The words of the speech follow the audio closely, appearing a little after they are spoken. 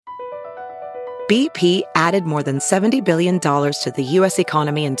BP added more than $70 billion to the U.S.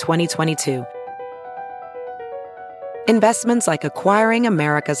 economy in 2022. Investments like acquiring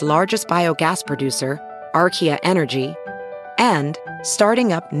America's largest biogas producer, Archaea Energy, and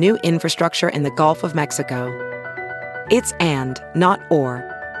starting up new infrastructure in the Gulf of Mexico. It's and, not or.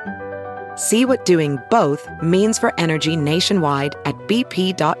 See what doing both means for energy nationwide at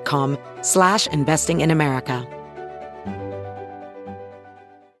bp.com/investing in America.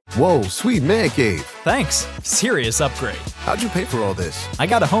 Whoa, sweet man cave. Thanks. Serious upgrade. How'd you pay for all this? I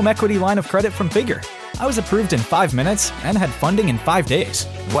got a home equity line of credit from Figure. I was approved in 5 minutes and had funding in 5 days.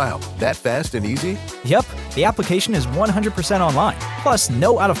 Wow, that fast and easy? Yep, the application is 100% online, plus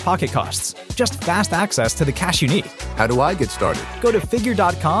no out-of-pocket costs. Just fast access to the cash you need. How do I get started? Go to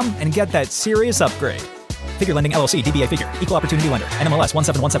figure.com and get that serious upgrade. Figure Lending LLC, DBA Figure, Equal Opportunity Lender, NMLS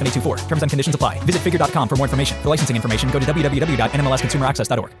 1717824. Terms and conditions apply. Visit figure.com for more information. For licensing information, go to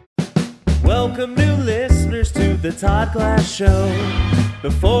www.nmlsconsumeraccess.org. Welcome new listeners to the Todd Glass Show.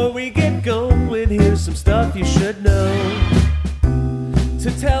 Before we get going, here's some stuff you should know.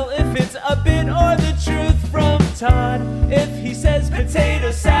 To tell if it's a bit or the truth from Todd. If he says potato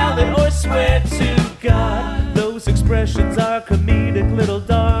salad or swear to God, those expressions are comedic, little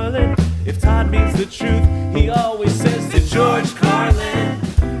darling. If Todd means the truth, he always says to George Carlin.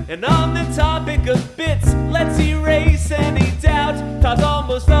 And on the topic of bits, let's erase any doubt. Todd's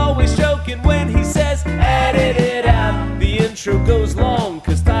almost always joking when he says edit it out. The intro goes long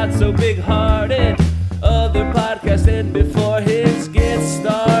cause Todd's so big-hearted. Other podcasts end before his gets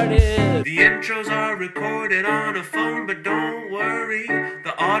started. The intros are recorded on a phone, but don't worry,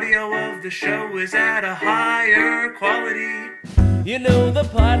 the audio of the show is at a higher quality. You know the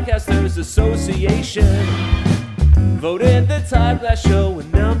Podcasters Association voted the Todd Glass Show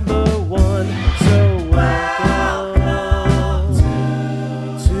number 1. So welcome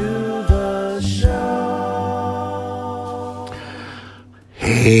to the show.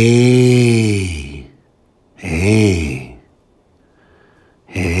 Hey.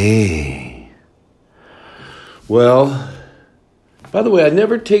 Well, by the way, I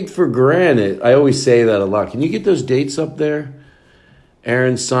never take for granted. I always say that a lot. Can you get those dates up there?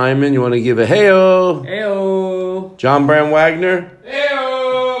 Aaron Simon, you want to give a hey-o? Hey-o. John Brand Wagner?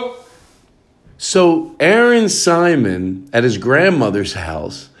 Hey-o. So Aaron Simon at his grandmother's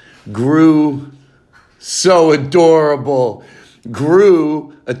house grew so adorable.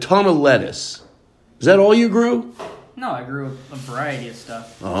 Grew a ton of lettuce. Is that all you grew? No, I grew a variety of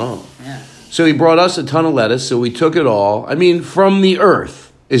stuff. Oh. Yeah. So he brought us a ton of lettuce, so we took it all. I mean, from the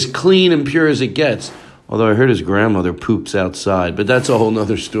earth, as clean and pure as it gets. Although I heard his grandmother poops outside, but that's a whole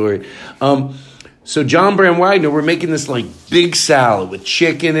nother story. So John Brand Wagner, we're making this like big salad with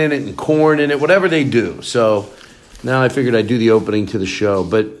chicken in it and corn in it, whatever they do. So now I figured I'd do the opening to the show.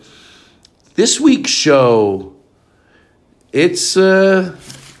 But this week's show, it's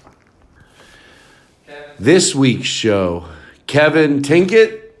this week's show. Kevin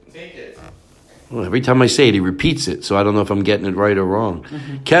Tienken. Well, every time I say it, he repeats it, so I don't know if I'm getting it right or wrong.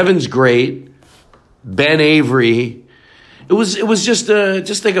 Mm-hmm. Kevin's great. Ben Avery. It was just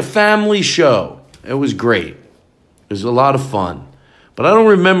like a family show. It was great. It was a lot of fun. But I don't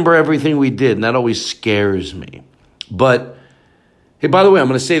remember everything we did, and that always scares me. But, hey, by the way, I'm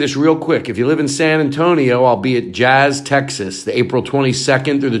going to say this real quick. If you live in San Antonio, I'll be at Jazz, Texas, the April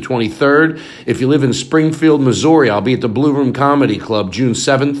 22nd through the 23rd. If you live in Springfield, Missouri, I'll be at the Blue Room Comedy Club June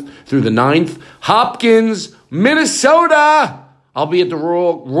 7th through the 9th. Hopkins, Minnesota, I'll be at the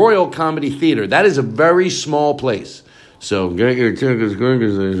Royal Comedy Theater. That is a very small place. So get your tickets.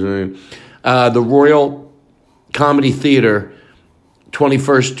 The Royal Comedy Theater,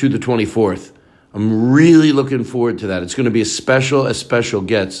 21st to the 24th. I'm really looking forward to that. It's going to be as special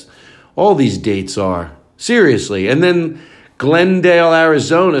gets. All these dates are. Seriously. And then Glendale,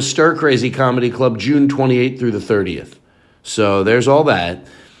 Arizona, Stir Crazy Comedy Club, June 28th through the 30th. So there's all that.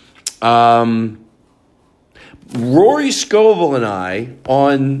 Rory Scovel and I,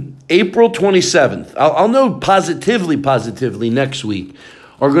 on April 27th, I'll know positively next week,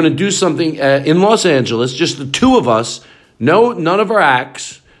 are going to do something in Los Angeles, just the two of us, none of our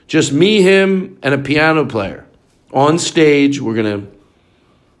acts, just me, him, and a piano player. On stage, we're going to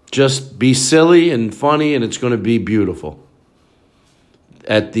just be silly and funny, and it's going to be beautiful.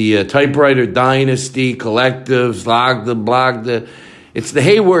 At the Typewriter Dynasty Collective, it's the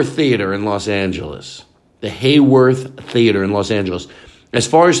Hayworth Theater in Los Angeles. The Hayworth Theater in Los Angeles. As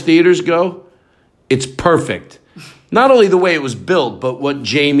far as theaters go, it's perfect. Not only the way it was built, but what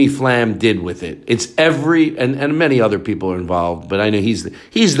Jamie Flam did with it. It's and many other people are involved, but I know he's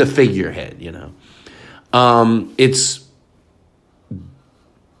the figurehead, you know. It's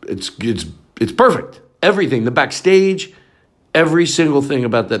it's perfect. Everything, the backstage, every single thing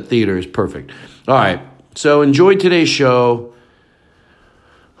about that theater is perfect. All right, so enjoy today's show.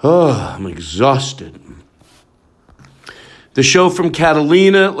 Oh, I'm exhausted. The show from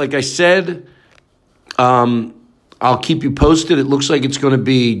Catalina, like I said, I'll keep you posted. It looks like it's going to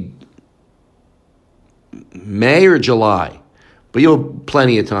be May or July, but you'll have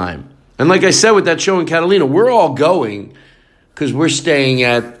plenty of time. And like I said with that show in Catalina, we're all going because we're staying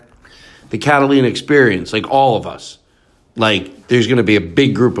at the Catalina Experience, like all of us. Like, there's going to be a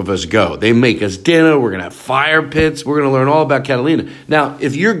big group of us go. They make us dinner. We're going to have fire pits. We're going to learn all about Catalina. Now,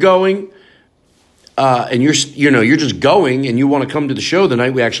 if you're going and you're just going and you want to come to the show the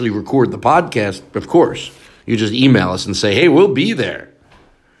night we actually record the podcast, of course, you just email us and say, hey, we'll be there.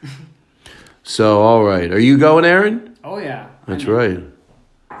 So, all right. Are you going, Aaron? Oh, yeah. That's right.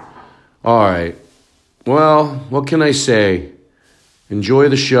 All right. Well, what can I say? Enjoy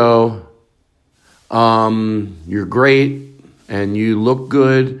the show. You're great, and you look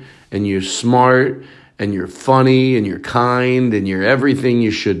good, and you're smart, and you're funny, and you're kind, and you're everything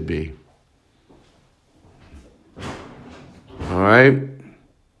you should be. All right?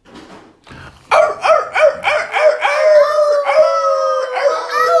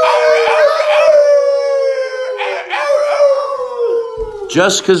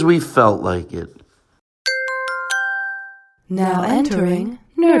 Just because we felt like it. Now entering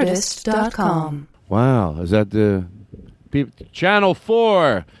Nerdist.com. Wow, is that the Channel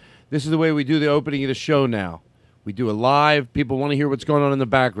 4? This is the way we do the opening of the show now. We do it live. People want to hear what's going on in the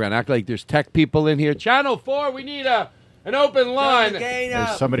background. Act like there's tech people in here. Channel 4, we need an open line.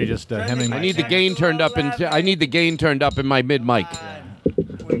 There's somebody just hemming. I need the gain turned up in my mid mic.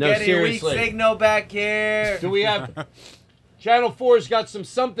 We're getting a weak signal back here. Do we have Channel 4's got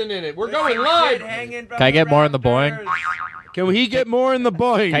something in it. We're going live. Can I get more in the boing? Can he get more in the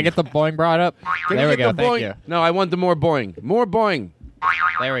boing? Can I get the boing brought up? There we go. Thank you. No, I want the more boing. More boing.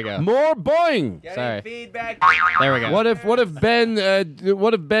 There we go. More boing. Sorry. Feedback. There we go. What if Ben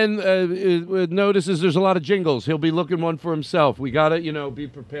notices there's a lot of jingles? He'll be looking one for himself. We gotta, be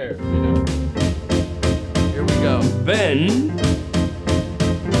prepared. Here we go. Ben.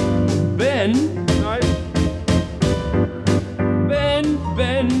 Nice. Ben.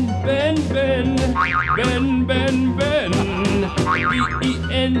 Ben.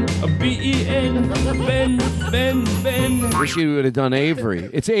 Wish you would have done Avery.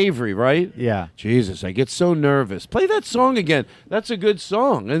 It's Avery, right? Yeah. Jesus, I get so nervous. Play that song again. That's a good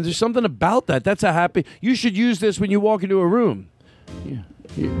song. And there's something about that. That's a happy... You should use this when you walk into a room. Yeah.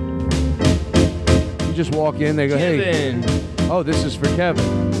 You just walk in, they go, Kevin. hey. Oh, this is for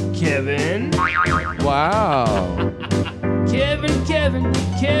Kevin. Kevin. Wow. Kevin.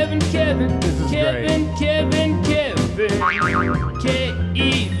 This is great. Kevin. Kevin. Kevin.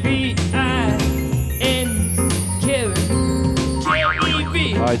 K-E-V.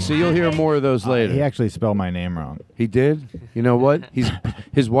 All right, so you'll hear more of those later. He actually spelled my name wrong. He did? You know what?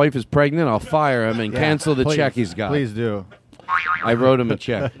 His wife is pregnant. I'll fire him and cancel the check he's got. Please do. I wrote him a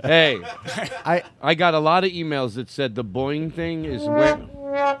check. Hey, I got a lot of emails that said the boing thing is where...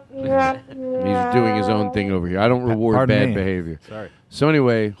 He's doing his own thing over here. I don't reward bad behavior. Sorry. So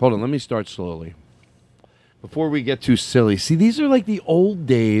anyway, hold on. Let me start slowly. Before we get too silly. See, these are like the old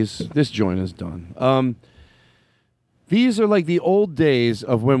days. This joint is done. These are like the old days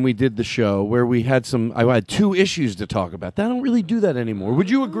of when we did the show where we had I had 2 issues to talk about. I don't really do that anymore. Would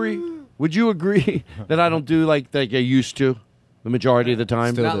you agree? Would you agree that I don't do like I used to the majority of the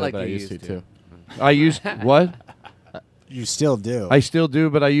time? Still Not do, like but I you used to used too. I used... What? You still do. I still do,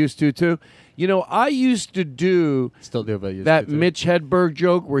 but I used to too. I used to do Still do, but I used that to too. Mitch Hedberg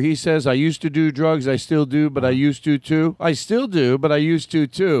joke where he says, I used to do drugs, I still do, but I used to too. I still do, but I used to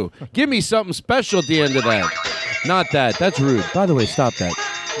too. Give me something special at the end of that. Not that. That's rude. By the way, stop that.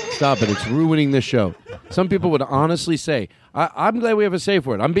 Stop it. It's ruining the show. Some people would honestly say, I'm glad we have a safe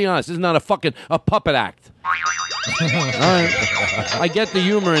word. I'm being honest. This is not a puppet act. All right. I get the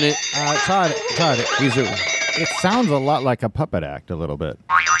humor in it. Todd, it sounds a lot like a puppet act, a little bit.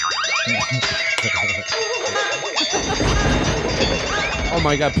 Oh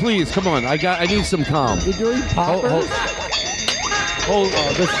my God! Please, come on! I need some calm. You're doing poppers? Hold.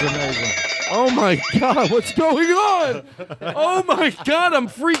 Oh, this is amazing. Oh my God! What's going on? Oh my God! I'm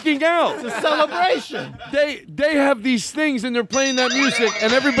freaking out. It's a celebration. They have these things and they're playing that music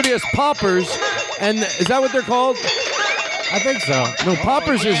and everybody has poppers. And is that what they're called? I think so. No,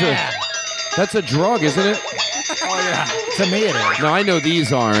 poppers is that's a drug, isn't it? Oh, yeah. To me, it is. No, I know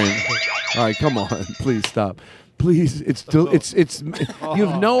these aren't. All right, come on. Please stop. Please, it's you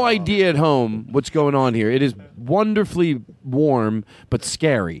have no idea at home what's going on here. It is wonderfully warm, but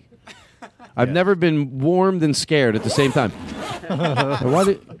scary. I've never been warmed and scared at the same time.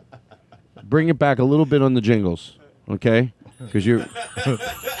 Bring it back a little bit on the jingles, okay? Because you're...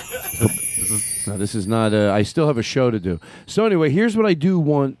 No, this is not... I still have a show to do. So anyway, here's what I do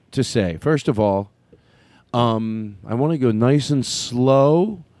want to say. First of all, I want to go nice and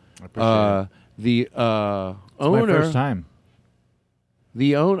slow. I appreciate it. The owner... my first time.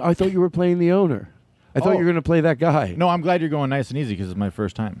 The owner... I thought you were playing the owner. I thought you were going to play that guy. No, I'm glad you're going nice and easy because it's my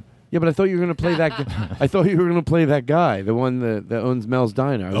first time. Yeah, but I thought you were going to play that guy. I thought you were going to play that guy, the one that owns Mel's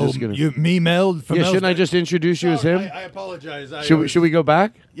Diner. I was just gonna... Mel? From Mel's shouldn't I just introduce you as him? I apologize. Should we go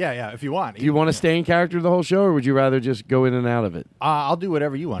back? Yeah, if you want. Do you want to stay in character the whole show, or would you rather just go in and out of it? I'll do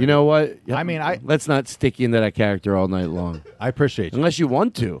whatever you want. You know what? I mean, let's not stick you into that character all night long. I appreciate you. Unless you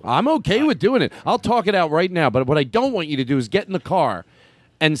want to. I'm okay with doing it. I'll talk it out right now, but what I don't want you to do is get in the car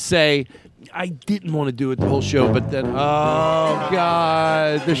and say... I didn't want to do it the whole show, but then, oh,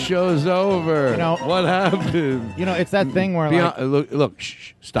 God, the show's over. You know, what happened? You know, it's that thing where, look,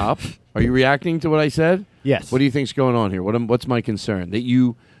 stop. Are you reacting to what I said? Yes. What do you think's going on here? What's my concern?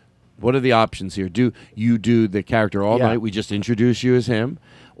 What are the options here? Do you do the character all night? We just introduce you as him,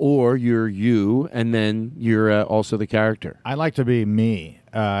 or you're you, and then you're also the character. I like to be me,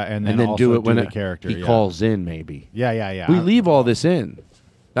 and then also do it when the character. He calls in, maybe. Yeah. We leave all this in.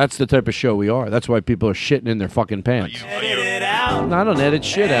 That's the type of show we are. That's why people are shitting in their fucking pants. Edit it out. No, I don't edit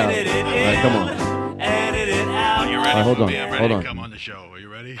shit out. Edit it All right, come on. Edit it out. Are you ready? Hold on. I'm ready Hold to on. come on the show. Are you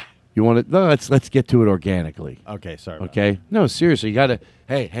ready? You want to? No, let's get to it organically. Okay, sorry. Okay. No, seriously, you got to.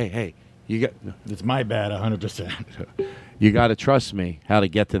 Hey. You got. It's my bad, 100%. You got to trust me how to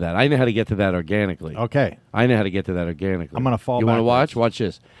get to that. I know how to get to that organically. Okay. I know how to get to that organically. I'm gonna fall You want to backwards. watch? Watch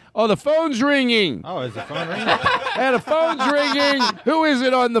this. Oh, the phone's ringing. Oh, is the phone ringing? Yeah, the phone's ringing. Who is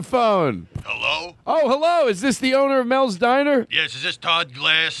it on the phone? Hello? Oh, hello. Is this the owner of Mel's Diner? Yes, is this Todd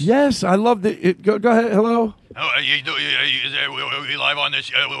Glass? Yes, I love it. Go ahead. Hello. Oh, are we live on this?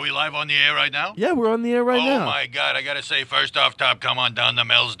 Are we live on the air right now? Yeah, we're on the air right now. Oh my God! I gotta say, first off, top, come on down to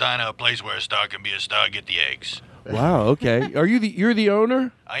Mel's Diner, a place where a star can be a star. Get the eggs. Wow. Okay. Are you're the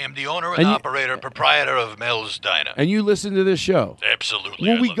owner? I am the owner and operator, proprietor of Mel's Diner. And you listen to this show? Absolutely.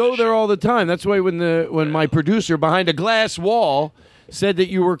 Well, we go there all the time. That's why when my producer behind a glass wall said that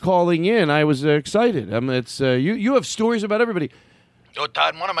you were calling in, I was excited. It's you have stories about everybody. Oh,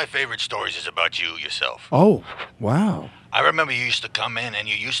 Todd, one of my favorite stories is about you yourself. Oh, wow. I remember you used to come in and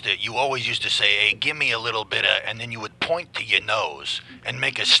you always used to say, hey, give me a little bit of, and then you would point to your nose and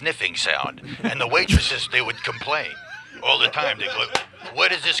make a sniffing sound. And the waitresses, they would complain all the time. They go,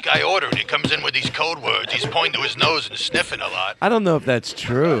 what is this guy ordering? He comes in with these code words. He's pointing to his nose and sniffing a lot. I don't know if that's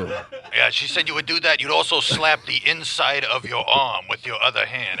true. Yeah, she said you would do that. You'd also slap the inside of your arm with your other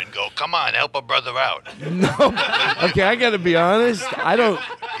hand and go, come on, help a brother out. No. Okay, I got to be honest. I don't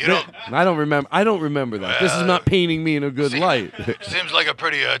remember. I don't remember that. This is not painting me in a good light. Seems like a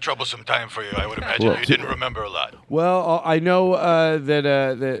pretty troublesome time for you, I would imagine. Well, you didn't remember a lot. Well, I know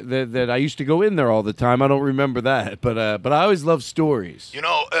that I used to go in there all the time. I don't remember that, but I always love stories. You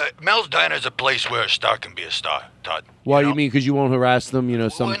know, Mel's Diner is a place where a star can be a star, Todd. Why, you mean because you won't harass them? You know,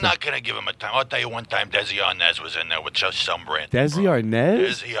 We're not going to give him a time. I'll tell you one time Desi Arnaz was in there with just some brand. Desi Arnaz?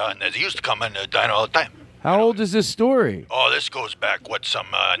 Desi Arnaz. He used to come in the diner all the time. How old is this story? Oh, this goes back, what, some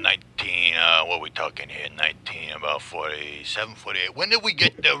 19, what are we talking here? 19, about 47, 48. When did we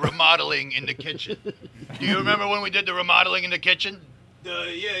get the remodeling in the kitchen? Do you remember when we did the remodeling in the kitchen? Yeah.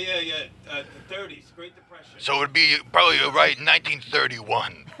 The 30s, Great Depression. So it would be probably right in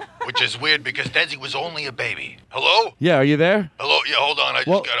 1931, which is weird because Desi was only a baby. Hello? Yeah, are you there? Hello? Yeah, hold on. I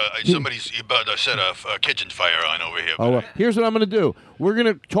just got somebody's about to set a kitchen fire on over here. Oh, here's what I'm going to do. We're going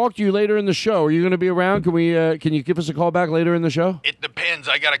to talk to you later in the show. Are you going to be around? Can you give us a call back later in the show? It depends.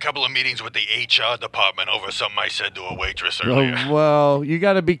 I got a couple of meetings with the HR department over something I said to a waitress earlier. Oh, well, you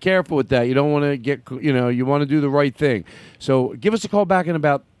got to be careful with that. You don't want to get, you want to do the right thing. So give us a call back in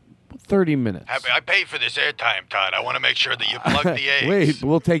about 30 minutes. I pay for this airtime, Todd. I want to make sure that you plug the eggs. Wait,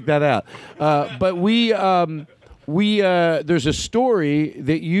 we'll take that out. But there's a story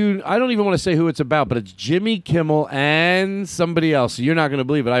that I don't even want to say who it's about, but it's Jimmy Kimmel and somebody else. You're not going to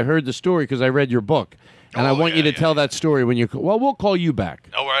believe it. I heard the story because I read your book. And I want you to tell that story when you... Well, we'll call you back.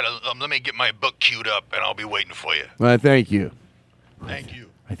 All right, let me get my book queued up, and I'll be waiting for you. Thank you. Thank you.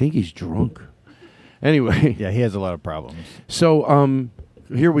 I think he's drunk. Anyway. Yeah, he has a lot of problems. So,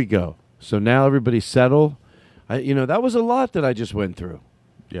 here we go. So now everybody's settled. That was a lot that I just went through.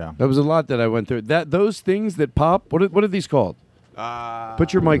 Yeah. That was a lot that I went through. Those things that pop, what are these called?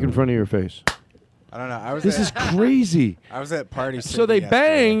 Put your mic in front of your face. I don't know. This is crazy. I was at parties. So they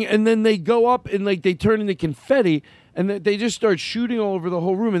bang, and then they go up, and like they turn into confetti, and they just start shooting all over the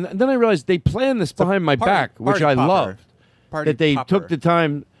whole room. And then I realized they planned this behind my back, which I loved. That they took the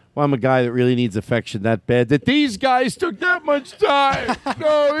time. Well, I'm a guy that really needs affection that bad. That these guys took that much time.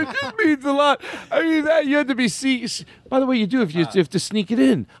 No, it just means a lot. I mean, that you had to be By the way, you do if you have to sneak it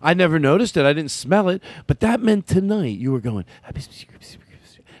in. I never noticed it. I didn't smell it, but that meant tonight you were going.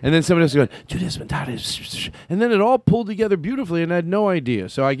 And then somebody else was going, do this one, and then it all pulled together beautifully, and I had no idea.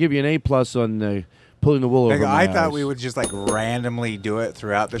 So I give you an A+ on pulling the wool over my I thought eyes. we would just like randomly do it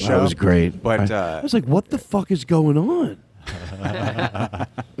throughout the show. That was great. But I was like, what the fuck is going on?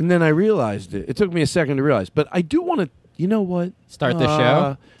 And then I realized it. It took me a second to realize. But I do want to, you know what? Start the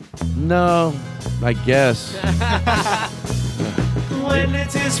show? No, I guess. When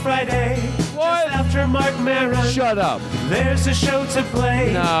it is Friday, What? just after Mark Maron, Shut up. there's a show to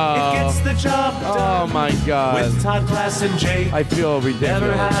play. No. It gets the job done. Oh, my God. With Todd Glass and Jake. I feel ridiculous.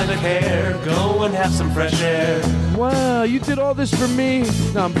 Never had a care. Go and have some fresh air. Wow, you did all this for me?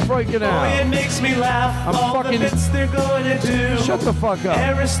 No, I'm freaking Boy, out. it makes me laugh. I'm all fucking- the bits they're going to do. Shut the fuck up.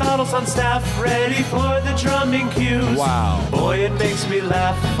 Aristotle's on staff, ready for the drumming cues. Wow. Boy, it makes me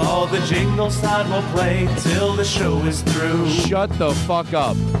laugh. All the jingles Todd will play till the show is through. Shut the fuck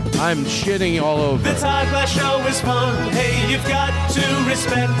up. I'm shitting all over. The Todd Glass Show is fun. Hey, you've got to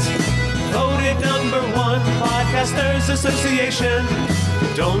respect. Voted #1 Podcasters Association.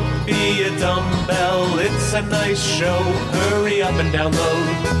 Don't be a dumbbell. It's a nice show. Hurry up and download.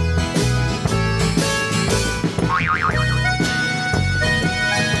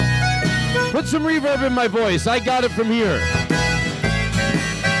 Put some reverb in my voice. I got it from here.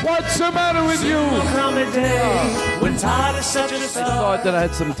 What's the matter with you? Will come a day when Todd is such a I star. thought that I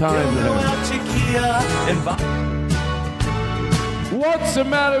had some time He'll go there. out to Kia and buy. What's the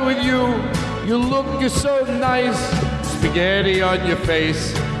matter with you? You look so nice. Spaghetti on your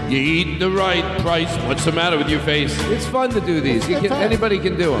face. You eat the right price. What's the matter with your face? It's fun to do these. Anybody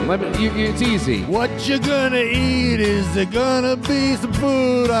can do them. It's easy. What you gonna eat? Is there gonna be some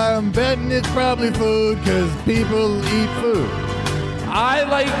food? I'm betting it's probably food, because people eat food. I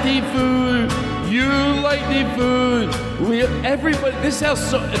like the food. You like the food. Everybody. This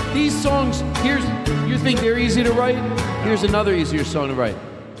house. These songs. You think they're easy to write? Here's another easier song to write.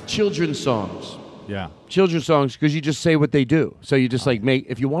 Children's songs. Yeah. Children's songs, because you just say what they do. So you just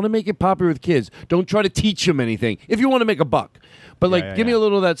if you want to make it popular with kids, don't try to teach them anything. If you want to make a buck, but give me a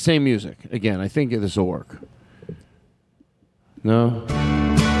little of that same music again. I think this will work. No,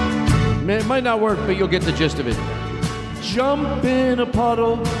 it might not work, but you'll get the gist of it. Jump in a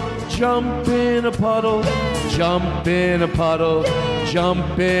puddle, jump in a puddle, jump in a puddle,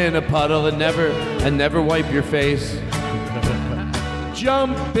 jump in a puddle, and never wipe your face.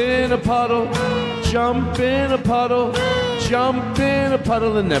 Jump in a puddle, jump in a puddle, jump in a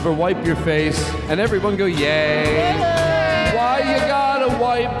puddle, and never wipe your face. And everyone go, yay. Why you gotta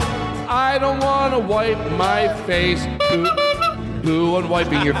wipe? I don't wanna wipe my face. Boo, boo on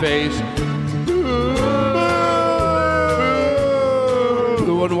wiping your face. Boo,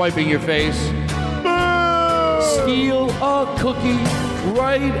 boo on wiping your face. Steal a cookie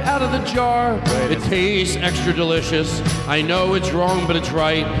right out of the jar. It tastes extra delicious. I know it's wrong, but it's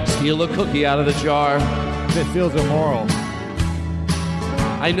right. Steal a cookie out of the jar. It feels immoral.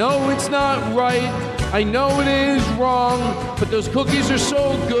 I know it's not right. I know it is wrong, but those cookies are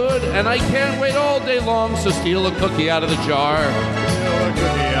so good, and I can't wait all day long, so steal a cookie out of the jar. Steal a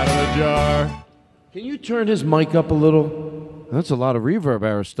cookie out of the jar. Can you turn his mic up a little? That's a lot of reverb,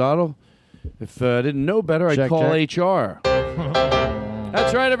 Aristotle. If I didn't know better, I'd call HR.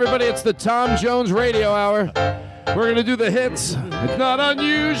 That's right, everybody. It's the Tom Jones Radio Hour. We're going to do the hits. It's not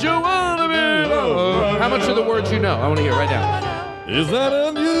unusual to be loved. How much of the words you know? I want to hear right now. Is that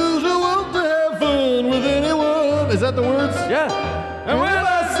unusual to have fun with anyone? Is that the words? Yeah. And when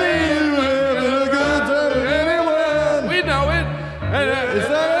I see you having a good time with anyone, we know it. Is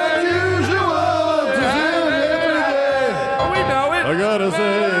that unusual to see anyone? We know it. I gotta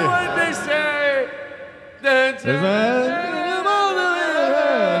say. What they say. Is that?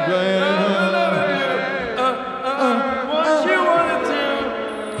 What you want to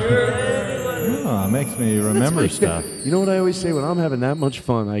do. Oh, it makes me remember stuff. You know what I always say? When I'm having that much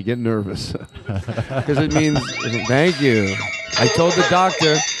fun, I get nervous. Because it means, thank you. I told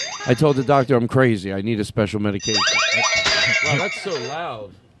the doctor I'm crazy. I need a special medication. Wow, that's so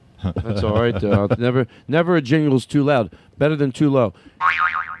loud. That's all right, though. Never a jingle's too loud. Better than too low.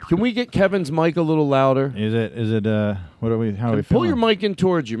 Can we get Kevin's mic a little louder? Is it? What are we? How are we Pull feeling? your mic in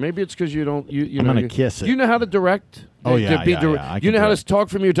towards you. Maybe it's because you don't. I'm gonna kiss it. You know how to direct? Oh, To yeah, be yeah, dir- yeah, I You can know how direct. to talk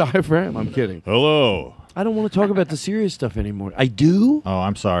from your diaphragm? I'm kidding. Hello. I don't want to talk about the serious stuff anymore. I do? Oh,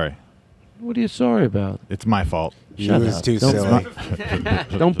 I'm sorry. What are you sorry about? It's my fault. Shut up.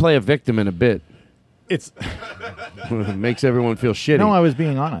 Don't play a victim in a bit. It's It makes everyone feel shitty. No, I was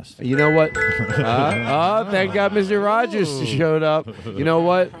being honest. You know what? Thank God Mr. Rogers showed up. You know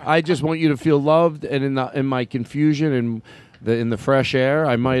what? I just want you to feel loved, and in my confusion and in the fresh air,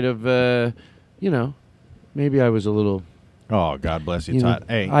 I might have, maybe I was a little. Oh, God bless you, You know, Todd.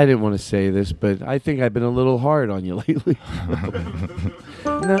 Hey, I didn't want to say this, but I think I've been a little hard on you lately.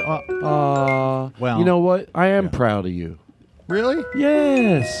 well, you know what? I am proud of you. Really?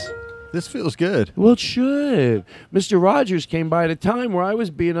 Yes. This feels good. Well, it should. Mr. Rogers came by at a time where I was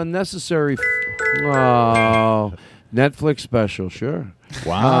being unnecessary. Netflix special, sure.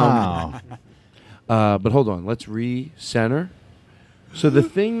 Wow. But hold on. Let's recenter. So the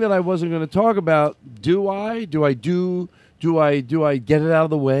thing that I wasn't going to talk about, do I get it out of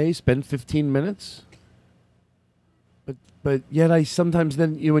the way, spend 15 minutes? But yet I sometimes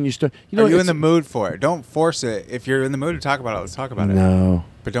then when you start, Are you in the mood for it? Don't force it. If you're in the mood to talk about it, let's talk about it. No.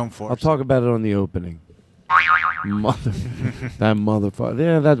 But don't force I'll talk about it on the opening. That motherfucker.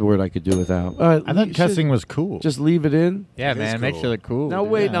 Yeah, that word I could do without. All right, I thought cussing was cool. Just leave it in. Yeah, man, it makes you look cool. Now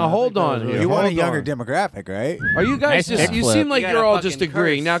dude. wait, now hold on. You Here. want a Hold younger on. demographic, right? Are you guys Nice just? You kickflip. seem like You you're gotta all fucking just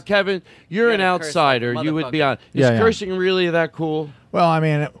agreeing. curse. Now, Kevin, you're You an gotta curse outsider. like a You would be motherfucker. on. Is Yeah, yeah. cursing really that cool? Well, I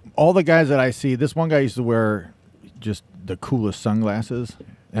mean, all the guys that I see, this one guy used to wear just the coolest sunglasses,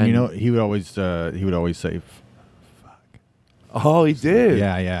 and you know, he would always say, Oh, he did.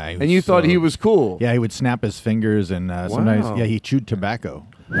 yeah, yeah. he And was you thought so- he was cool. Yeah, he would snap his fingers, and sometimes, Wow. yeah, he chewed tobacco.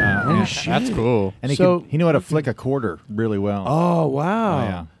 Oh, shit. That's cool. And So- he knew how to flick a quarter really well. Oh wow. Oh,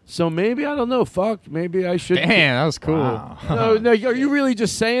 yeah. So maybe I don't know. Fuck. Maybe I should. Damn, that was cool. Wow. No. Are you really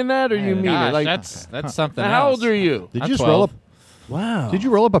just saying that, or you mean Gosh, it? Like, that's something. how else. old are you? Did I'm you just 12. roll up? Wow. Did you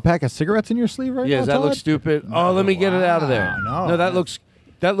roll up a pack of cigarettes in your sleeve right Yeah, now? does that Todd? look stupid? Oh, let me get it out of there. No. No, that looks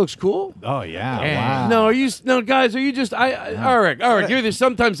cool. Oh yeah. Damn. Wow. No, are you? No, guys, are you just? Eric. You're this.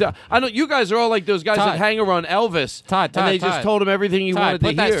 Sometimes I know you guys are all like those guys Todd. that hang around Elvis. Todd, and they just Todd. told him everything he Todd,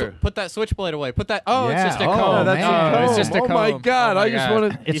 wanted to hear. put that switchblade away. Put that. Oh, Yeah. it's just a Oh, comb. that's a comb. It's just a Oh, comb. my God, I just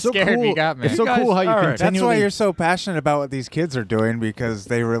wanted- You It's so scared cool. me. Got me. It's so You guys- cool how you Eric. continually. That's why you're so passionate about what these kids are doing, because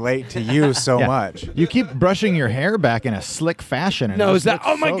they relate to you so Yeah. much. You keep brushing your hair back in a slick fashion. And No, it is that? looks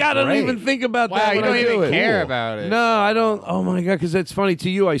Oh my so God, I don't great. even think about Wow, that. you when don't I do even it. care about it. No, I don't. Oh my God, because it's funny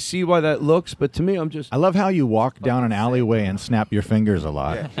to you. I see why that looks, but to me, I'm just. I love how you walk down an alleyway and snap your fingers a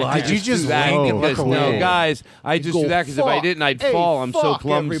lot. Well, I Did you just do that wink? because Look no, away. guys, I just do that because if I didn't, I'd fall. I'm so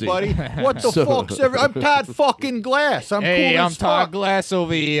clumsy. Everybody. What the So- fuck's I'm Todd fucking Glass. I'm Hey, cool I'm as Todd fuck. Glass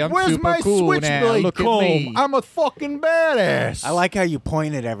over here. I'm Where's super my cool now. switchblade Look comb? at me. I'm a fucking badass. I like how you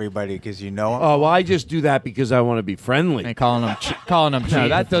point at everybody because you know 'em. Oh, well, I just do that because I want to be friendly. And calling them cheap. No,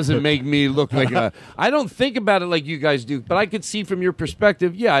 that doesn't make me look like a. I don't think about it like you guys do, but I could see from your perspective.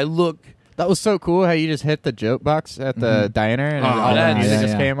 Yeah, I look. That was so cool how you just hit the joke box at the diner and all that that's- music yeah,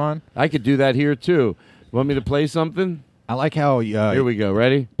 just yeah. came on. I could do that here too. Want me to play something? I like how. Here we go.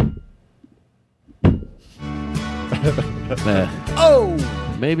 Ready? Oh!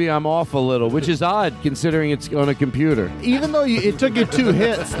 Maybe I'm off a little, which is odd considering it's on a computer. Even though it took you 2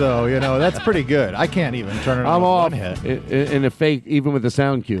 hits, though, that's pretty good. I can't even turn it on I'm with off one hit. in a fake, even with the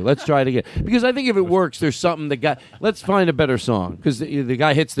sound cue. Let's try it again. Because I think if it works, there's something that got. Let's find a better song. Because the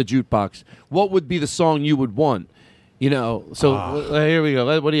guy hits the jukebox. What would be the song you would want? So here we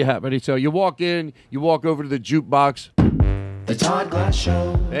go. What do you have? Ready? So you walk in, you walk over to the jukebox. The Todd Glass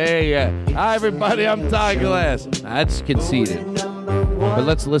Show. Hey, hi everybody, I'm Todd Glass. That's conceited. But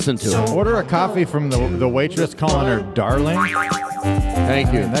let's listen to it. Order a coffee from the waitress calling her darling.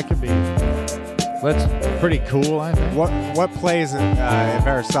 Thank you. That could be pretty cool, I think. What plays if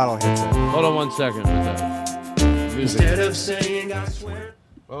Aristotle hits it? Hold on 1 second. Music. Instead of saying I swear.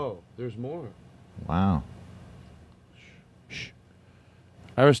 Oh, there's more. Wow.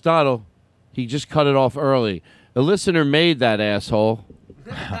 Aristotle, he just cut it off early. The listener made that asshole.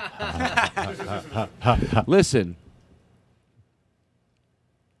 Listen.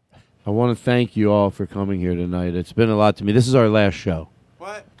 I want to thank you all for coming here tonight. It's been a lot to me. This is our last show.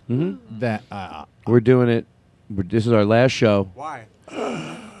 What? That We're doing it. This is our last show. Why?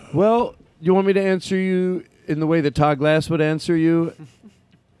 Well, you want me to answer you in the way that Todd Glass would answer you?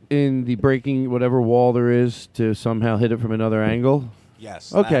 In the breaking whatever wall there is to somehow hit it from another angle?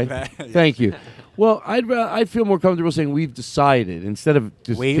 Yes. Okay. Yes. Thank you. Well, I'd feel more comfortable saying we've decided instead of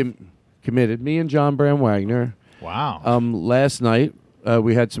just committed. Me and John Bram Wagner. Wow. Last night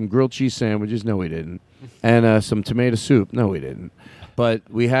We had some grilled cheese sandwiches. No, we didn't. And some tomato soup. No, we didn't. But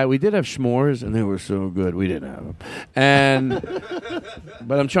we did have s'mores, and they were so good. We didn't have them.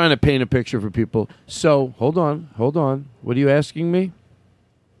 But I'm trying to paint a picture for people. So hold on. What are you asking me?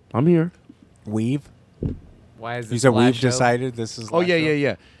 I'm here. Weave. Why is this You said the last we've show? decided this is. Oh,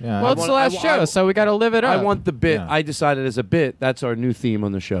 yeah. Well, it's the last show, so we got to live it up. I want the bit. Yeah. I decided as a bit, that's our new theme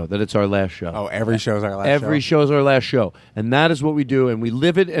on the show, that it's our last show. Oh, every show's our last show. Every show's our last show. And that is what we do, and we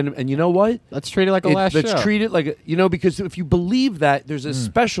live it, and you know what? Let's treat it like a last show. Let's treat it like, because if you believe that, there's a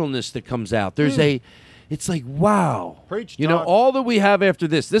specialness that comes out. There's it's like, wow. Preach, you know, dog. all that we have after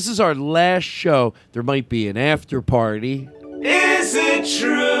this. This is our last show. There might be an after party. Is it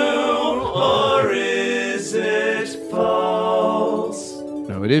true or is it false?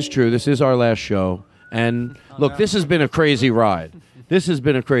 No, it is true. This is our last show. And look, this has been a crazy ride. This has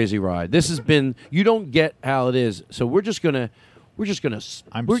been, you don't get how it is. So we're just going to,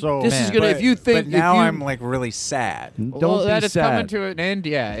 if you think. But now if you, I'm like really sad. Don't that be it's sad. coming to an end.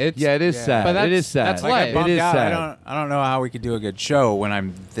 Yeah, it is sad. But It is sad. That's Like, life. I'm bummed It is out. sad. I don't know how we could do a good show when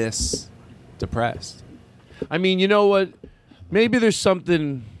I'm this depressed. I mean, you know what? Maybe there's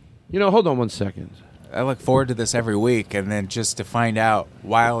something. Hold on one second. I look forward to this every week, and then just to find out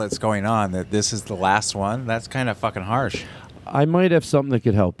while it's going on that this is the last one, that's kind of fucking harsh. I might have something that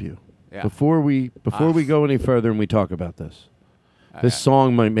could help you. Yeah. Before we go any further and we talk about this. This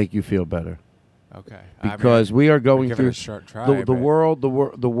song might make you feel better. Okay. Because we are going give through it a short try, the but-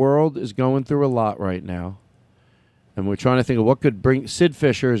 world is going through a lot right now. And we're trying to think of what could bring. Sid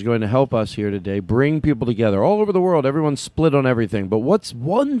Fisher is going to help us here today, bring people together all over the world. Everyone's split on everything. But what's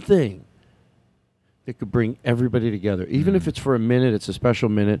one thing that could bring everybody together? Even if it's for a minute, it's a special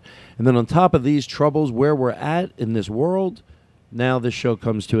minute. And then on top of these troubles, where we're at in this world, now this show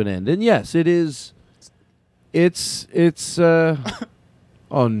comes to an end. And yes, it is. It's. Oh,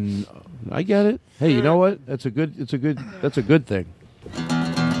 no, I get it. Hey, you know what? That's a good thing.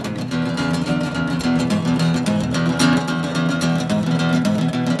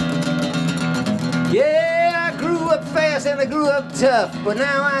 Yeah, I grew up fast and I grew up tough, but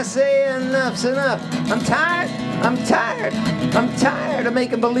now I say enough's enough. I'm tired of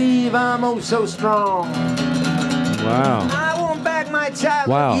making believe I'm oh so strong. Wow. I want back my childhood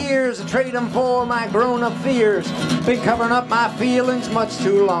Wow. years and trade them for my grown-up fears. Been covering up my feelings much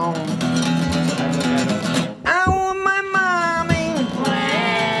too long. I want my mommy.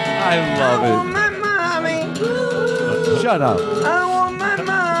 I love I want my mommy. it. Shut up. I want my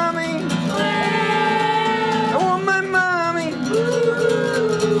mommy. I want my mommy.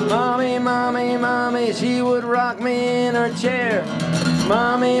 Mommy, mommy, mommy, she would rock me in her chair.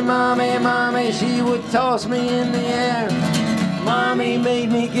 Mommy, mommy, mommy, she would toss me in the air. Mommy made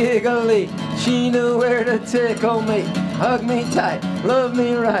me giggly. She knew where to tickle me. Hug me tight, love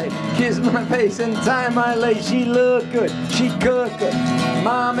me right, kiss my face and tie my lace. She looked good, she cooked good.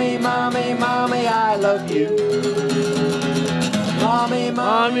 Mommy, mommy, mommy, I love you. Mommy,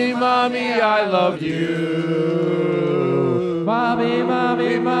 mommy, mommy, I love you. Mommy,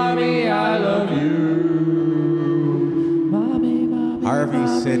 mommy, mommy, I love you. Harvey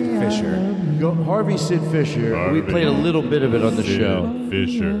Sid Fisher. Harvey Sid Fisher. We played a little bit of it on the show.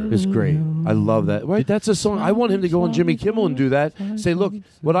 Fisher. It's great. I love that. Right, that's a song. I want him to go on Jimmy Kimmel and do that. Say, look,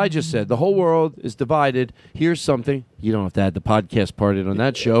 what I just said. The whole world is divided. Here's something. You don't have to add the podcast part in on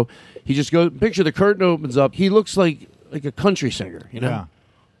that show. He just goes, picture the curtain opens up. He looks like a country singer, you know? Yeah.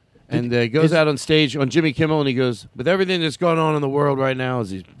 And goes out on stage on Jimmy Kimmel and he goes, with everything that's going on in the world right now, as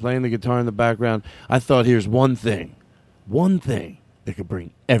he's playing the guitar in the background, I thought here's one thing that could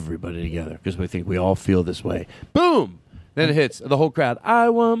bring everybody together because we think we all feel this way. Boom! Then it hits the whole crowd. I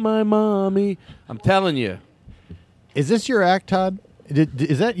want my mommy. I'm telling you. Is this your act, Todd?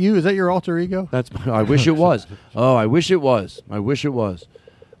 Is that you? Is that your alter ego? I wish it was. Oh, I wish it was.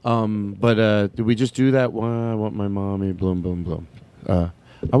 But did we just do that? Well, I want my mommy. Bloom, bloom, bloom. I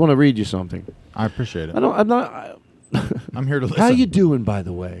want to read you something. I appreciate it. I'm not. I'm here to listen. How you doing, by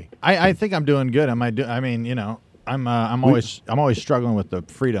the way? I think I'm doing good. I'm always struggling with the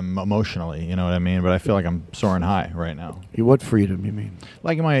freedom emotionally. You know what I mean? But I feel like I'm soaring high right now. What freedom you mean?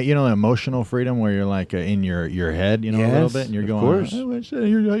 Like emotional freedom, where you're like in your head, a little bit, and you're going, course. "Hey,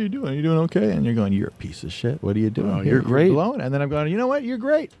 how you doing? You doing okay?" And you're going, "You're a piece of shit. What are you doing? Oh, you're great." Blown. And then I'm going, "You know what? You're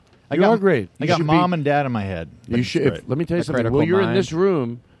great. You are great. I got mom and dad in my head. You should. Let me tell you something. Well, you're in this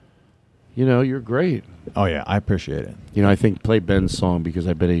room. You're great. Oh yeah, I appreciate it. I think play Ben's song because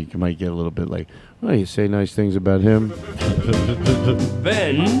I bet he might get a little bit like, oh, you say nice things about him.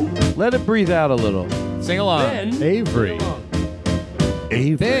 Ben. Let it breathe out a little. Sing along. Ben. Avery.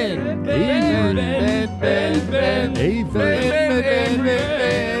 Avery. Ben.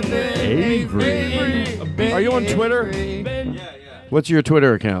 Avery. Are you on Twitter? What's your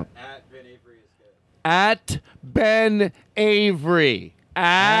Twitter account? At Ben Avery.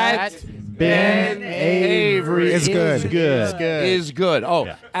 At Ben Avery is good. Is good.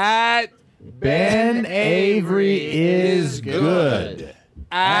 Oh, at Ben Avery is good.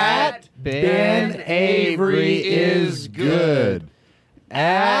 At Ben Avery is good.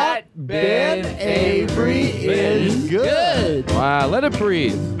 At Ben Avery is good. Wow, let it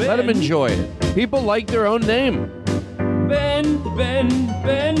breathe. Let him enjoy it. People like their own name. Ben.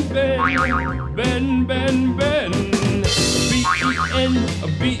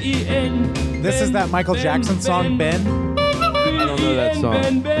 B-E-N. This is that Michael Jackson song, Ben? I don't know that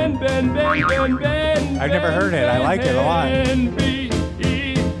song. Ben. I've never heard it. I like it a lot.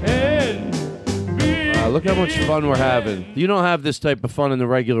 Look how much fun we're having. You don't have this type of fun in the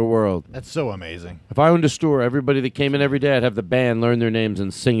regular world. That's so amazing. If I owned a store, everybody that came in every day, I'd have the band learn their names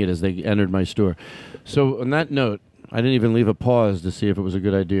and sing it as they entered my store. So on that note, I didn't even leave a pause to see if it was a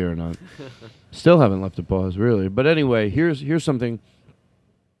good idea or not. Still haven't left a pause, really. But anyway, here's something.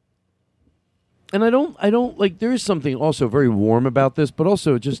 And I don't like. There is something also very warm about this, but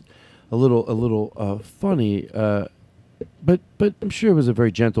also just a little funny. But I'm sure it was a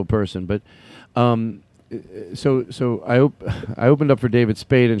very gentle person. But so I opened up for David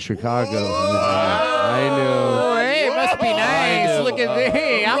Spade in Chicago. I knew. Hey, it must be nice. Look at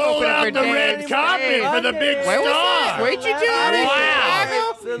me. I'm opening for David red carpet for the big Where was star. this? Where'd you do this?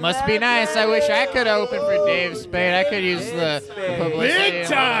 Wow. Must be nice. I wish I could open for Dave Spade. I could use the publicity. Big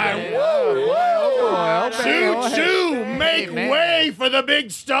time. Choo choo, make way for the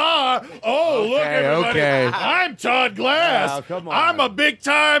big star. Oh, look everybody. Okay. I'm Todd Glass. Wow, come on. I'm a big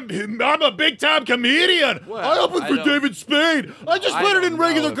time comedian. I opened for David Spade. I just put it in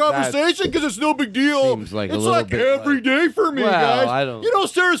regular conversation because it's no big deal. Seems like it's a little like bit every day for me, Well, guys. I don't- You know,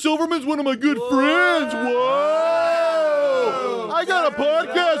 Sarah Silverman's one of my good friends. Whoa! I got a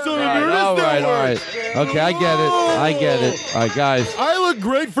podcast on the Nerdist All Network. right. Okay, I get it. All right, guys. I look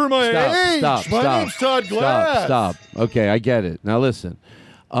great for my age. Stop. My name's Todd Glass. Stop. Okay, I get it. Now listen.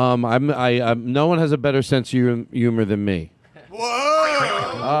 I'm no one has a better sense of humor than me.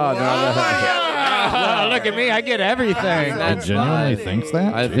 Oh, no. Look at me. I get everything. I genuinely thinks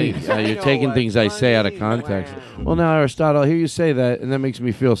that? I think you're taking things I say out of context. Well, now, Aristotle, I hear you say that, and that makes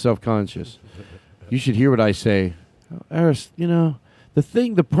me feel self-conscious. You should hear what I say. Arist,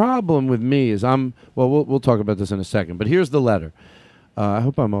 the problem with me is we'll talk about this in a second, but here's the letter. I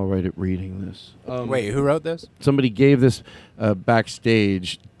hope I'm all right at reading this. Wait, who wrote this? Somebody gave this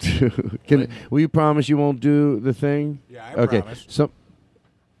backstage to... Will you promise you won't do the thing? Yeah, I promise.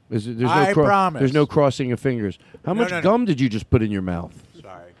 I promise. There's no crossing of fingers. How much no. gum did you just put in your mouth?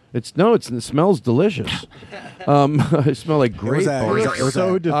 Sorry. It smells delicious. I smell like grape.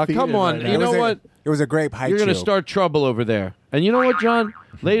 Come on, you know what? It was a grape haiku. You're going to start trouble over there. And you know what, John?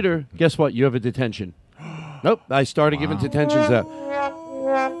 Later, guess what? You have a detention. Nope, I started giving detentions out.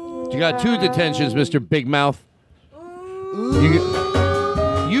 You got 2 detentions, Mr. Big Mouth.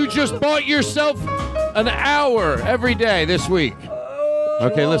 You just bought yourself an hour every day this week.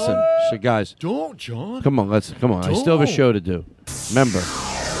 Okay, listen, guys. Don't, John. Come on. I still have a show to do. Remember.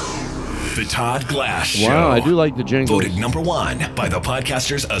 The Todd Glass Show. Wow, I do like the jingles. Voted #1 by the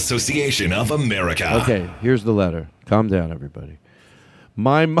Podcasters Association of America. Okay, here's the letter. Calm down, everybody.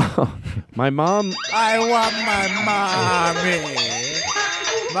 My mom. I want my mommy.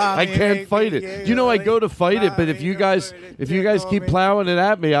 I can't fight it. You know, I go to fight it, but if you guys keep plowing it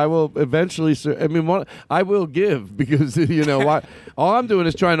at me, I will eventually. I will give because why? All I'm doing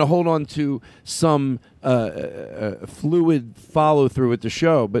is trying to hold on to some fluid follow through with the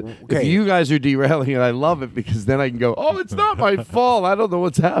show. But if you guys are derailing it, I love it because then I can go, oh, it's not my fault. I don't know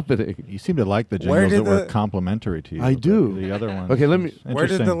what's happening. You seem to like the jingles that were complimentary to you. I do. The other ones. Okay, let me. Where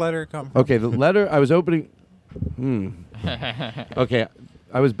did the letter come from? Okay, the letter I was opening. Okay,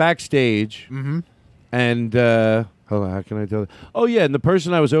 I was backstage, and hold on, how can I tell you? Oh yeah, and the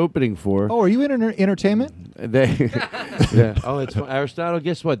person I was opening for. Oh, are you in entertainment? Yeah. Oh, it's Aristotle.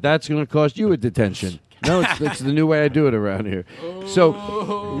 Guess what? That's going to cost you a detention. No, it's the new way I do it around here. So,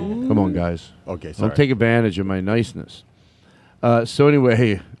 come on, guys. Okay, sorry. Don't take advantage of my niceness. So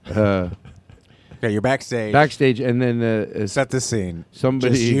anyway. Okay, you're backstage. Backstage, and then set the scene.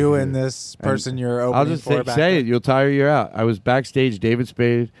 Somebody, just you and this person you're opening I'll just for. say it. You'll tire you out. I was backstage, David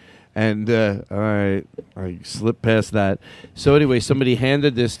Spade, and all right, I slipped past that. So anyway, somebody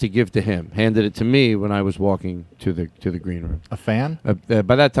handed this to give to him. Handed it to me when I was walking to the green room. A fan?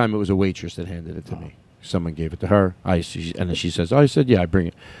 By that time, it was a waitress that handed it to me. someone gave it to her. And then she says, "Oh," I said, "Yeah, I bring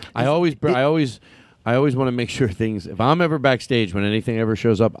it." I always want to make sure things. If I'm ever backstage when anything ever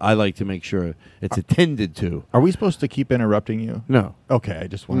shows up, I like to make sure it's attended to. Are we supposed to keep interrupting you? No. Okay, I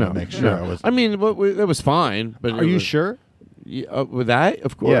just wanted to make sure. No. I mean, that was fine. But are you sure? Yeah, with that,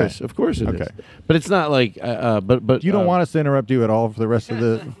 of course, Yeah. of course it is. Okay. But it's not like. But You don't want us to interrupt you at all for the rest of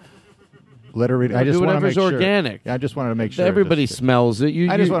the letter reading. I just want to make whatever's sure. organic. I just wanted to make sure. Everybody smells it.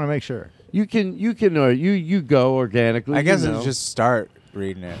 I just want to make sure. You go organically. I guess you it's just start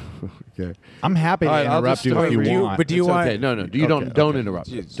reading it. Okay. I'm happy to interrupt you if you want. But do you want? Okay. No. Don't interrupt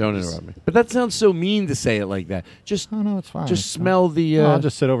me. Don't interrupt me. But that sounds so mean to say it like that. Just no, it's fine. Just smell the. I'll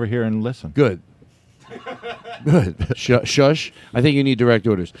just sit over here and listen. Good. Good. Shush. I think you need direct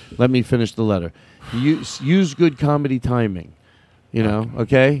orders. Let me finish the letter. Use good comedy timing. You know,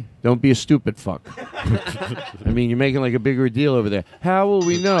 okay? Don't be a stupid fuck. I mean, you're making like a bigger deal over there. How will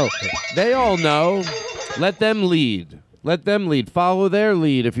we know? They all know. Let them lead. Let them lead. Follow their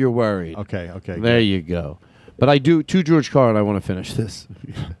lead if you're worried. Okay. There you go. But I do, to George Carlin, I want to finish this.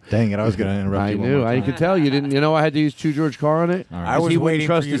 Dang it, I was going to interrupt you. I knew. I could tell you didn't. You know I had to use to George Carlin it? I was waiting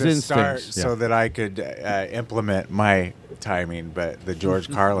for you to start instincts. so that I could implement my timing, but the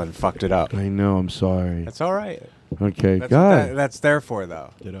George Carlin fucked it up. I know. I'm sorry. That's all right. Okay, That's God. that's there for,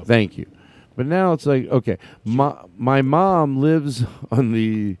 though. Thank you. But now it's like, okay, my mom lives on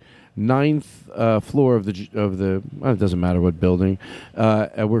the 9th floor of the well, it doesn't matter what building,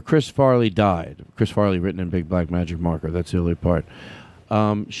 where Chris Farley died. Chris Farley written in big black magic marker. That's the only part.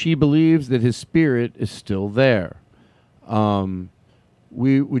 She believes that his spirit is still there.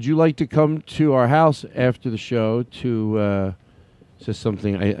 Would you like to come to our house after the show to say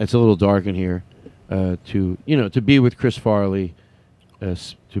something? It's a little dark in here. To be with Chris Farley,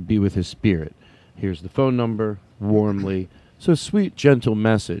 to be with his spirit. Here's the phone number, warmly. So sweet, gentle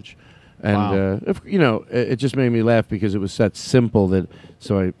message. And it just made me laugh because it was that simple that.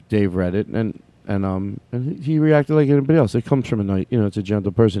 So Dave read it and he reacted like anybody else. It comes from a night, it's a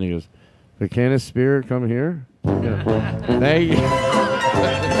gentle person. He goes, "But can his spirit come here?" Thank you.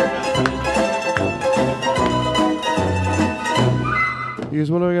 He goes,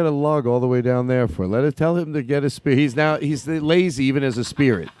 "What do I got to lug all the way down there for? Tell him to get his spirit." He's lazy even as a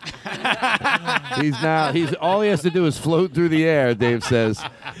spirit. He's all he has to do is float through the air, Dave says.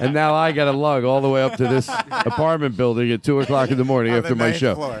 And now I got to lug all the way up to this apartment building at 2:00 in the morning after my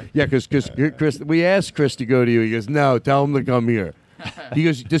show. Floor. Yeah, because Chris, we asked Chris to go to you. He goes, "No, tell him to come here." He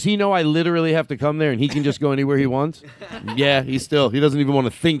goes, "Does he know I literally have to come there and he can just go anywhere he wants?" Yeah, he doesn't even want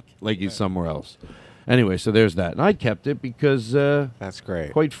to think like he's somewhere else. Anyway, so there's that. And I kept it because that's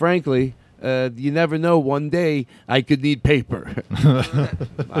great. Quite frankly, you never know. One day I could need paper.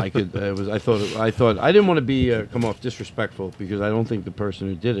 I thought I didn't want to be come off disrespectful because I don't think the person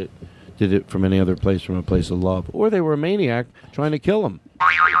who did it from any other place, from a place of love, or they were a maniac trying to kill him.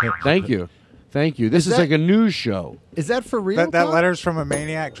 Thank you. This is like a news show. Is that for real? That letter's from a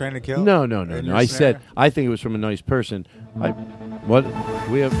maniac trying to kill? No. I said I think it was from a nice person. What?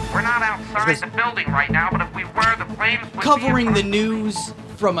 We're not outside the building right now, but if we were, the flames would Covering the news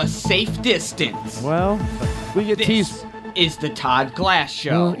from a safe distance. Well, we get teased. Is the Todd Glass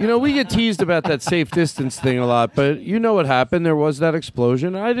Show. Well, we get teased about that safe distance thing a lot, but you know what happened. There was that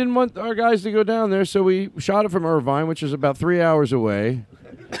explosion. I didn't want our guys to go down there, so we shot it from Irvine, which is about 3 hours away.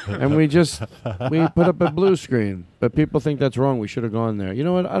 And we put up a blue screen. But people think that's wrong. We should have gone there. You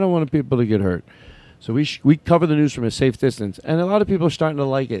know what? I don't want people to get hurt. So we cover the news from a safe distance. And a lot of people are starting to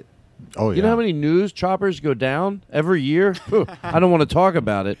like it. Oh, yeah. You know how many news choppers go down every year? I don't want to talk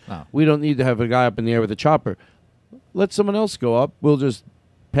about it. No. We don't need to have a guy up in the air with a chopper. Let someone else go up. We'll just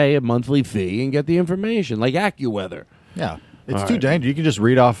pay a monthly fee and get the information, like AccuWeather. Yeah. It's too dangerous. You can just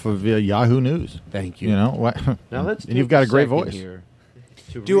read off of Yahoo News. Thank you. You know what? Now let's. And you've got a great voice.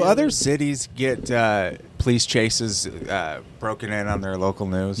 Do other cities get police chases broken in on their local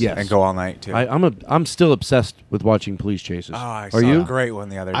news? Yes. And go all night too. I'm still obsessed with watching police chases. Oh, I Are saw you? a great one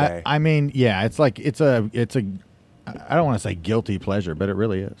the other day. I mean, yeah, it's like it's a. I don't want to say guilty pleasure, but it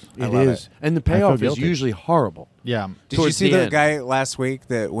really is. It is, and the payoff is usually horrible. Yeah. Did you see the guy last week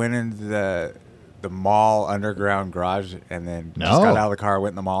that went into the mall underground garage and then just got out of the car,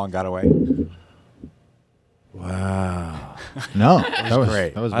 went in the mall, and got away? Wow. No, that was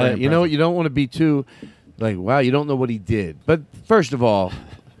great. That was very you know what? You don't want to be too like, wow, you don't know what he did. But first of all,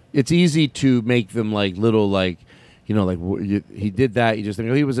 it's easy to make them like little like, he did that. You just think,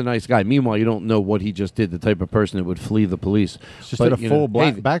 oh, he was a nice guy. Meanwhile, you don't know what he just did, the type of person that would flee the police. Just did a full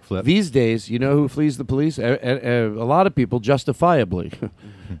backflip. These days, you know who flees the police? A lot of people justifiably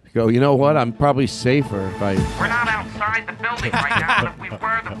go, you know what? I'm probably safer if I... We're not outside the building building right now, but if we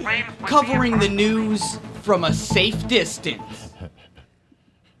were, the flames would Covering the news from a safe distance.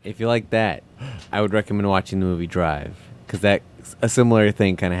 If you like that, I would recommend watching the movie Drive, because a similar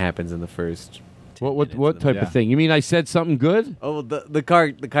thing kind of happens in the first. What type of thing? You mean I said something good? Oh, the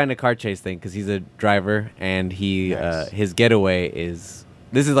kind of car chase thing, because he's a driver and his getaway is.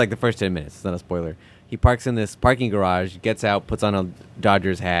 This is like the first 10 minutes. It's not a spoiler. He parks in this parking garage, gets out, puts on a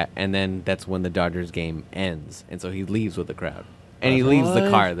Dodgers hat, and then that's when the Dodgers game ends. And so he leaves with the crowd, and he leaves the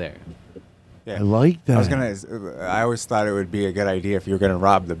car there. Yeah. I like that. I always thought it would be a good idea if you were gonna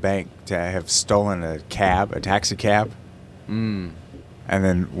rob the bank to have stolen a taxi cab. Mm. And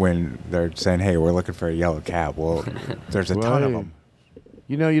then when they're saying, "Hey, we're looking for a yellow cab," well, there's a ton of them.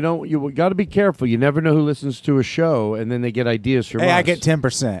 You got to be careful. You never know who listens to a show, and then they get ideas from us. Hey, I get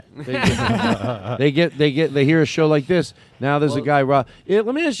 10%. They hear a show like this. Now there's a guy. Let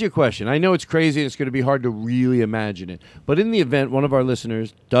me ask you a question. I know it's crazy and it's going to be hard to really imagine it, but in the event one of our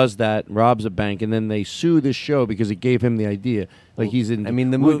listeners does that, robs a bank, and then they sue this show because it gave him the idea, like he's in. I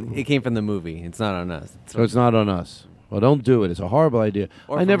mean, the movie. It came from the movie. It's not on us. So it's not on us. Well, don't do it. It's a horrible idea.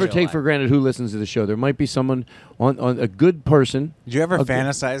 I never take for granted who listens to the show. There might be someone on a good person. Did you ever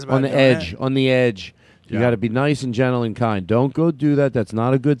fantasize about on the doing edge? that? On the edge. You got to be nice and gentle and kind. Don't go do that. That's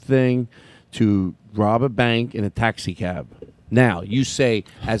not a good thing to rob a bank in a taxi cab. Now, you say,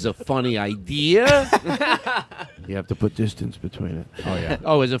 as a funny idea, you have to put distance between it. Oh, yeah.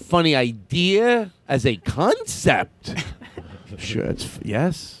 Oh, as a funny idea, as a concept. Sure,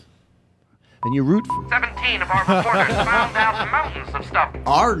 yes. And you root for 17 of our reporters found out mountains of stuff.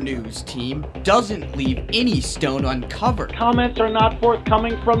 Our news team doesn't leave any stone uncovered. Comments are not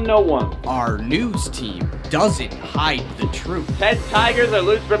forthcoming from no one. Our news team doesn't hide the truth. Pet tigers are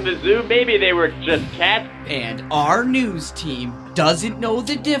loose from the zoo. Maybe they were just cats. And our news team doesn't know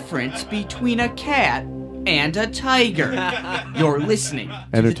the difference between a cat and a tiger. You're listening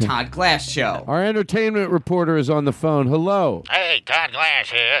to the Todd Glass Show. Our entertainment reporter is on the phone. Hello. Hey, Todd Glass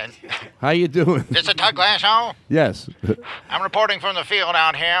here. How you doing? This is Todd Glass Show? Yes. I'm reporting from the field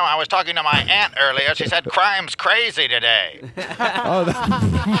out here. I was talking to my aunt earlier. She said crime's crazy today.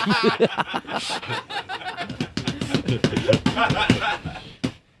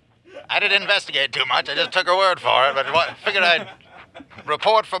 I didn't investigate too much. I just took her word for it, but figured I'd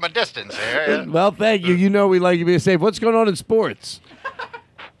report from a distance here. Well, thank you. You know we like you to be safe. What's going on in sports?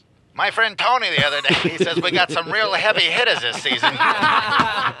 My friend Tony the other day, he says we got some real heavy hitters this season.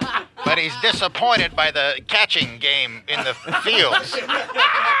 But he's disappointed by the catching game in the fields.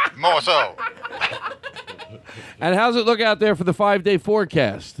 More so. And how's it look out there for the 5-day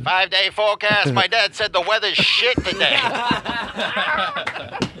forecast? 5-day forecast. My dad said the weather's shit today.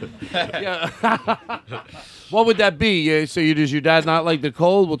 What would that be? So does your dad not like the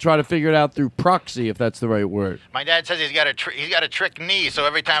cold? We'll try to figure it out through proxy, if that's the right word. My dad says he's got a trick knee, so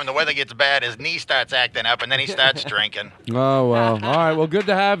every time the weather gets bad, his knee starts acting up, and then he starts drinking. Oh, well. All right. Well, good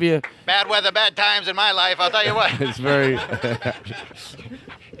to have you. Bad weather, bad times in my life, I'll tell you what. It's very...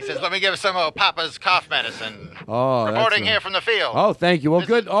 He says, let me give some of Papa's cough medicine. Oh, Reporting here from the field. Oh, thank you. Well,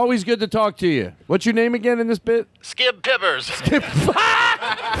 good. Always good to talk to you. What's your name again in this bit? Skib Pibbers.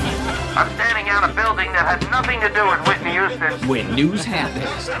 I'm standing out a building that had nothing to do with Whitney Houston. When news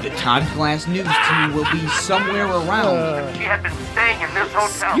happens, the Todd Glass news team will be somewhere around. If she had been staying in this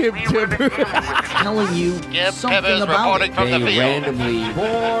hotel, Skib we would have been dealing with it. Telling you Skib something Pibbers about reporting it. from the They field. randomly,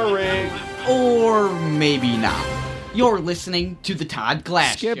 Boring. or maybe not. You're listening to the Todd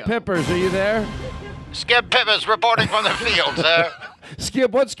Glass Skip Show. Peppers, are you there? Skib Pibbers reporting from the field, sir.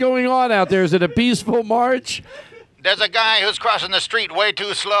 Skip, what's going on out there? Is it a peaceful march? There's a guy who's crossing the street way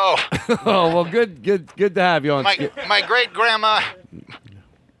too slow. Oh, well, good to have you on. My great-grandma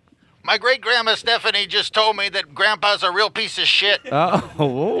Stephanie just told me that Grandpa's a real piece of shit.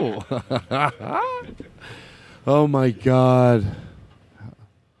 Oh, oh my God.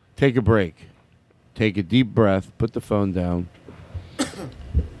 Take a break. Take a deep breath. Put the phone down.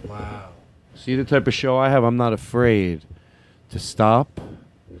 Wow. See the type of show I have? I'm not afraid to stop.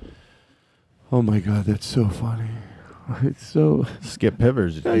 Oh my God, that's so funny. It's so... Skip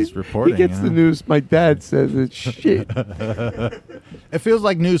Pivers is reporting. He gets the news. My dad says it's shit. It feels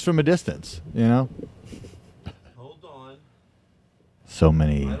like news from a distance, you know? Hold on. So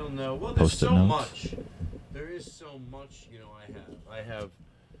many I don't know. Well, there's post-it so notes. much. There is so much, I have...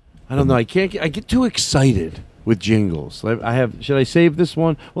 I don't know. I get too excited with jingles. Should I save this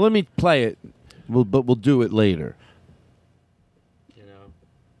one? Well, let me play it. But we'll do it later. You know.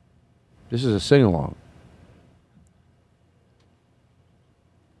 This is a sing-along.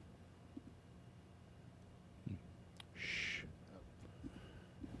 Shh.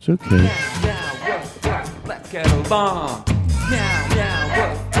 It's okay. Black kettle bomb.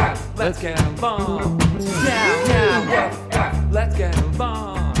 Let's get along. Now, let's get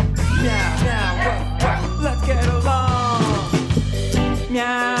along. Now, let's get along.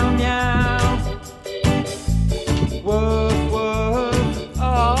 Meow, meow. Woof, woof.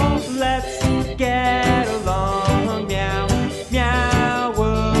 Oh, let's get along. Meow, meow,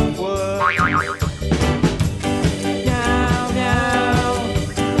 woof, woof. Meow, meow.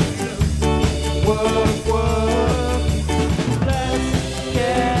 Woof, woof. Let's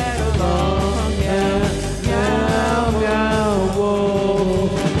get along. Meow, meow, meow,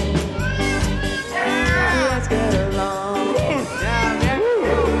 woof. Let's get along. Meow, meow.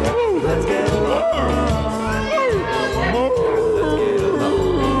 Let's get along.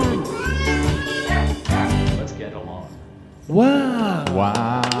 Let's get along. Wow.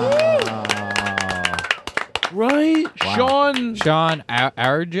 Wow. Right? Wow. Sean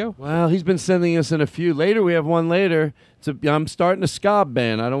Arjo? Wow, he's been sending us in a few. Later, we have one later. I'm starting a ska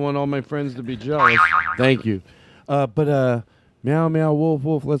band. I don't want all my friends to be jealous. Thank you. But meow, meow, wolf,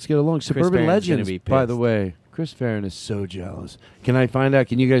 wolf, let's get along. Suburban Farron's gonna Legends, be by pissed. the way. Chris Farron is so jealous. Can I find out?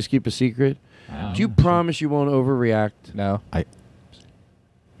 Can you guys keep a secret? Do you promise you won't overreact? No.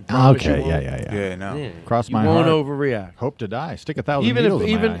 Promise you Okay, won't? Yeah, no. Yeah. Cross You my won't heart. overreact. Hope to die. Stick 1,000 Even needles if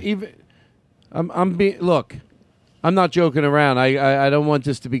in my eye. I'm being look. I'm not joking around. I don't want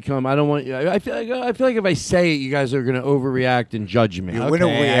this to become. I don't want. I feel like if I say it, you guys are going to overreact and judge me. You win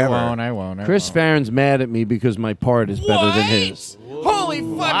over I ever. won't. Chris Farron's mad at me because my part is better than his. Holy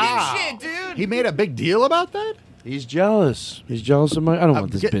fucking shit, dude! He made a big deal about that? He's jealous. He's jealous of my. I don't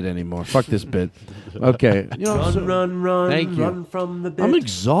want this bit anymore. Fuck this bit. Okay. You know, Run, so- run, run, Thank you. run from the bit. I'm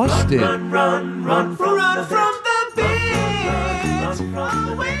exhausted. Run from the bit.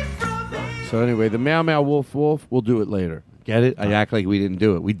 Away from it. So anyway, the meow meow wolf wolf. We'll do it later. Get it? I act like we didn't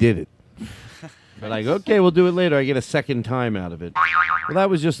do it. We did it. But like, okay, we'll do it later. I get a second time out of it. Well, that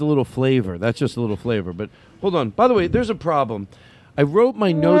was just a little flavor. That's just a little flavor. But hold on. By the way, there's a problem. I wrote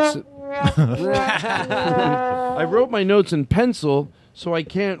my notes. I wrote my notes in pencil, so I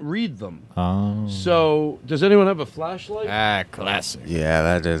can't read them. Oh. So, does anyone have a flashlight? Ah, classic. Yeah,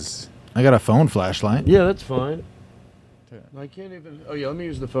 that is. I got a phone flashlight. Yeah, that's fine. I can't even. Oh yeah, let me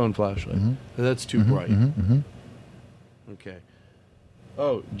use the phone flashlight. That's too bright. Okay.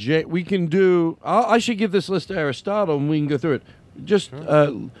 Oh, Jay, we can do. I should give this list to Aristotle, and we can go through it. Just,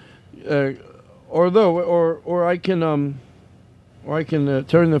 or I can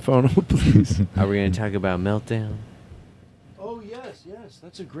turn the phone on, please. Are we going to talk about Meltdown? Oh yes,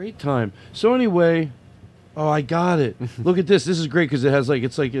 that's a great time. So anyway, oh, I got it. Look at this. This is great because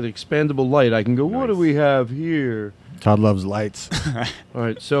it's like an expandable light. I can go. What do we have here? Todd loves lights. All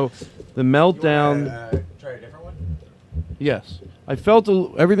right, so the Meltdown. Try a different one? Yes. I felt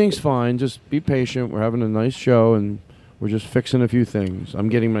everything's fine. Just be patient. We're having a nice show, and we're just fixing a few things. I'm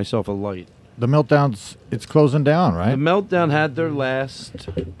getting myself a light. The Meltdown's, it's closing down, right? The Meltdown had their last,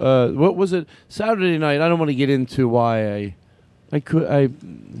 what was it? Saturday night. I don't want to get into why I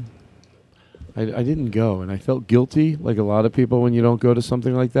didn't go, and I felt guilty, like a lot of people when you don't go to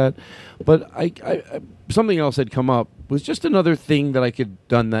something like that. But I something else had come up. It was just another thing that I could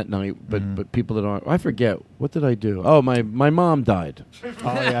done that night, but people that aren't. I forget. What did I do? Oh, my mom died. Oh,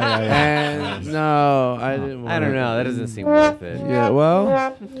 yeah. And no, I didn't. I don't know. That doesn't seem worth it. Yeah, well,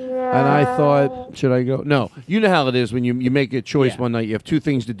 and I thought, should I go? No, you know how it is when you make a choice one night. You have two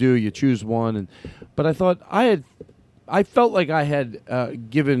things to do. You choose one, but I thought I felt like I had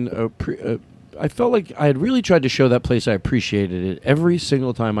given I felt like I had really tried to show that place I appreciated it every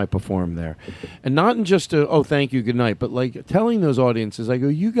single time I performed there. And not in just thank you, good night, but like telling those audiences, I go,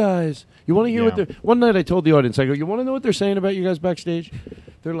 you guys, you want to hear what they're... One night I told the audience, I go, you want to know what they're saying about you guys backstage?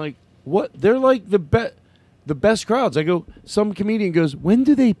 They're like, what? They're like the best crowds. I go, some comedian goes, when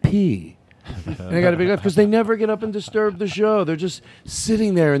do they pee? And I got a big laugh because they never get up and disturb the show. They're just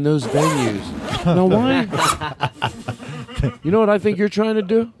sitting there in those venues. Now, why? You know what I think you're trying to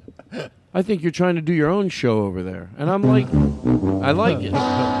do? I think you're trying to do your own show over there. And I'm like, I like it.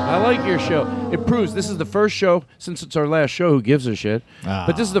 I like your show. It proves this is the first show, since it's our last show, who gives a shit?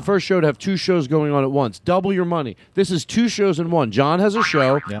 But this is the first show to have two shows going on at once. Double your money. This is two shows in one. John has a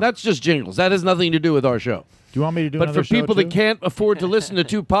show. That's just jingles. That has nothing to do with our show. Do you want me to do But another for people show that can't afford to listen to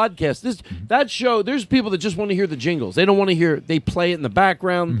two podcasts, that show, there's people that just want to hear the jingles. They don't want to hear, they play it in the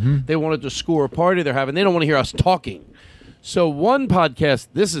background. They want it to score a party they're having. They don't want to hear us talking. So one podcast,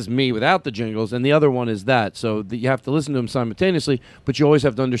 this is me without the jingles, and the other one is that. So you have to listen to them simultaneously, but you always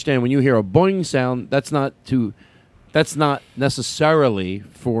have to understand when you hear a boing sound, that's not necessarily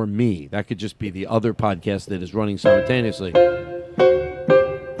for me. That could just be the other podcast that is running simultaneously.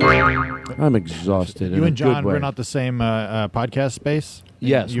 I'm exhausted. You in a and John good way. were not the same podcast space.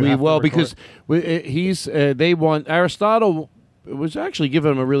 Yes, You have to record? because they want Aristotle was actually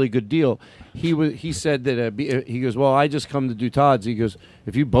giving him a really good deal. He said that he goes, well, I just come to do Todd's. He goes,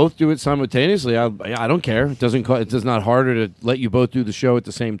 if you both do it simultaneously, I don't care. It does not harder to let you both do the show at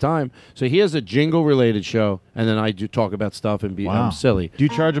the same time. So he has a jingle related show, and then I do talk about stuff and be silly. Do you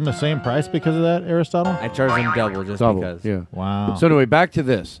charge him the same price because of that, Aristotle? I charge him double because. Yeah. Wow. So anyway, back to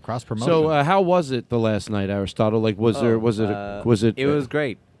this cross promotion. So how was it the last night, Aristotle? Like, was it? It was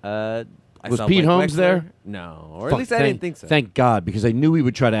great. Was Pete Holmes there? No, or at least I didn't think so. Thank God, because I knew he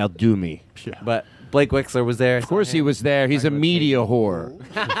would try to outdo me. But Blake Wexler was there. Of course he was there. He's a media whore.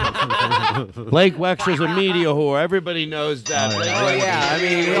 Blake Wexler's a media whore. Everybody knows that. I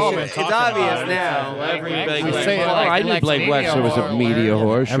mean, it's obvious now. I knew Blake Wexler was a media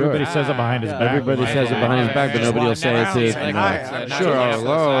whore. Sure. Everybody says it behind his back. Everybody says it behind his back, but nobody will say it to. Sure.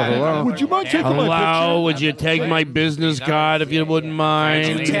 Hello. Would you mind taking my picture? Hello. Would you take my business card if you wouldn't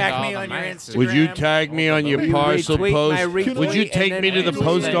mind? Would you tag me on your Instagram? Would you tag me on your parcel post? Would you take me to the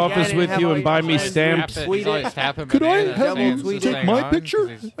post office with you and buy me stamps? Could I have you take my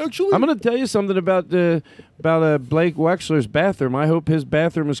picture? Actually, I'm going to tell you something about Blake Wexler's bathroom. I hope his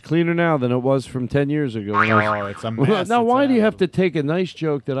bathroom is cleaner now than it was from 10 years ago. It's a mess. Now, why do you have to take a nice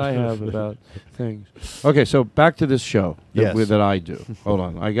joke that I have about things? Okay, so back to this show that I do. Hold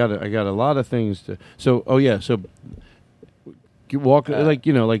on, I got a lot of things to. So walk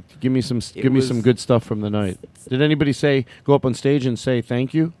give me some good stuff from the night. Did anybody go up on stage and say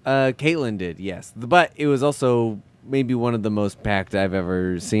thank you? Caitlin did, yes, but it was also maybe one of the most packed I've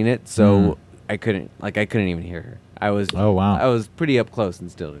ever seen it. So I couldn't even hear her. I was pretty up close and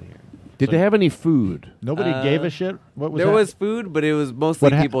still didn't hear her. Did they have any food? Nobody gave a shit. What was there that? was food, but it was mostly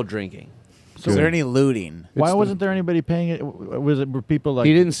people drinking. So is there any looting? Why wasn't there anybody paying it? Were people like?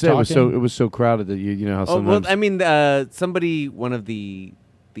 He didn't say talking? it was so crowded that you know how sometimes. Well, I mean, one of the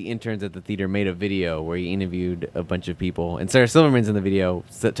interns at the theater made a video where he interviewed a bunch of people, and Sarah Silverman's in the video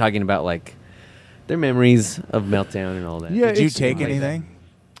talking about like their memories of Meltdown and all that. Yeah, did you take anything?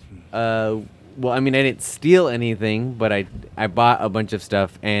 Well, I mean, I didn't steal anything, but I bought a bunch of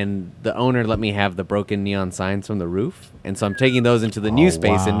stuff, and the owner let me have the broken neon signs from the roof, and so I'm taking those into the new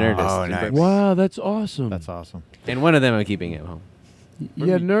space in Nerdist. Oh, nice. Wow, that's awesome. That's awesome. And one of them I'm keeping at home.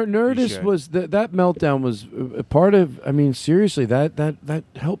 Yeah, Nerdist was that Meltdown was a part of. I mean, seriously, that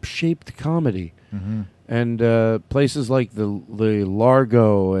helped shape the comedy, and places like the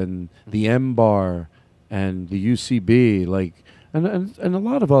Largo and the M Bar and the UCB, like. And a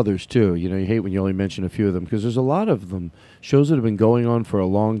lot of others, too. You know, you hate when you only mention a few of them because there's a lot of them. Shows that have been going on for a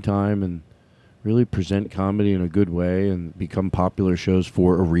long time and really present comedy in a good way and become popular shows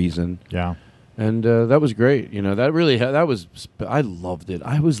for a reason. Yeah. And that was great. You know, I loved it.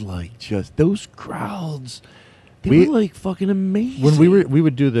 I was like, just those crowds. They were like fucking amazing. When we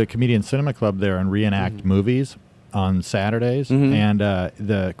would do the Comedian Cinema Club there and reenact movies on Saturdays, and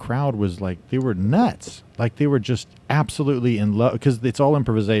the crowd was like, they were nuts. Like they were just absolutely in love because it's all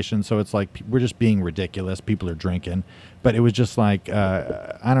improvisation. So it's like we're just being ridiculous. People are drinking, but it was just like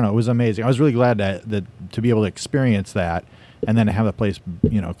I don't know. It was amazing. I was really glad to be able to experience that, and then to have the place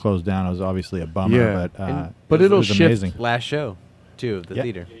closed down. It was obviously a bummer. Yeah. But it'll it was shift. amazing. Last show, too, of the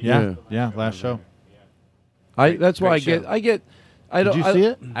theater. Yeah. Last show. That's why I get. Did you see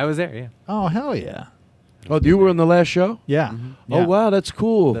it? I was there. Yeah. Oh hell yeah. Oh, you were on the last show? Yeah. Oh, wow, that's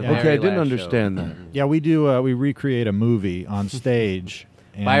cool. The Okay, I very didn't last understand show. that. Yeah, we do. We recreate a movie on stage.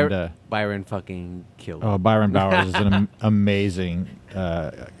 And, Byron fucking killed. Oh, Byron Bowers is an amazing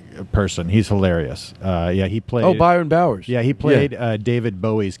person. He's hilarious. He played. Oh, Byron Bowers. Yeah, he played David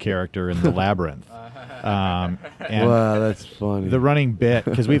Bowie's character in The Labyrinth. And wow, that's funny. The running bit,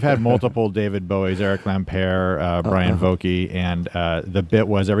 because we've had multiple David Bowies, Eric Lampere, Brian Vokey, and the bit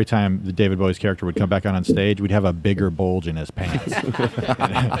was every time the David Bowie's character would come back on stage, we'd have a bigger bulge in his pants.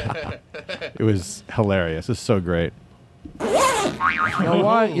 It was hilarious. It's so great.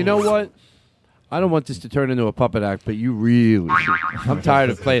 You know what? I don't want this to turn into a puppet act, but you really should. I'm tired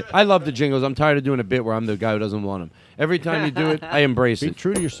of playing. I love the jingles. I'm tired of doing a bit where I'm the guy who doesn't want them. Every time you do it, I embrace it. Be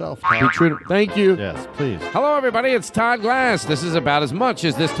true to yourself. Be true. Thank you. Yes, please. Hello, everybody. It's Todd Glass. This is about as much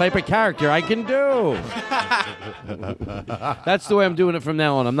as this type of character I can do. That's the way I'm doing it from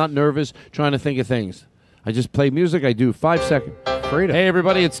now on. I'm not nervous trying to think of things. I just play music. I do 5 seconds. Freedom. Hey,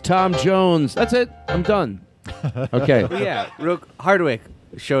 everybody. It's Tom Jones. That's it. I'm done. Okay. Well, yeah, Hardwick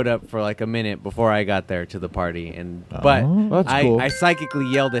showed up for like a minute before I got there to the party, but that's cool. I psychically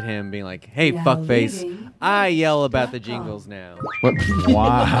yelled at him, being like, "Hey, fuckface! I yell about the jingles now."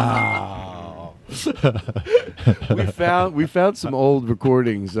 Wow. we found some old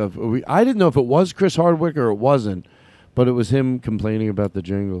recordings of. I didn't know if it was Chris Hardwick or it wasn't, but it was him complaining about the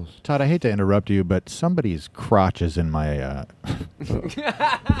jingles. Todd, I hate to interrupt you, but somebody's crotch is in my.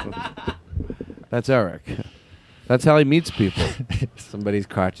 That's Eric. That's how he meets people. Somebody's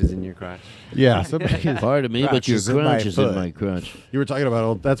crotch is in your crotch. Yeah, somebody's Pardon me, but your crotch is in my crotch. You were talking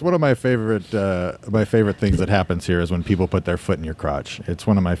about that's one of my favorite things that happens here is when people put their foot in your crotch. It's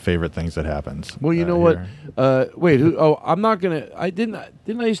one of my favorite things that happens. Well, you know what? Wait, I'm not gonna. Didn't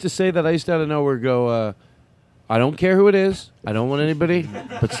I used to say that? I used to out of nowhere go. I don't care who it is. I don't want anybody,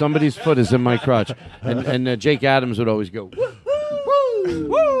 but somebody's foot is in my crotch. And Jake Adams would always go. Woo!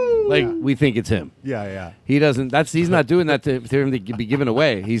 Like we think it's him. Yeah. He doesn't. He's not doing that to him to be given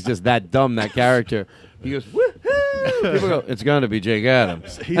away. He's just that dumb, that character. He goes, woohoo! People go, it's going to be Jake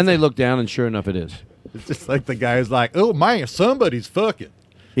Adams, and they look down, and sure enough, it is. It's just like the guy who's like, oh man, somebody's fucking.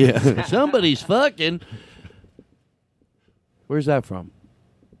 Yeah, somebody's fucking. Where's that from?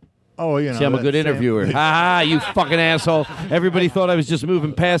 Oh, you know. See, I'm a good interviewer. Ha ha, you fucking asshole. Everybody thought I was just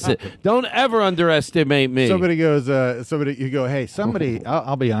moving past it. Don't ever underestimate me. Somebody goes, you go, hey, somebody,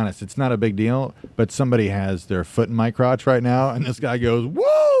 I'll be honest, it's not a big deal, but somebody has their foot in my crotch right now, and this guy goes,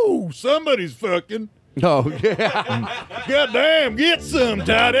 whoa, somebody's fucking. Oh, yeah. Goddamn, get some,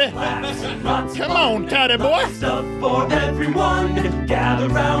 Toddy. Come on, Toddy boy. Stuff for everyone. Gather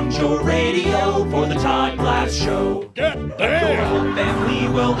round your radio for the Todd Glass Show. Goddamn. Your whole family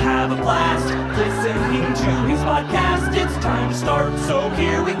will have a blast listening to his podcast. It's time to start, so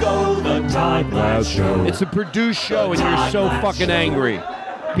here we go. The Todd Glass Show. It's a produced show, and you're so fucking angry.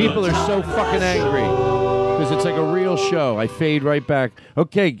 People are so fucking angry. Because it's like a real show. I fade right back.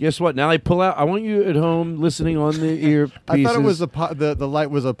 Okay, guess what? Now I pull out. I want you at home listening on the earpieces. I thought it was the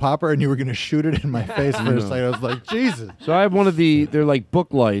light was a popper, and you were going to shoot it in my face for a second. I was like, Jesus. So I have one of they're like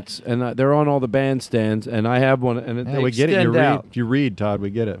book lights, and they're on all the bandstands, and I have one, and they we get it. extend You read, Todd.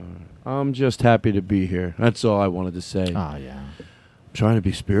 We get it. I'm just happy to be here. That's all I wanted to say. Oh, yeah. I'm trying to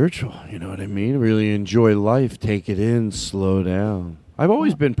be spiritual. You know what I mean? Really enjoy life. Take it in. Slow down. I've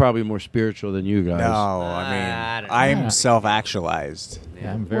always been probably more spiritual than you guys. No, I mean, I'm self-actualized.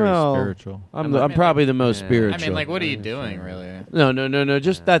 Yeah, I'm very spiritual. I'm probably the most spiritual. I mean, like, what are you doing, really? No.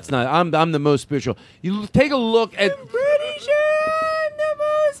 Just that's not. I'm the most spiritual. You take a look at. I'm pretty sure I'm the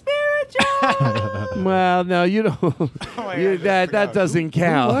most spiritual. Well, no, you don't. That doesn't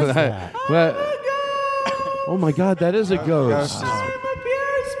count. Who was that? Oh my God, that is a ghost.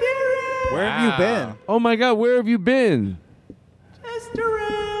 Where have you been? Oh my God, where have you been?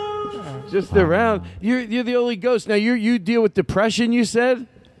 Just around. You're the only ghost. Now you deal with depression, you said?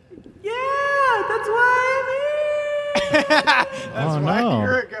 Yeah, that's why I'm here. That's why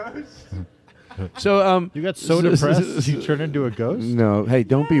you're a ghost. So you got so depressed you turned into a ghost? No, hey,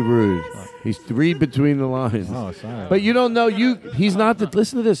 don't be rude. Read between the lines. Oh, sorry. But you don't know he's not the.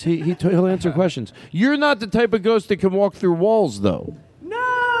 Listen to this. He'll answer questions. You're not the type of ghost that can walk through walls, though. No,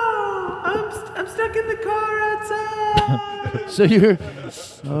 I'm stuck in the car outside. So you're.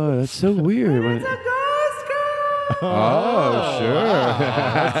 Oh, that's so weird. It's a ghost girl. Oh, sure.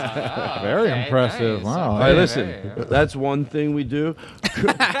 Very impressive. Nice. Wow. All right, listen. That's one thing we do.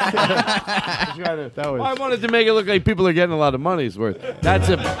 That was. I wanted to make it look like people are getting a lot of money's worth. That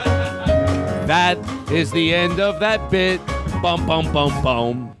is the end of that bit. Bum, bum, bum,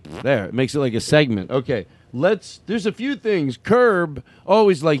 bum. There. It makes it like a segment. Okay. There's a few things. Curb,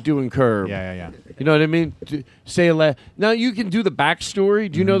 always like doing Curb. Yeah. You know what I mean? Now, you can do the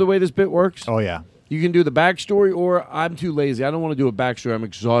backstory. Do you know the way this bit works? Oh, yeah. You can do the backstory, or I'm too lazy. I don't want to do a backstory. I'm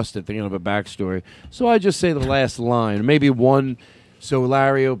exhausted thinking of a backstory. So I just say the last line, maybe one. So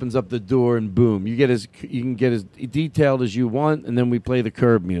Larry opens up the door, and boom, you can get as detailed as you want, and then we play the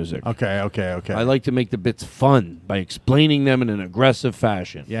Curb music. Okay. I like to make the bits fun by explaining them in an aggressive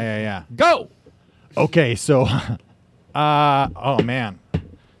fashion. Yeah. Go! Okay, so, oh man,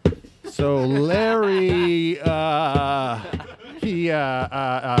 so Larry, he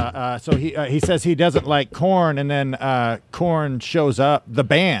says he doesn't like Korn, and then Korn shows up, the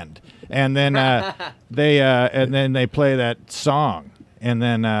band, and then they play that song, and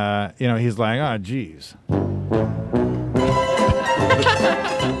then he's like, oh geez.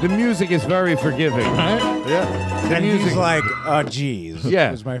 The music is very forgiving, right? Yeah. And he's like, oh, geez. Yeah.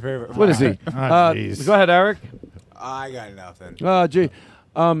 It was my favorite. What is he? Jeez. Go ahead, Eric. I got nothing. Oh, gee.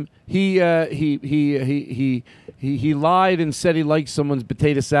 He lied and said he liked someone's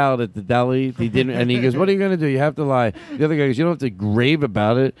potato salad at the deli. He didn't, and he goes, "What are you going to do? You have to lie." The other guy goes, "You don't have to rave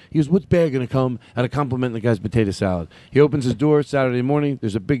about it." He goes, "What's bad going to come out of complimenting the guy's potato salad?" He opens his door Saturday morning.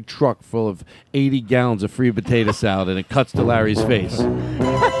 There's a big truck full of 80 gallons of free potato salad, and it cuts to Larry's face.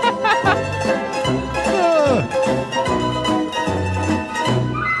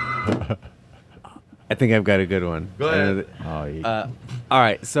 I think I've got a good one. Go ahead. All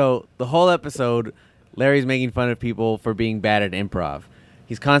right, so the whole episode, Larry's making fun of people for being bad at improv.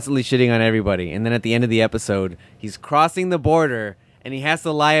 He's constantly shitting on everybody, and then at the end of the episode, he's crossing the border, and he has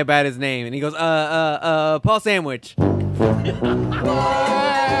to lie about his name, and he goes, Paul Sandwich.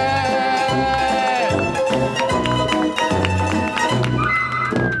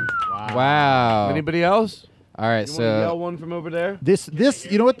 Wow. Anybody else? All right, You so want to yell one from over there? This,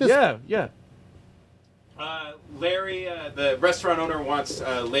 you know what this? Yeah. Larry, the restaurant owner wants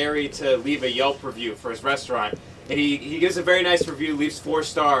Larry to leave a Yelp review for his restaurant. And he gives a very nice review, leaves 4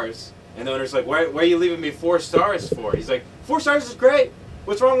 stars. And the owner's like, why are you leaving me 4 stars for? He's like, 4 stars is great.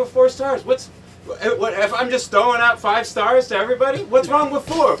 What's wrong with 4 stars? What if I'm just throwing out 5 stars to everybody? What's wrong with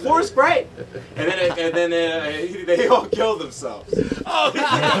 4? 4 is great. And then they all kill themselves. Oh,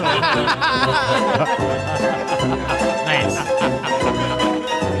 nice.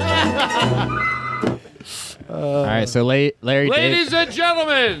 All right, so Larry. Ladies and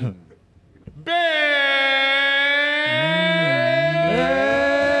gentlemen,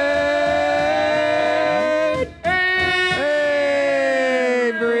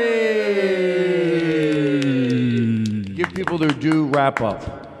 give people their due wrap up.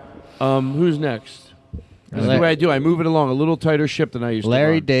 Who's next? This is the way I do. I move it along a little tighter ship than I used to.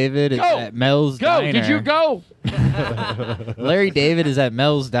 Larry David is at Mel's Diner. Did you go? Larry David is at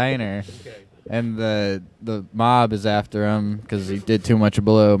Mel's Diner, and the mob is after him because he did too much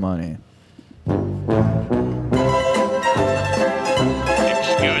blow money. Excuse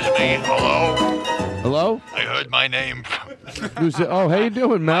me. Hello? Hello? I heard my name. Who's it? Oh, how you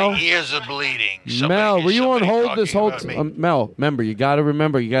doing, Mel? My ears are bleeding. Mel, were you on hold this whole talking time? Mel, remember, you got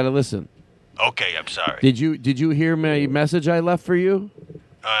to listen. Okay, I'm sorry. Did you hear my message I left for you?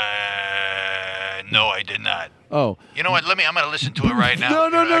 No, I did not. Oh. You know what? I'm going to listen to it right now.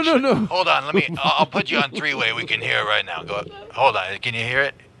 No. Hold on. I'll put you on 3-way. We can hear it right now. Go. Hold on. Can you hear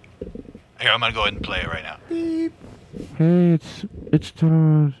it? Here, I'm going to go ahead and play it right now. Beep. Hey, it's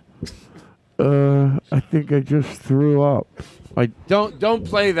Todd. I think I just threw up. Don't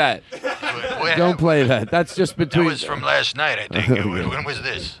play that. Don't play that. That's just between. That was from last night, I think. When was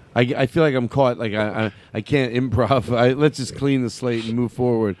this? I feel like I'm caught. Like I can't improv. Let's just clean the slate and move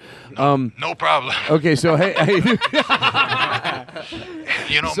forward. No problem. Okay, so hey.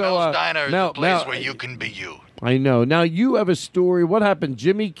 You know, Mel's Diner is a place where you can be you. I know. Now you have a story. What happened?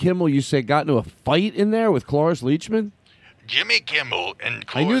 Jimmy Kimmel, you say, got into a fight in there with Cloris Leachman? Jimmy Kimmel and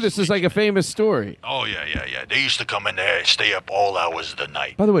I knew this is like a famous story. Oh, yeah. They used to come in there and stay up all hours of the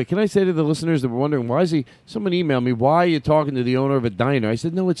night. By the way, can I say to the listeners that were wondering, someone emailed me, why are you talking to the owner of a diner? I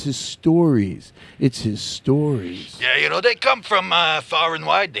said, no, it's his stories. It's his stories. Yeah, they come from far and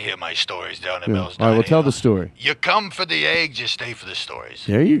wide to hear my stories down at Mel's Diner. All right, well, tell the story. You come for the eggs, you stay for the stories.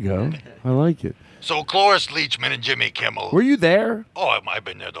 There you go. I like it. So Cloris Leachman and Jimmy Kimmel. Were you there? Oh, I've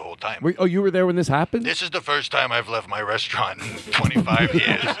been there the whole time. You were there when this happened? This is the first time I've left my restaurant in 25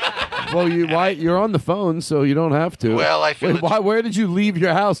 years. Well, you're on the phone, so you don't have to. Well, I feel where did you leave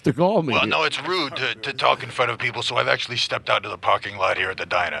your house to call me? Well, no, it's rude to talk in front of people, so I've actually stepped out to the parking lot here at the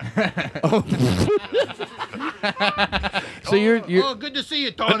diner. So you're Oh, good to see you,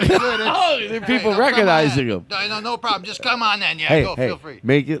 Tony. Good. There are people recognizing him. No problem. Just come on then. Yeah, feel free.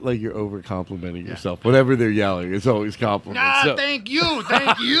 Make it like you're over complimenting yourself. Whatever they're yelling, it's always compliments. Nah, thank you. No,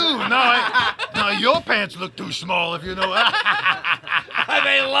 your pants look too small, if you know.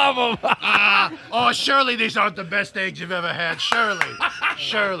 They love them. Surely these aren't the best eggs you've ever had. Surely.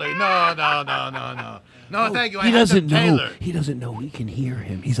 No, thank you. He doesn't know. He doesn't know we can hear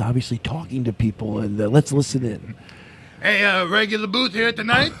him. He's obviously talking to people, and let's listen in. Hey, regular booth here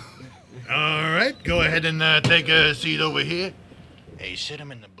tonight? All right, go ahead and take a seat over here. Hey, sit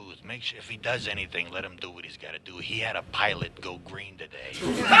him in the booth. Make sure if he does anything, let him do what he's got to do. He had a pilot go green today.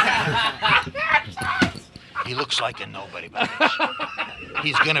 He looks like a nobody, but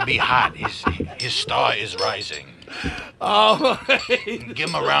he's going to be hot. His star is rising. Oh, give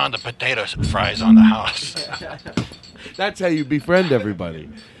him a round of potato fries on the house. That's how you befriend everybody.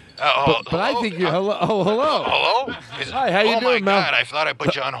 But I think you. Hello. Hello? Hi, how you doing, Mel? Oh, my God, I thought I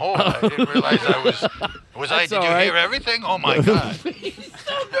put you on hold. I didn't realize I was... Did you hear everything? Oh, my God. He's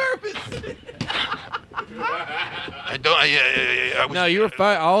so nervous. No, you were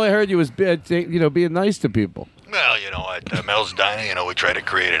fine. All I heard you was being nice to people. Well, at Mel's Diner, we try to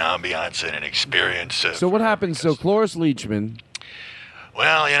create an ambiance and an experience. So what happened? So Cloris Leachman...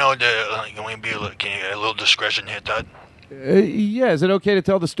 Well, can you get a little discretion here, Todd? Yeah, is it okay to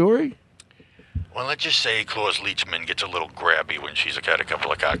tell the story? Well, let's just say Claus Leachman gets a little grabby when she's got a couple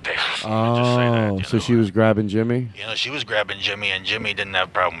of cocktails. Oh, so she was grabbing Jimmy? You know, she was grabbing Jimmy, and Jimmy didn't have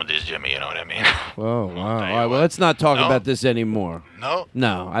a problem with his Jimmy, you know what I mean? Oh, wow. All right, well, let's not talk about this anymore. No?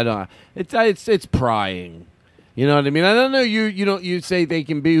 No, I don't. It's prying. You know what I mean? I don't know. You say they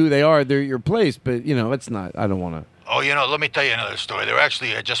can be who they are. They're your place, but, it's not. I don't want to. Oh, let me tell you another story. They were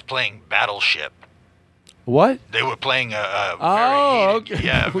actually just playing Battleship. What? They were playing a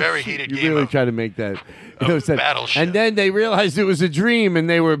very heated You game really of try to make that. Battleship. And then they realized it was a dream, and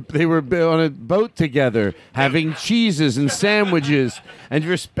they were on a boat together, having cheeses and sandwiches, and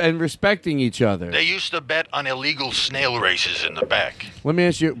respecting each other. They used to bet on illegal snail races in the back. Let me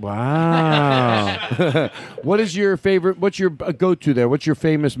ask you. Wow. What's your go-to there? What's your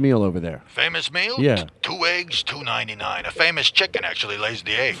famous meal over there? Famous meal? Yeah. 2 eggs, $2.99. A famous chicken actually lays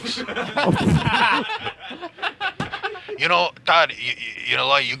the eggs. Todd,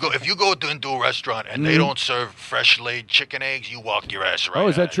 if you go into a restaurant and they don't serve fresh laid chicken eggs, you walk your ass right. Oh,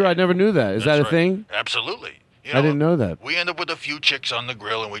 is that true? I never knew that. Is that a thing? Absolutely. I didn't know that. We end up with a few chicks on the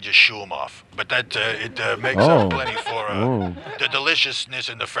grill and we just shoo them off. But that it makes up plenty for the deliciousness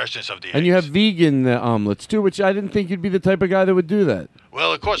and the freshness of the eggs. And you have vegan omelets too, which I didn't think you'd be the type of guy that would do that.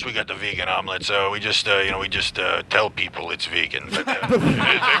 Well, of course we got the vegan omelet, so we just tell people it's vegan. But they go,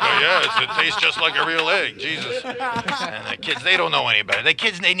 yes, it tastes just like a real egg. Jesus. And the kids, they don't know any better. The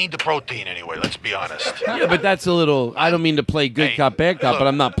kids, they need the protein anyway. Let's be honest. Yeah, but that's a little. I don't mean to play good cop, bad cop, but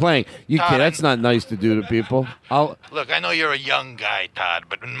I'm not playing. That's not nice to do to people. Look, I know you're a young guy, Todd,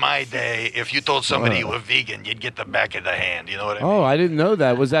 but in my day, if you told somebody you were vegan, you'd get the back of the hand. You know what I mean? Oh, I didn't know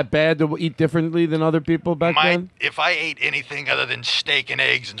that. Was that bad to eat differently than other people back then? If I ate anything other than steak and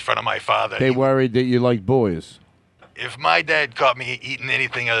eggs in front of my father, They worried that you liked boys. if my dad caught me eating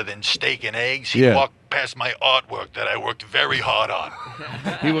anything other than steak and eggs, he'd Yeah. walk past my artwork that I worked very hard on.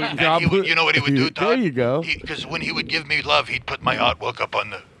 He would, You know what he would do, Todd? There you go. Because when he would give me love, he'd put my artwork up on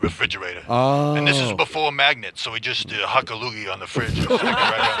the refrigerator. Oh. And this is before magnets, so he just huck a loogie on the fridge. And stick it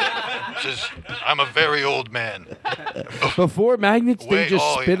right on. Says, I'm a very old man. Before magnets, they just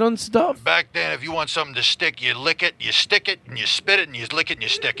spit on stuff? Back then, if you want something to stick, you lick it, you stick it, and you spit it, and you lick it, and you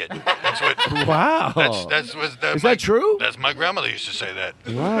stick it. That's what. Wow. Is that true? That's my grandmother used to say that.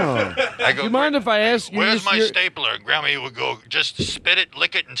 Wow. I go, Do you mind if I ask you? where's my stapler? And Grandma would go, just spit it,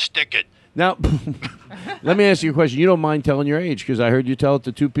 lick it, and stick it. Now, let me ask you a question. You don't mind telling your age, because I heard you tell it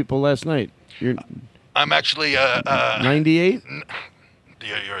to 2 people last night. I'm actually 98?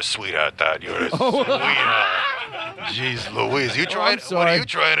 You're a sweetheart, Todd. You're a sweetheart. Jeez Louise, what are you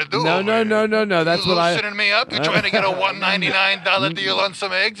trying to do? No. That's you what I. loosening me up? You trying to get a $199 deal on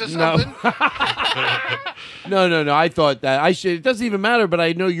some eggs or something? No. I thought that I should. It doesn't even matter, but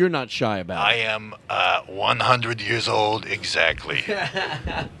I know you're not shy about I am 100 years old exactly.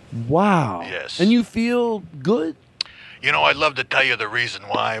 it. Wow. Yes. And you feel good? I'd love to tell you the reason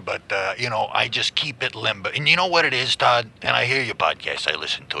why, but, I just keep it limbo. And you know what it is, Todd? And I hear your podcast. I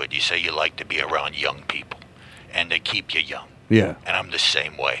listen to it. You say you like to be around young people, and they keep you young. Yeah. And I'm the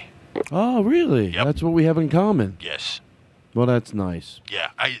same way. Oh, really? Yep. That's what we have in common. Yes. Well, that's nice. Yeah.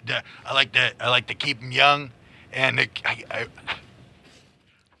 I like to keep them young, and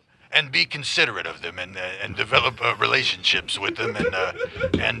and be considerate of them, and develop relationships with them,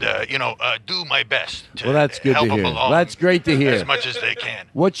 and do my best to Well, that's good help to hear. them along. That's great to hear. As much as they can.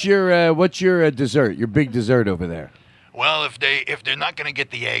 What's your dessert? Your big dessert over there? Well, if they're not going to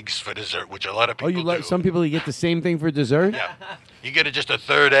get the eggs for dessert, which a lot of people do, some people get the same thing for dessert? Yeah, you get just a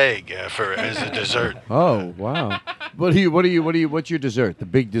third egg as a dessert. Oh, wow. What's your dessert? The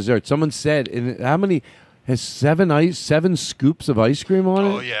big dessert. Someone said, how many has 7 scoops of ice cream on it?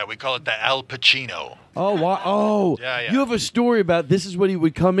 Oh yeah, we call it the Al Pacino. Oh, wow. Oh, Yeah. You have a story about this is when he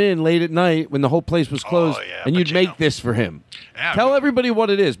would come in late at night when the whole place was closed, and you'd make this for him. Yeah, Tell everybody what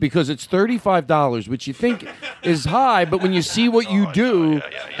it is, because it's $35, which you think is high, but when you see what you do,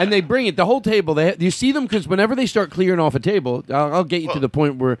 and they bring it, the whole table, you see them, because whenever they start clearing off a table, I'll get you to the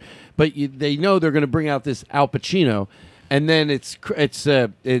point where, they know they're going to bring out this Al Pacino. And then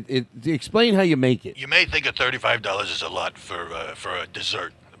explain how you make it. You may think of $35 is a lot for a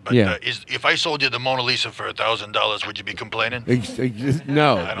dessert, but Yeah. If I sold you the Mona Lisa for $1,000, would you be complaining?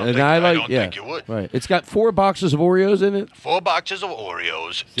 No, I don't think you would. Right, it's got 4 boxes of Oreos in it. 4 boxes of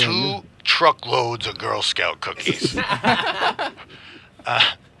Oreos, 2 truckloads of Girl Scout cookies.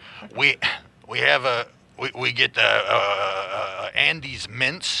 We get Andes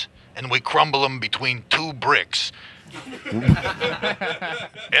mints, and we crumble them between 2 bricks.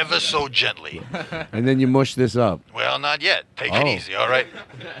 Ever so gently. And then you mush this up. Well, not yet. Take it easy, all right?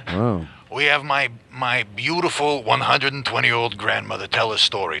 Wow. We have my beautiful 120-year-old grandmother tell a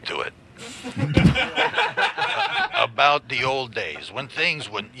story to it. About the old days when things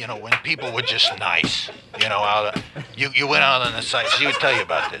would, when people were just nice. You went out on the site. She would tell you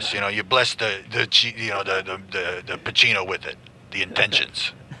about this. You blessed the Pacino with it, the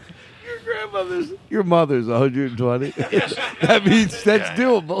intentions. Your mother's 120. That means that's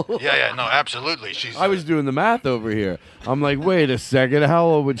doable. Yeah, no, absolutely. I was doing the math over here. I'm like, wait a second. How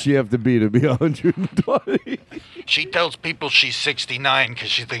old would she have to be 120? She tells people she's 69 because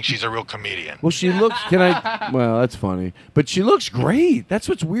she thinks she's a real comedian. Well, she looks. Well, that's funny, but she looks great. That's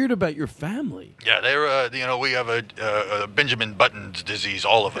what's weird about your family. Yeah, they're. We have a Benjamin Button's disease,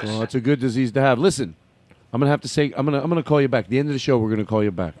 all of us. Well, it's a good disease to have. Listen, I'm gonna have to say, I'm gonna call you back. At the end of the show, we're gonna call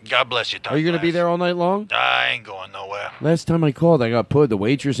you back. God bless you, Tom. Are you gonna be there all night long? I ain't going nowhere. Last time I called, I got put. The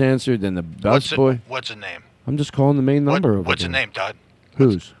waitress answered, then the busboy. What's her name? I'm just calling the main number. What's her name, Todd?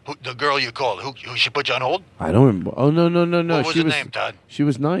 Whose? The girl you called. Who she put you on hold? I don't remember. Oh, no. What was her name, Todd? She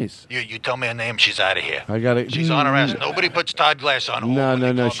was nice. You tell me her name, she's out of here. I got it. She's on her ass. Nobody puts Todd Glass on hold.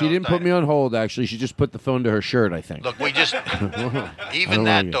 No. She didn't put me on hold, actually. She just put the phone to her shirt, I think. Look, we just... Even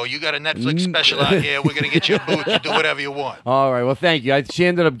that, though. You got a Netflix special out here. We're going to get you a booth. You do whatever you want. All right. Well, thank you. She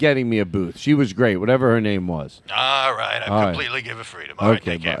ended up getting me a booth. She was great, whatever her name was. All right. I completely give her freedom. All right,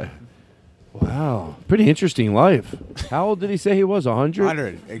 take care. Wow, pretty interesting life. How old did he say he was? 100?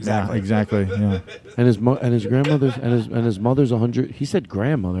 100, exactly. Yeah, exactly. Yeah. And his grandmother's and his mother's 100. He said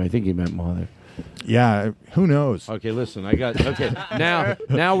grandmother. I think he meant mother. Yeah. Who knows? Okay, listen.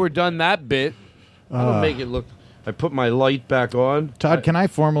 Now we're done that bit. I don't make it look. I put my light back on. Todd, can I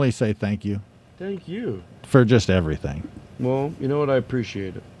formally say thank you? Thank you for just everything. Well, you know what? I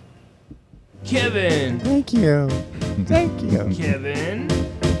appreciate it. Kevin. Thank you. Thank you. Kevin.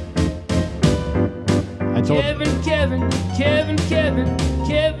 I told Kevin. Kevin. Kevin. Kevin.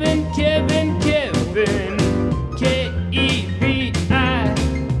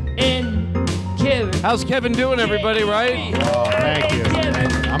 How's Kevin doing, everybody? Right? Oh, thank you.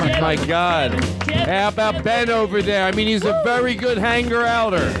 My God. Hey, how about Ben over there? I mean, he's a very good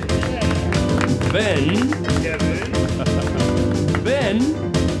hanger-outer. Ben. Kevin. Ben. Ben.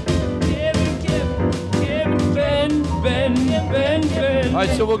 All right,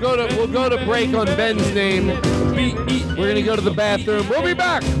 so we'll go to break on Ben's name. We're gonna go to the bathroom. We'll be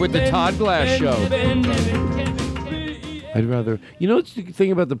back with the Todd Glass Show. I'd rather, what's the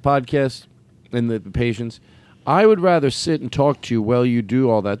thing about the podcast and the patience? I would rather sit and talk to you while you do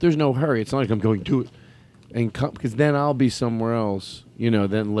all that. There's no hurry. It's not like I'm going to it and come, because then I'll be somewhere else.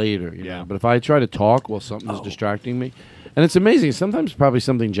 Then later. You know? But if I try to talk while something is distracting me, and it's amazing. Sometimes probably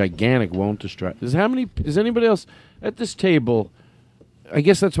something gigantic won't distract. Is anybody else at this table? I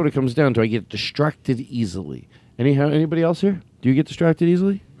guess that's what it comes down to. I get distracted easily. Anybody else here? Do you get distracted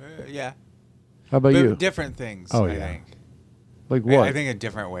easily? Yeah. How about you? Different things. Oh, I yeah. think. Like what? I think in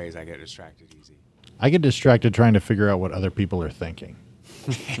different ways I get distracted easy. I get distracted trying to figure out what other people are thinking.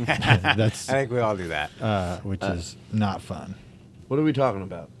 I think we all do that. Which is not fun. What are we talking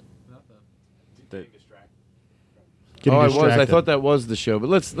about? Getting I distracted. thought that was the show, but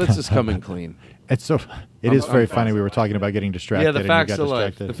let's just come in clean. It is very funny. We were talking about getting distracted. Yeah, the facts and you of got life.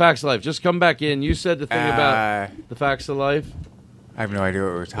 distracted. The facts of life. Just come back in. You said the thing about the facts of life. I have no idea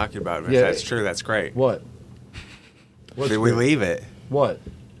what we were talking about. But Yeah. if that's true, that's great. What? Did we leave it? What?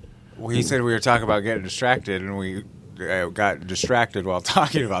 We said we were talking about getting distracted, and we got distracted while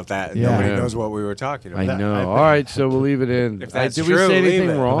talking about that. Yeah. Nobody knows what we were talking about. I know. All right, so we'll leave it in. If that's did true, we say leave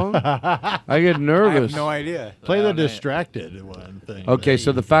anything it. wrong? I get nervous. I have no idea. Play the distracted one thing. Okay,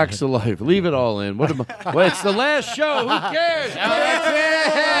 so the facts of life. Leave it all in. What am I? Well, it's the last show. Who cares?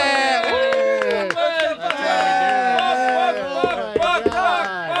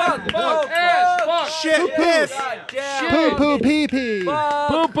 Shit, piss. Poo poo pee pee.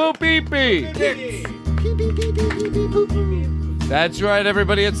 Poo poo pee pee. That's right,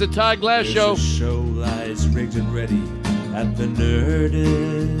 everybody. It's the Todd Glass Show. The show lies rigged and ready at the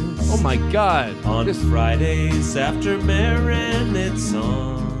Nerdist. Oh my God! On Fridays after Marin, it's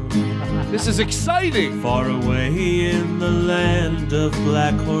on. This is exciting. Far away in the land of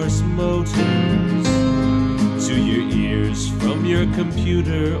Black Horse Motors, to your ears from your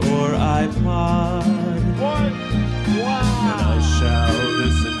computer or iPod. What? Wow! And I shall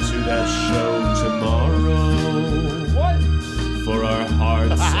listen to that show tomorrow. What? For our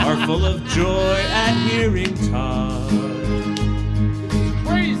hearts are full of joy at hearing Todd.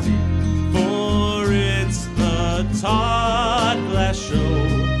 Crazy. For it's the Todd Glass Show,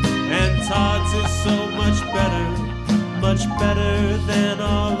 and Todd's is so much better than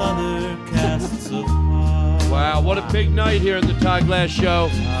all other casts of pod. Wow, what a big night here at the Todd Glass Show.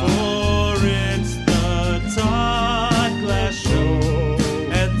 For it's the Todd Glass Show,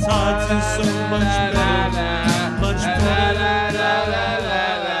 and Todd's so much better. Much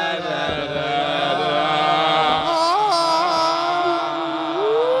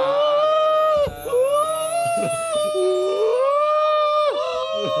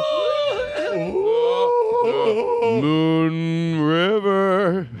Moon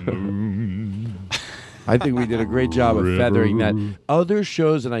River. I think we did a great job of feathering that. Other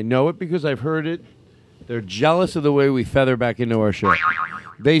shows, and I know it because I've heard it, they're jealous of the way we feather back into our show.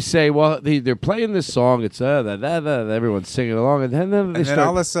 They say, well, they're playing this song. It's everyone's singing along, and then they start.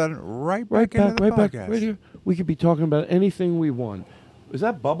 All of a sudden, right back into the podcast. Right here. We could be talking about anything we want. Is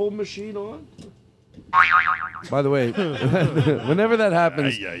that bubble machine on? By the way, whenever that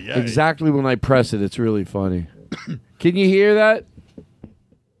happens, exactly when I press it, it's really funny. Can you hear that?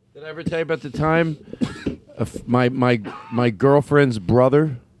 Did I ever tell you about the time of my girlfriend's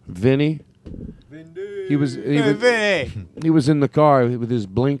brother, Vinny? He was in the car with his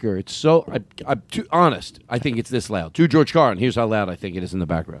blinker. It's so I'm too honest. I think it's this loud. To George Carlin. Here's how loud I think it is in the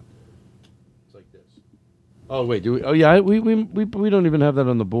background. It's like this. Oh wait, do we? Oh yeah, we don't even have that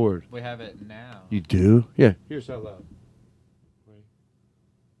on the board. We have it now. You do? Yeah. Here's how loud.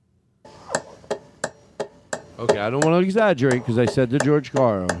 Okay, I don't want to exaggerate because I said to George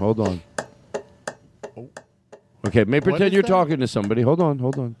Carlin. Hold on. Okay, pretend you're talking to somebody. Hold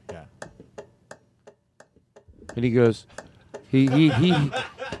on. Yeah. And he goes,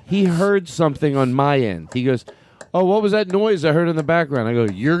 he heard something on my end. He goes, oh, what was that noise I heard in the background? I go,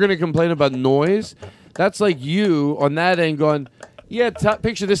 you're going to complain about noise? That's like you on that end going, yeah,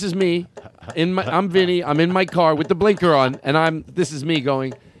 picture this is me. I'm Vinny. I'm in my car with the blinker on, and this is me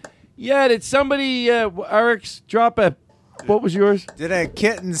going, yeah, did somebody, Eric's drop a, what was yours? Did a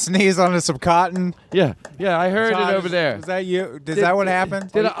kitten sneeze onto some cotton? Yeah, I heard it over there. Was that you? Is that what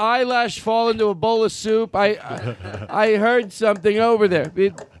happened? Did an eyelash fall into a bowl of soup? I heard something over there.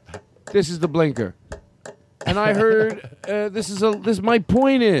 This is the blinker. And I heard, my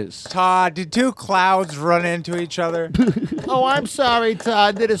point is. Todd, did two clouds run into each other? Oh, I'm sorry,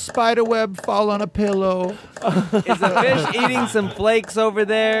 Todd. Did a spider web fall on a pillow? Is a fish eating some flakes over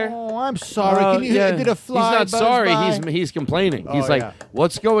there? Oh, I'm sorry. Did a fly He's not sorry. by? He's complaining. He's like,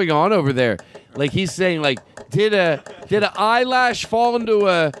 what's going on over there? Like he's saying, like, did a eyelash fall into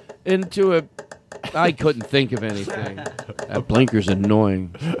a? I couldn't think of anything. That blinker's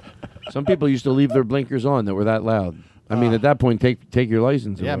annoying. Some people used to leave their blinkers on that were that loud. I mean, at that point, take your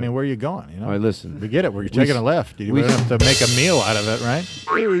license away. Yeah, I mean, where are you going? You know? All right, listen. We get it. Where you're taking a left. You don't have to make a meal out of it, right?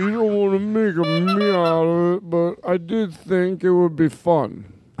 Yeah, you don't want to make a meal out of it, but I did think it would be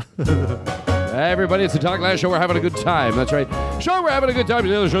fun. Hey, everybody, it's the Todd Glass Show. We're having a good time. That's right. Sure, we're having a good time.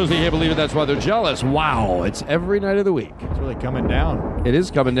 The other shows, they can't believe it. That's why they're jealous. Wow. It's every night of the week. It's really coming down. It is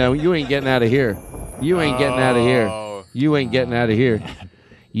coming down. You ain't getting out of here. You ain't getting out of here. You ain't getting out of here.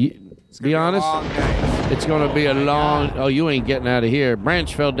 Be honest, it's going to be a long... Oh, you ain't getting out of here.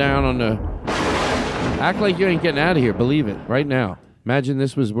 Branch fell down on the... Act like you ain't getting out of here. Believe it. Right now. Imagine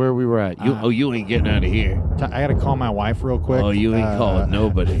this was where we were at. You ain't getting out of here. I got to call my wife real quick. Oh, you ain't calling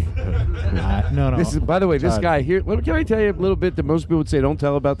nobody. No. This is, by the way, this guy here... Can I tell you a little bit that most people would say don't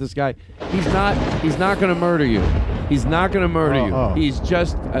tell about this guy? He's not going to murder you. He's not going to murder you. Oh. He's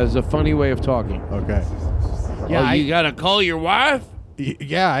just as a funny way of talking. Okay. Yeah, you got to call your wife?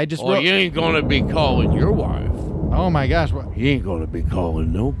 Yeah, I just... Oh, you ain't going to be calling your wife. Oh, my gosh. What? You ain't going to be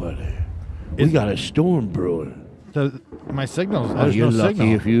calling nobody. We got a storm brewing. My signal's... Oh, you're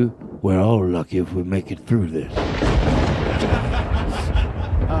lucky signal. We're all lucky if we make it through this.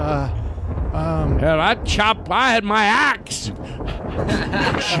 Hell, I had my axe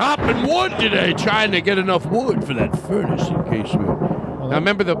chopping wood today, trying to get enough wood for that furnace in case we... Now,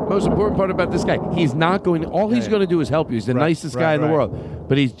 remember the most important part about this guy. He's not going to... All he's going to do is help you. He's the nicest guy in the world.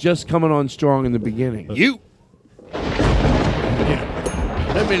 But he's just coming on strong in the beginning. You!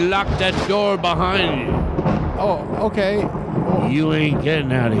 Let me lock that door behind you. Oh, okay. You ain't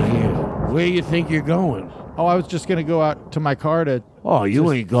getting out of here. Where you think you're going? Oh, I was just going to go out to my car to... Oh, you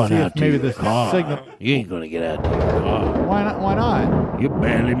ain't going out to your car. Signal. You ain't going to get out to your car. Why not? Why not? You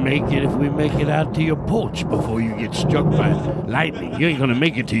barely make it if we make it out to your porch before you get struck by lightning. You ain't going to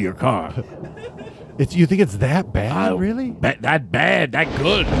make it to your car. You think it's that bad, really? That bad, that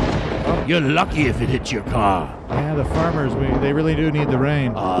good. You're lucky if it hits your car. Yeah, the farmers, they really do need the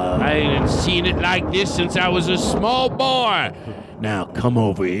rain. I ain't seen it like this since I was a small boy. Now come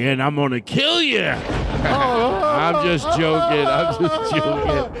over here and I'm going to kill you. I'm just joking.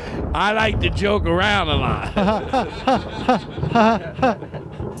 I like to joke around a lot.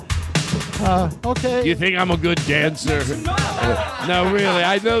 Okay. You think I'm a good dancer? No, really.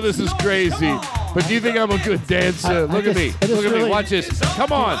 I know this is crazy. But do you think I'm a good dancer? Look at me. Look at me. Watch this.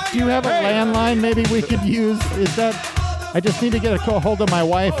 Come on. Do you have a landline maybe we could use? Is that... I just need to get a hold of my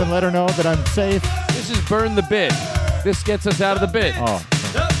wife and let her know that I'm safe. This is burn the bit. This gets us out of the bit. Oh.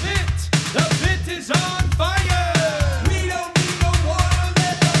 The bit is on fire. We don't need no water.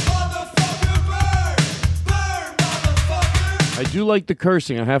 Let the motherfucker burn. Burn, motherfucker. I do like the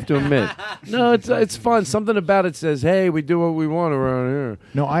cursing, I have to admit. No, it's fun. Something about it says, hey, we do what we want around here.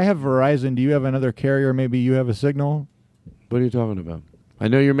 No, I have Verizon. Do you have another carrier? Maybe you have a signal? What are you talking about? I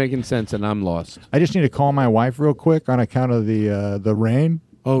know you're making sense, and I'm lost. I just need to call my wife real quick on account of the rain.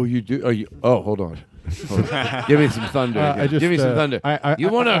 Oh, you do? Hold on. Give me some thunder. Give me some thunder. You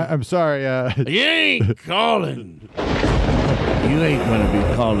wanna? I'm sorry. You ain't calling. You ain't gonna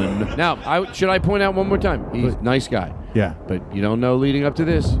be calling. Now, should I point out one more time? He's a nice guy. Yeah. But you don't know leading up to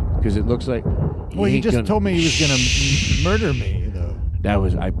this because it looks like. Well, he just told me he was gonna murder me, though.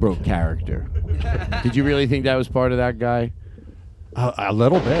 I broke character. Did you really think that was part of that guy? A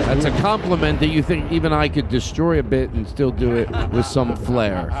little bit. That's a compliment that you think even I could destroy a bit and still do it with some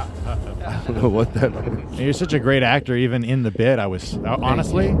flair. I don't know what that means. You're such a great actor, even in the bit. I was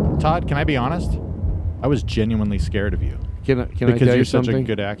honestly, Todd. Can I be honest? I was genuinely scared of you. Can I tell you you're something? Such a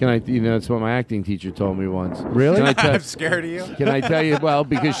good actor. That's what my acting teacher told me once. Really? I'm scared of you. Can I tell you? Well,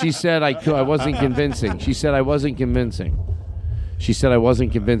 because she said I wasn't convincing. She said I wasn't convincing.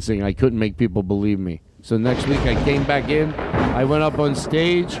 I couldn't make people believe me. So next week I came back in. I went up on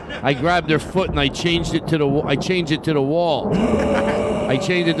stage. I grabbed her foot and I changed it to the wall. I changed it to the wall.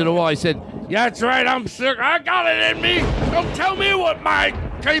 I said, "Yeah, that's right. I'm sick. I got it in me. Don't tell me what my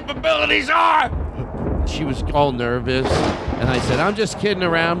capabilities are." She was all nervous, and I said, "I'm just kidding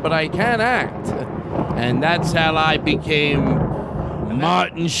around, but I can act." And that's how I became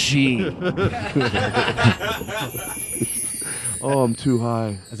Martin Sheen. Oh, I'm too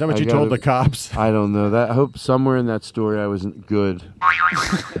high. Is that what you told the cops? I don't know. I hope somewhere in that story I wasn't good.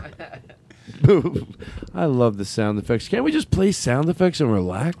 I love the sound effects. Can't we just play sound effects and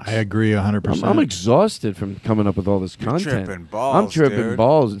relax? I agree 100%. I'm exhausted from coming up with all this content. Tripping balls, I'm tripping dude.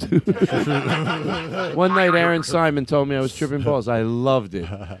 balls, dude. One night Aaron Simon told me I was tripping balls. I loved it.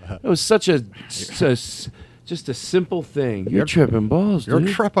 It was such just a simple thing. You're tripping balls, dude.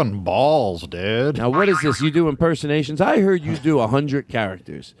 You're tripping balls, dude. Now, what is this? You do impersonations? I heard you do 100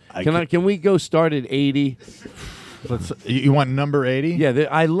 characters. Can we go start at 80? You want number 80? Yeah,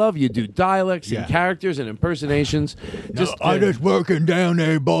 I love you do dialects and characters and impersonations. I just working down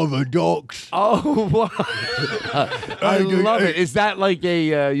there by the docks. Oh, wow. I love it. Is that like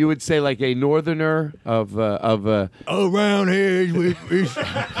you would say like a northerner of around here,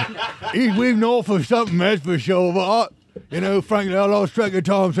 we've known for something, that's for sure. But frankly, I lost track of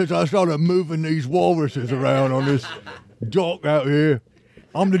time since I started moving these walruses around on this dock out here.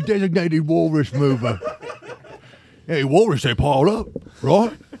 I'm the designated walrus mover. Hey, walrus, they pile up,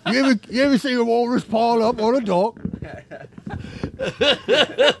 right? You ever see a walrus pile up on a dock?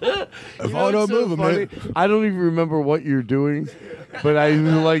 If I don't move them, man. I don't even remember what you're doing, but I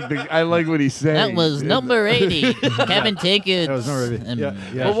like what he's saying. That was number 80. Kevin Tienken. That was number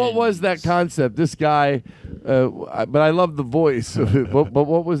 80. But what was that concept? This guy, but I love the voice of it. But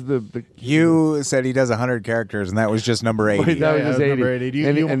what was the? You said he does 100 characters, and that was just number 80. Wait, that was just 80. Number 80. Do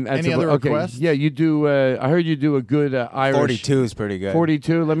you any other requests? Yeah, you do. I heard you do a good Irish. 42 is pretty good.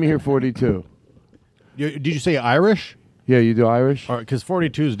 42. Let me hear 42. Did you say Irish? Yeah, you do Irish. Because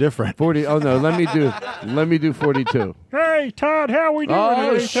 42 is different. 40. Oh no, let me do 42. Hey Todd, how we doing?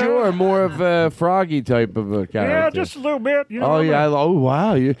 Oh today, sure, Todd? more of a Froggy type of a character. Yeah, just a little bit. Oh yeah. Oh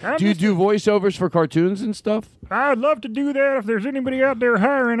wow. Do you do voiceovers for cartoons and stuff? I'd love to do that if there's anybody out there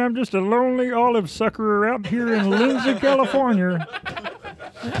hiring. I'm just a lonely olive sucker out here in Lindsay, California.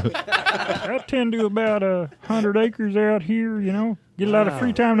 I tend to about 100 acres out here, Get a lot of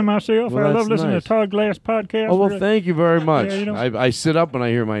free time to myself. Well, I love listening nice. to Todd Glass podcast. Oh well, thank you very much. Yeah, I sit up when I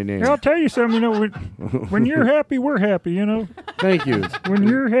hear my name. I'll tell you something. When you're happy, we're happy. Thank you. When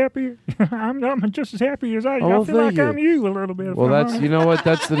you're happy, I'm just as happy as I Oh, feel like thank you. I'm you a little bit. Well, that's what.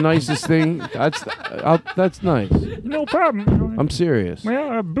 That's the nicest thing. That's nice. No problem. I'm serious. Well,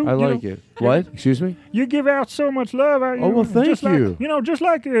 I like it. What? Excuse me? You give out so much love. Well, thank just you. Like, just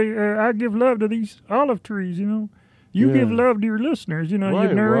like I give love to these olive trees. You Yeah. give love to your listeners. You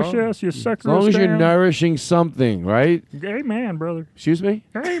Right, nourish well, us. You sucker As long us as you're down. nourishing something, right? Amen, brother. Excuse me?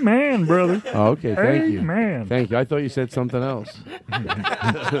 Amen, brother. Oh, okay. Thank you. Amen. Thank you. I thought you said something else.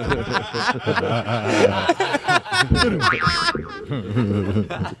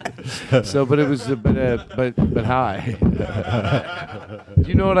 So, but it was, but hi. Do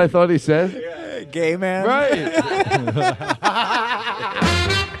you know what I thought he said? Gay man. Right.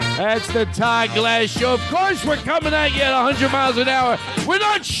 That's the Todd Glass Show. Of course, we're coming at you at 100 miles an hour. We're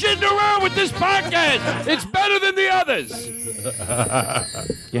not shitting around with this podcast. It's better than the others.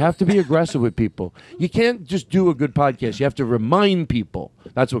 You have to be aggressive with people. You can't just do a good podcast. You have to remind people.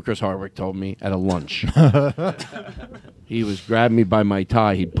 That's what Chris Hardwick told me at a lunch. He was grabbing me by my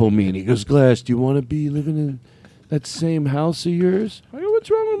tie. He'd pull me and he goes, Glass, do you want to be living in that same house of yours? I go, what's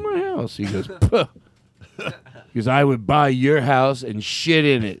wrong with my house? He goes, puh. Because I would buy your house and shit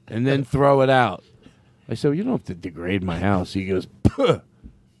in it and then throw it out. I said, well, you don't have to degrade my house. He goes, puh.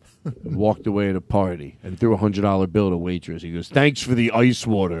 And walked away at a party and threw a $100 bill at a waitress. He goes, thanks for the ice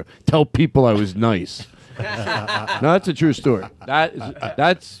water. Tell people I was nice. No, that's a true story.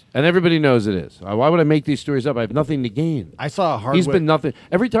 That's and everybody knows it is. Why would I make these stories up? I have nothing to gain. I saw Hardwick. He's been nothing.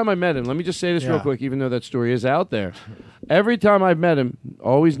 Every time I met him, let me just say this real quick, even though that story is out there. Every time I've met him,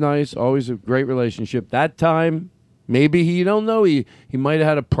 always nice, always a great relationship. That time, maybe you don't know, he might have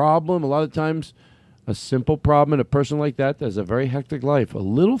had a problem. A lot of times, a simple problem in a person like that has a very hectic life. A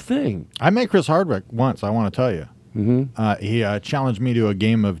little thing. I met Chris Hardwick once, I want to tell you. Mm-hmm. He challenged me to a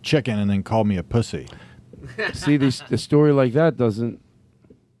game of chicken and then called me a pussy. See, the story like that doesn't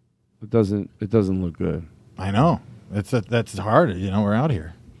look good. I know. That's hard. You know, we're out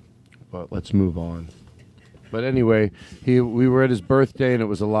here. But let's move on. But anyway, we were at his birthday and it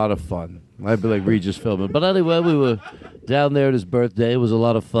was a lot of fun. I'd be like Regis Philbin. But anyway, we were down there at his birthday. It was a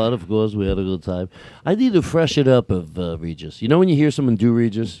lot of fun. Of course, we had a good time. I need to freshen up of Regis. You know when you hear someone do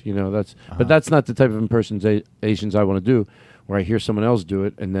Regis, you know but that's not the type of impersonations I want to do. Where I hear someone else do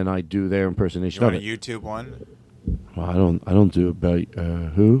it and then I do their impersonation of it. You want a YouTube one? Well, I don't do about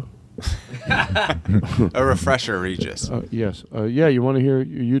who? A refresher, Regis. Yes. Yeah. You want to hear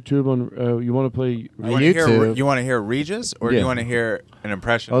YouTube on? You want to play YouTube? You want to hear Regis, or do you want to hear an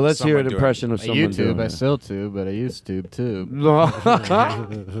impression? Oh, let's of hear an doing impression of someone YouTube. doing I it. still tube, but I used to too.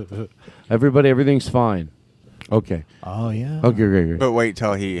 Everything's fine. Okay. Oh yeah. Okay, great. But wait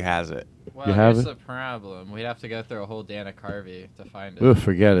till he has it. Well, You have here's it? the problem. We'd have to go through a whole Dana Carvey to find it. Ugh,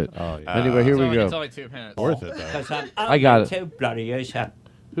 forget it. Oh, yeah. Anyway, here we go. It's only 2 minutes. Worth it though. I got it. Too bloody years have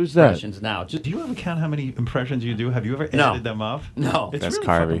Who's that? impressions now. Do you ever count how many impressions you do? Have you ever No. added them up? No. It's That's really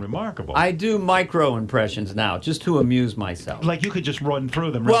Carvey. fucking remarkable. I do micro impressions now just to amuse myself. Like you could just run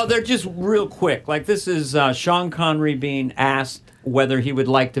through them. Well, they're just real quick. Like this is Sean Connery being asked whether he would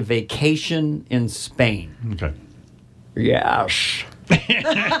like to vacation in Spain. Okay. Yes.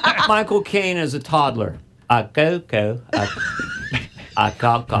 Michael Caine as a toddler. A go-go. A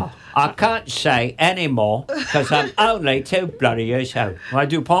caw-caw. I can't say anymore because I'm only 2 bloody years old. When I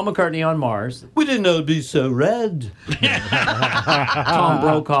do Paul McCartney on Mars, we didn't know it'd be so red. Tom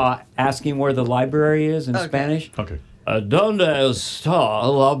Brokaw asking where the library is in Spanish. Okay. Donde está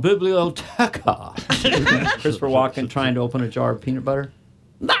la biblioteca? Christopher Walken trying to open a jar of peanut butter.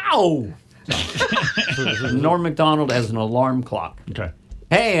 No! Norm MacDonald as an alarm clock. Okay.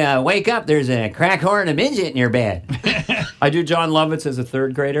 Hey, wake up, there's a crack whore and a midget in your bed. I do John Lovitz as a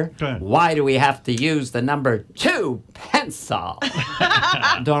 3rd grader. Why do we have to use the number 2 pencil?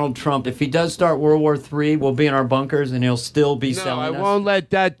 Donald Trump, if he does start World War III, we'll be in our bunkers and he'll still be selling us. Won't let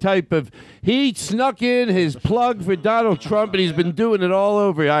that type of... He snuck in his plug for Donald Trump, and he's been doing it all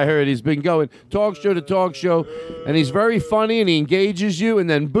over. I heard he's been going talk show to talk show, and he's very funny, and he engages you, and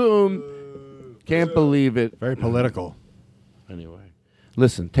then boom, can't believe it. Very political. Anyway.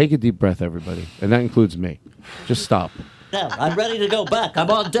 Listen, take a deep breath, everybody, and that includes me. Just stop. No, I'm ready to go back. I'm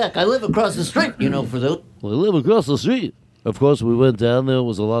on deck. I live across the street, you know, for the... We live across the street. Of course, we went down there. It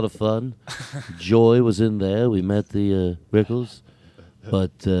was a lot of fun. Joy was in there. We met the Rickles.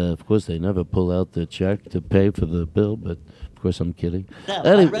 But, of course, they never pull out the check to pay for the bill. But, of course, I'm kidding. No,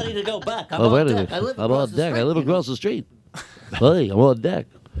 I'm ready to go back. I'm on deck. I live I'm across on the deck. street. I live across the street. Hey, I'm on deck.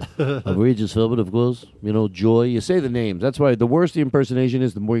 I'm Regis Philbin, of course. You know, Joy. You say the names. That's why the worse the impersonation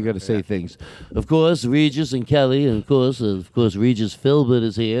is, the more you got to say things. Of course, Regis and Kelly, and of course, Regis Philbin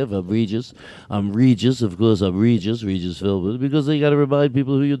is here. I'm Regis. I'm Regis. Of course, I'm Regis Philbin, because they got to remind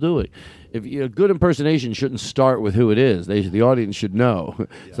people who you're doing. If a good impersonation shouldn't start with who it is. The audience should know.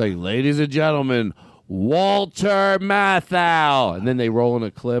 It's like, ladies and gentlemen, Walter Matthau, and then they roll in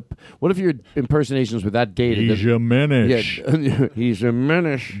a clip. What if your impersonations were that dated? He's a menace. Yeah, he's a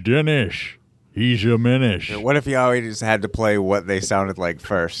menace. Dennis. He's a menace. What if you always had to play what they sounded like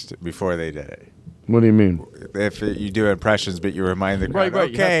first before they did it? What do you mean? If you do impressions, but you remind the crowd,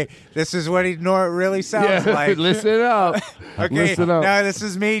 Right, okay, this is what he really sounds like. Listen up. Okay, Listen up. now this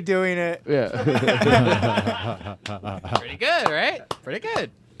is me doing it. Yeah. Pretty good, right? Pretty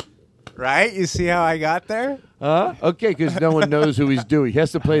good. Right? You see how I got there? Okay, because no one knows who he's doing. He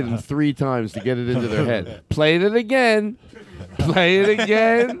has to play them 3 times to get it into their head. Play it again. Play it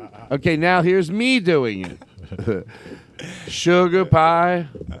again. Okay, now here's me doing it. Sugar pie.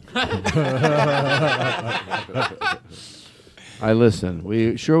 I listen.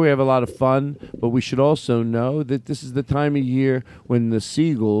 We have a lot of fun, but we should also know that this is the time of year when the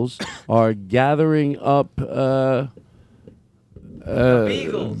seagulls are gathering up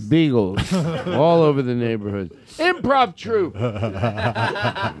beagles all over the neighborhood. Improv troupe.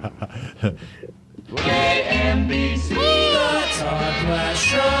 KMBC, the Todd Glass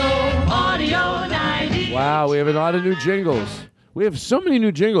Show, Audio 90. Wow, we have a lot of new jingles. We have so many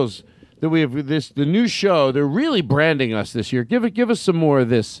new jingles that we have the new show. They're really branding us this year. Give us some more of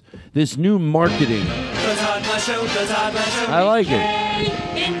this new marketing. The Todd Glass Show, the Todd Glass Show. I like it.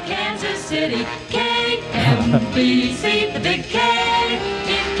 In Kansas City, KMBC, the big K.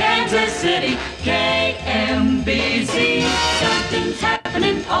 In Kansas City, KMBC. Something's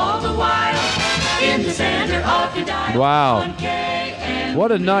happening all the while. In the center of your dial. Wow.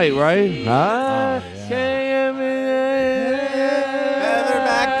 What a night, right? Huh? They're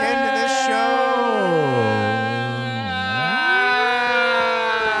back into this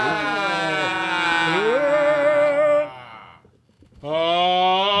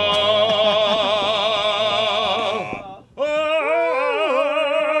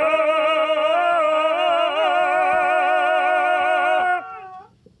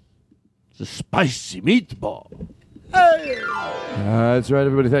It's a spicy meatball. That's right,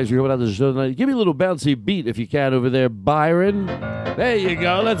 everybody. Thanks for coming out to the show tonight. Give me a little bouncy beat if you can over there, Byron. There you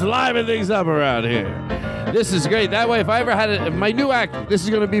go. Let's liven things up around here. This is great. That way, if I ever had my new act, this is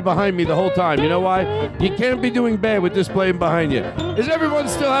going to be behind me the whole time. You know why? You can't be doing bad with this playing behind you. Is everyone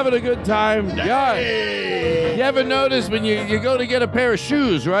still having a good time? Yeah. You ever notice when you go to get a pair of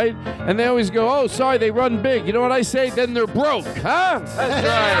shoes, right? And they always go, oh, sorry, they run big. You know what I say? Then they're broke, huh? That's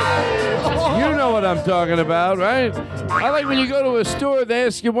right. You know what I'm talking about, right? I like when you go to a store, they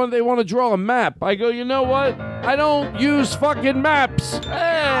ask you when they want to draw a map. I go, you know what? I don't use fucking maps.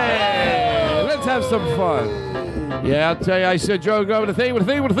 Hey, let's have some fun. Yeah, I'll tell you, I said, Joe, go with a thing, with a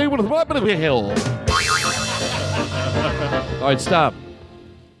thing, with a thing, with a hill. All right, stop.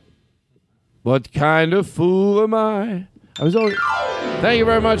 What kind of fool am I? Thank you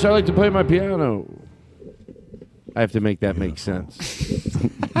very much. I like to play my piano. I have to make that make sense.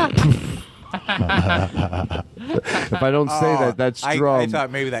 If I don't say that, that's drum. I thought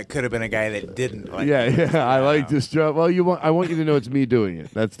maybe that could have been a guy that didn't. Like I like this drum. Well, I want you to know it's me doing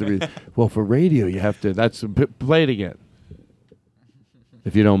it. That's the reason. Well, for radio, you have to. Play it again,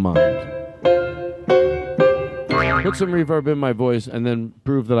 if you don't mind. Put some reverb in my voice and then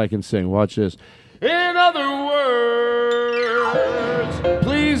prove that I can sing. Watch this. In other words,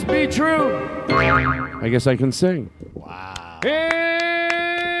 please be true. I guess I can sing. Wow.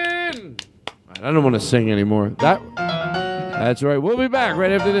 I don't want to sing anymore. That's right. We'll be back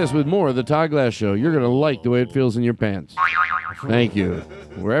right after this with more of the Todd Glass Show. You're going to like the way it feels in your pants. Thank you.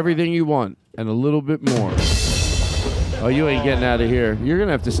 We're everything you want and a little bit more. Oh, you ain't getting out of here. You're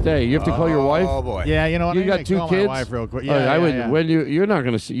gonna have to stay. You have to call your wife. Oh boy. Yeah, you know what? You got two kids. My wife real quick. Yeah, I wouldn't. When you're not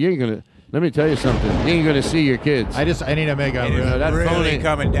gonna see. You ain't gonna. Let me tell you something. You ain't gonna see your kids. I need to make a. That really phone ain't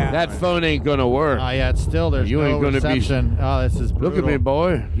coming down. That phone ain't gonna work. Oh yeah, it's still there's you no ain't gonna reception. Oh, this is brutal. Look at me,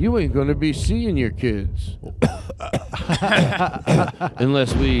 boy. You ain't gonna be seeing your kids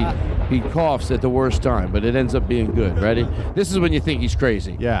unless he coughs at the worst time. But it ends up being good. Ready? This is when you think he's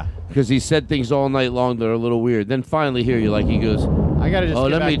crazy. Yeah. Because he said things all night long that are a little weird. Then finally here, you like he goes. I gotta just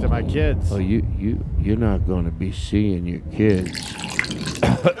get back to my kids. Oh, you're not gonna be seeing your kids.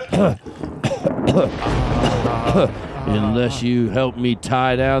 Unless you help me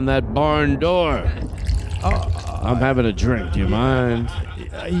tie down that barn door. I'm having a drink. Do you mind?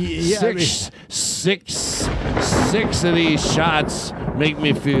 Yeah, Six of these shots make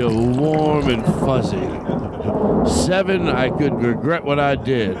me feel warm and fuzzy. 7, I could regret what I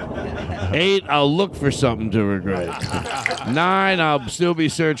did. 8, I'll look for something to regret. 9, I'll still be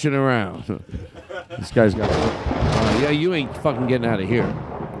searching around. This guy's got. Yeah, you ain't fucking getting out of here.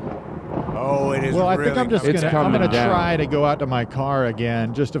 Oh, it is. Well, I really think I'm just gonna try to go out to my car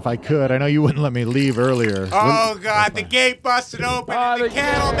again, just if I could. I know you wouldn't let me leave earlier. Oh God, the gate busted open and the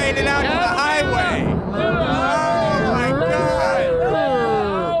cattle made it out to the highway. Oh my God.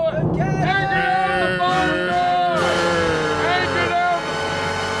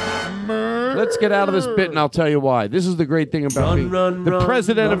 Let's get out of this bit and I'll tell you why. This is the great thing about being the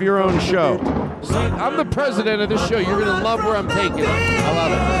president of your own show. See, I'm the president of this show. You're going to love where I'm taking it. I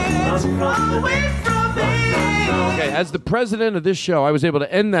love it. Okay, as the president of this show, I was able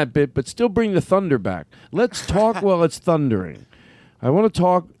to end that bit but still bring the thunder back. Let's talk while it's thundering. I want to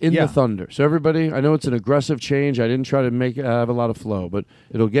talk in the thunder. So everybody, I know it's an aggressive change. I didn't try to make it have a lot of flow, but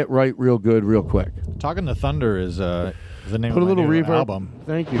it'll get right real good real quick. Talking the Thunder is the name Put of a my little new reverb. album.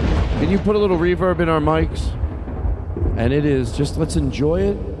 Thank you. Can you put a little reverb in our mics? And it is just, let's enjoy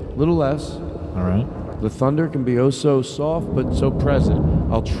it a little less. All right. The thunder can be oh so soft, but so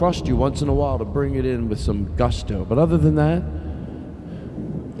present. I'll trust you once in a while to bring it in with some gusto. But other than that,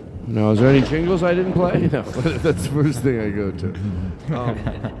 no. Is there any jingles I didn't play? No. That's the first thing I go to.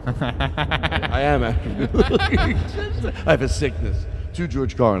 I am actually. I have a sickness. To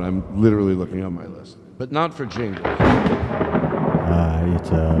George Carlin, I'm literally looking on my list. But not for jingles. I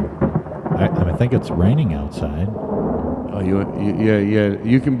think it's raining outside. Oh, yeah.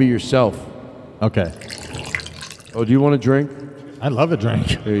 You can be yourself. Okay. Oh, do you want a drink? I love a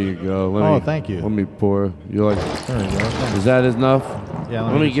drink. There you go. Thank you. Let me pour. You like? There you go. Is that enough? Yeah.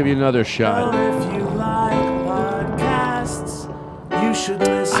 Let me give you another shot. If you like podcasts, you should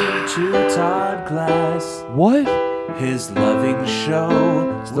listen to Todd Glass. What? His loving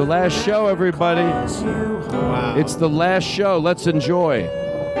show. It's the last show, everybody. Wow. It's the last show. Let's enjoy.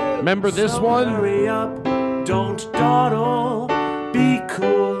 Remember this one? Hurry up, don't dawdle. Be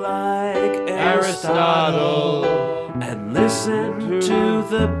cool like Aristotle. And listen to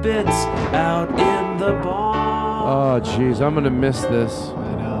the bits out in the bar. Oh, jeez, I'm gonna miss this.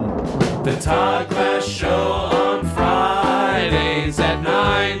 I know. The Todd Glass Show on Fridays at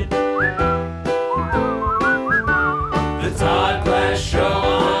 9. The Todd Glass Show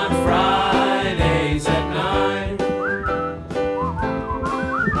on Fridays at 9.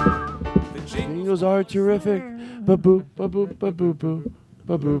 The jingles are terrific. Ba-boop, ba-boop, ba-boop, boo.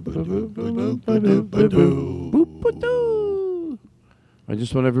 Ba-boop, ba-boop, ba-boop, ba-boop, ba-boop. Boop, ba-doo. I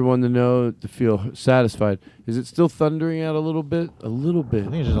just want everyone to know, to feel satisfied. Is it still thundering out a little bit? A little bit. I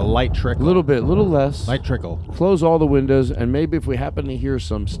think it's just a light trickle. A little bit, a little less. Light trickle. Close all the windows, and maybe if we happen to hear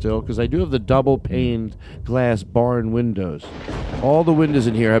some still, because I do have the double-paned glass barn windows. All the windows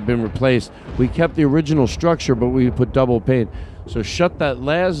in here have been replaced. We kept the original structure, but we put double pane. So shut that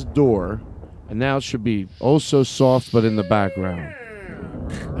last door, and now it should be oh so soft, but in the background.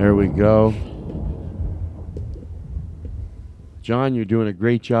 There we go. John, you're doing a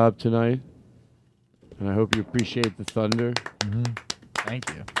great job tonight, and I hope you appreciate the thunder. Mm-hmm. Thank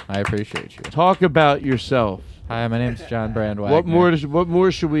you. I appreciate you. Talk about yourself. Hi, my name's John Brandwagner. What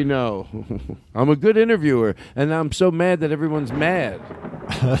more should we know? I'm a good interviewer, and I'm so mad that everyone's mad.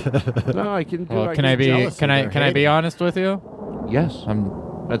 No, I can do. Well, can I be honest with you? Yes.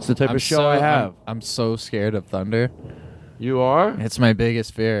 That's the type of show I have. I'm so scared of thunder. You are? It's my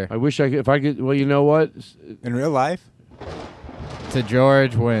biggest fear. I wish I could. Well, you know what? In real life? To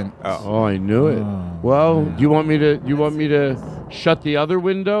George went. Oh, I knew it. Well, do you want me to shut the other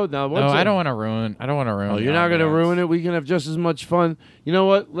window? Now, No, I don't want to ruin. Oh, you're not going to ruin it. We can have just as much fun. You know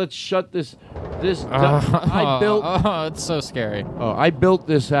what? Let's shut this. I built. Oh, it's so scary. Oh, I built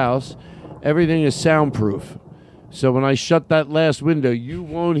this house. Everything is soundproof. So when I shut that last window, you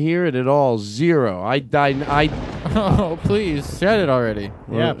won't hear it at all. Zero. I died. Oh, please shut it already.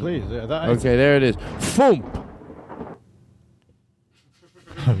 Yeah, please. Okay, there it is. Foomp.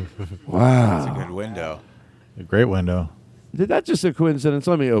 Wow. That's a good window. A great window. Did that just a coincidence?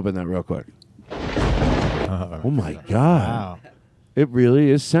 Let me open that real quick. Oh my God. Wow. It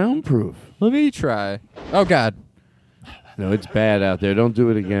really is soundproof. Let me try. Oh God. No, it's bad out there. Don't do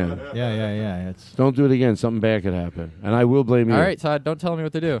it again. Yeah. Don't do it again. Something bad could happen. And I will blame you. All right, Todd, don't tell me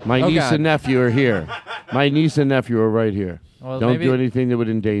what to do. My niece and nephew are here. My niece and nephew are right here. Well, don't maybe- do anything that would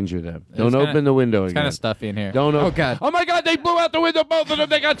endanger them. Don't kinda- open the window It's again. kind of stuffy in here. Don't Oh God. Oh my God, they blew out the window, both of them.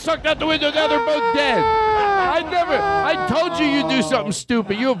 They got sucked out the window. Now they're both dead. I told you you'd do something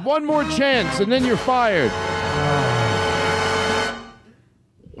stupid. You have one more chance, and then you're fired.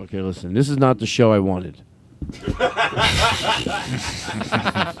 Okay, listen. This is not the show I wanted.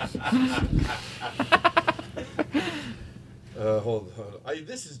 Hold on.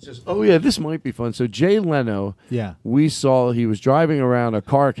 This is just. Oh yeah, this might be fun. So Jay Leno, Yeah. we saw he was driving around a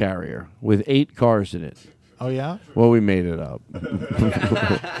car carrier with 8 cars in it. Oh yeah. Well, we made it up,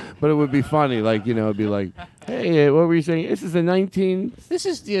 but it would be funny. Like it'd be like, hey, what were you saying? This is a 19. This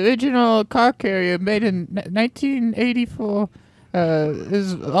is the original car carrier made in 1984.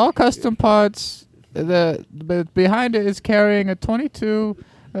 Is all custom parts. But behind it is carrying a 22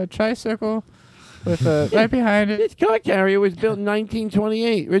 tricycle with right behind it. This car carrier was built in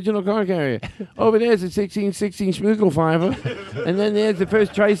 1928, original car carrier. Over there's a 1616 Schmugelpfeifer, and then there's the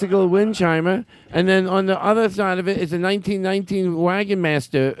first tricycle Windcheimer, and then on the other side of it is a 1919 Wagon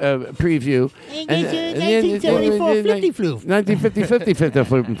Master preview. And there's a 1974 50 floof. 1950 50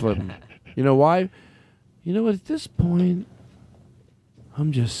 flip. You know why? You know what? At this point,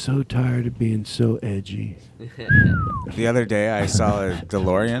 I'm just so tired of being so edgy. The other day I saw a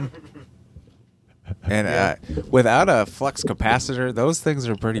DeLorean, and without a flux capacitor, those things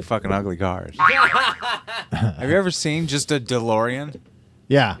are pretty fucking ugly cars. Have you ever seen just a DeLorean?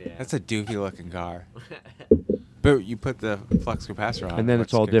 Yeah. That's a doofy looking car. But you put the flux capacitor on, And then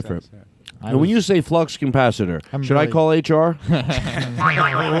it's all different. Yeah. And when you say flux capacitor, should I call HR?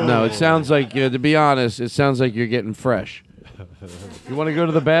 No, it sounds like, to be honest, it sounds like you're getting fresh. You want to go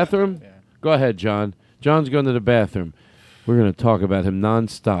to the bathroom? Yeah. Go ahead, John. John's going to the bathroom. We're going to talk about him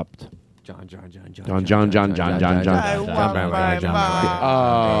nonstop. John.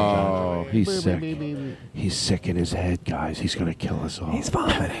 Oh, he's sick. He's sick in his head, guys. He's going to kill us all. He's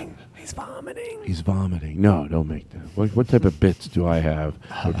vomiting. No, don't make that. What type of bits do I have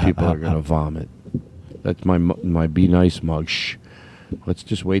where people are going to vomit? That's my Be Nice mug. Shh. Let's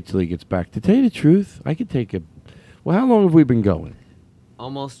just wait till he gets back. To tell you the truth, I could take a... Well, how long have we been going?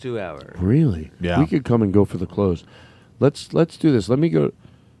 Almost 2 hours. Really? Yeah. We could come and go for the close. Let's do this. Let me go...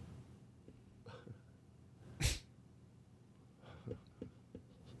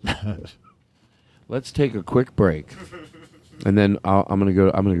 Let's take a quick break, and then I'm gonna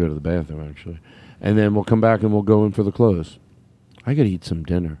go to the bathroom actually, and then we'll come back and we'll go in for the close. I gotta eat some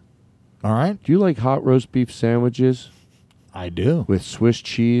dinner. All right. Do you like hot roast beef sandwiches? I do. With Swiss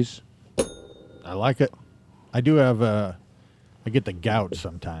cheese. I like it. I do have I get the gout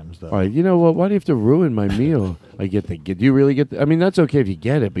sometimes though. All right. You know what? Why do you have to ruin my meal? Do you really get? I mean, that's okay if you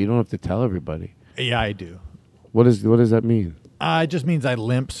get it, but you don't have to tell everybody. Yeah, I do. What does that mean? It just means I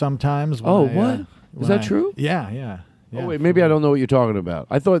limp sometimes. What? Is that true? Yeah. Oh, wait, maybe I don't know what you're talking about.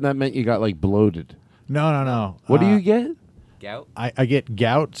 I thought that meant you got, like, bloated. No. What do you get? Gout? I get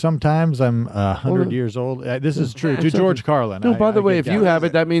gout sometimes. I'm 100 years old. This is true. To George Carlin. No, by the way, if you have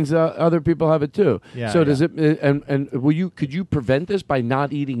it, that means other people have it, too. Yeah, so does it... And could you prevent this by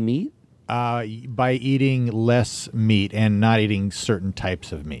not eating meat? By eating less meat and not eating certain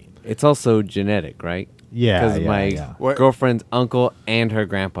types of meat. It's also genetic, right? Yeah, Because my girlfriend's uncle and her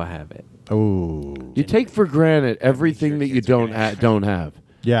grandpa have it. Oh, you take for granted everything that you don't have.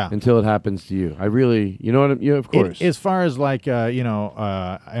 Yeah, until it happens to you. I really, you know what? Of course. As far as like, I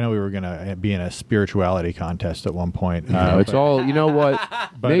know we were gonna be in a spirituality contest at one point. No, it's all. You know what?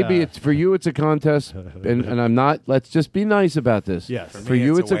 Maybe it's for you. It's a contest, and I'm not. Let's just be nice about this. Yes. For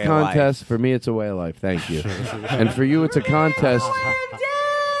you, it's a contest. For me, it's a way of life. Thank you. And for you, it's a contest.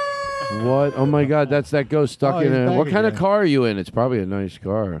 What? Oh my God! That's that ghost stuck in a. What kind of car are you in? It's probably a nice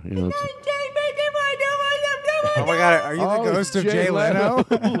car. You know. Oh my God! Are you the ghost of Jay Leno?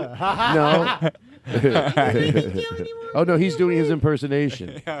 No. Oh no, he's doing his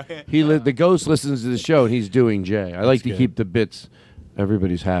impersonation. The ghost listens to the show, and he's doing Jay. I like to keep the bits.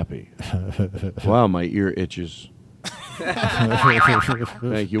 Everybody's happy. Wow, my ear itches.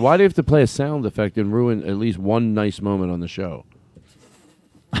 Thank you. Why do you have to play a sound effect and ruin at least one nice moment on the show?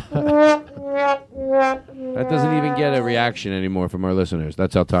 That doesn't even get a reaction anymore from our listeners.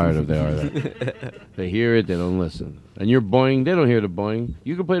 That's how tired of they are. They hear it, they don't listen. And you're boing, they don't hear the boing.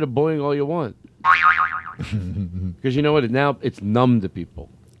 You can play the boing all you want. Because you know what? Now it's numb to people.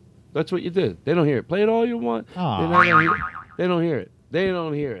 That's what you did. They don't hear it. Play it all you want. They don't hear it. They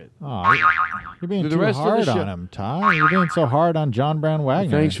don't hear it. Oh, you're being too hard on him, Ty. You're being so hard on John Brown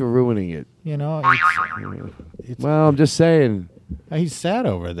Wagner. Thanks for ruining it. You know, well, I'm just saying. He's sad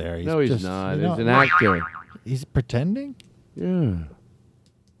over there. No, he's not. He's an actor. He's pretending? Yeah.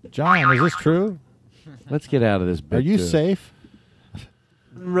 John, is this true? Let's get out of this bit. Are you safe?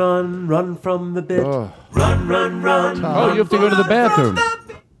 Run from the bit. Oh. Run. Oh, you have to go to the bathroom.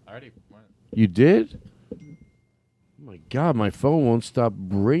 You did? Oh my God, my phone won't stop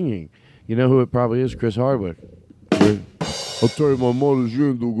ringing. You know who it probably is? Chris Hardwick. I'll tell you, my mother's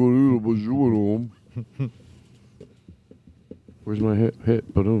going to go to home. Where's my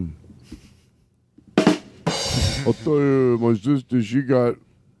hit? Ba-doom. I'll tell you, my sister,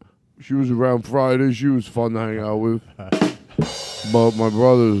 she was around Friday. She was fun to hang out with. But my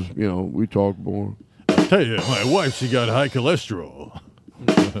brothers, we talk more. I'll tell you, my wife, she got high cholesterol.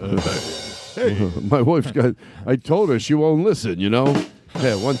 Hey. My wife's got, I told her she won't listen,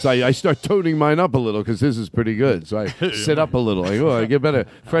 Yeah, once I start toning mine up a little because this is pretty good. So I sit up a little. I get better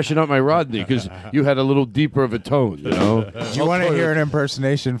freshen up my Rodney because you had a little deeper of a tone, Do you want to hear an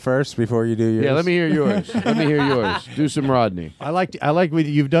impersonation first before you do yours? Yeah, let me hear yours. Do some Rodney. I like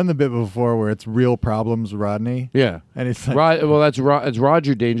you've done the bit before where it's real problems, Rodney. Yeah, and it's like, it's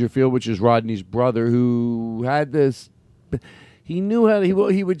Roger Dangerfield, which is Rodney's brother, who had this. He knew how to,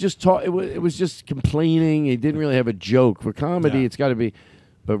 he would just talk. It was just complaining. He didn't really have a joke for comedy. Yeah. It's got to be,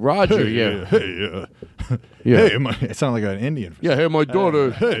 but Roger, Yeah. Hey, it sounded like an Indian. Yeah, hey, my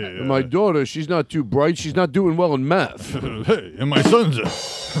daughter. Hey, my daughter. She's not too bright. She's not doing well in math. Hey, and my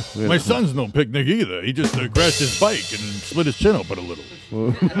son's no picnic either. He just crashed his bike and split his chin open a little.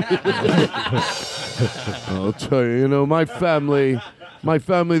 I'll tell you, my family,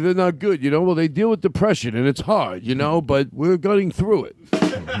 they're not good, Well, they deal with depression, and it's hard, but we're getting through it.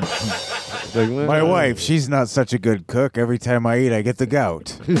 My wife, she's not such a good cook. Every time I eat, I get the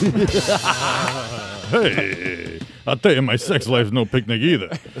gout. Hey, I'll tell you, my sex life's no picnic either.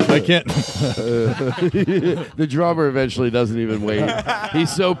 I can't. The drummer eventually doesn't even wait.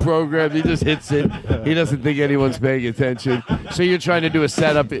 He's so programmed, he just hits it. He doesn't think anyone's paying attention. So you're trying to do a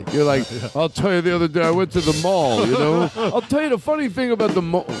setup. You're like, I'll tell you, the other day I went to the mall, I'll tell you the funny thing about the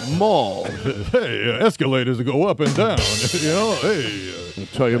mall. Hey, escalators go up and down, Hey. I'll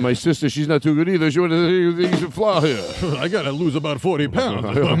tell you, my sister, she's not too good either. She went to the fly here. I got to lose about 40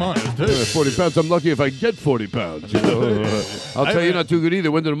 pounds, if I'm honest. Hey. 40 pounds, I'm lucky if I get 40 pounds. I'll tell you, not too good either.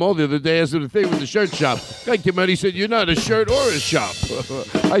 Went to the mall the other day, asked him the thing with the shirt shop. Guy came out, he said, you're not a shirt or a shop.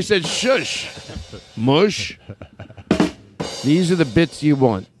 I said, shush. Mush. These are the bits you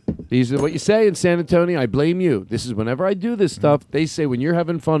want. These are what you say in San Antonio. I blame you. This is whenever I do this stuff, they say when you're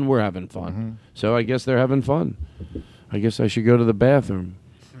having fun, we're having fun. So I guess they're having fun. I guess I should go to the bathroom.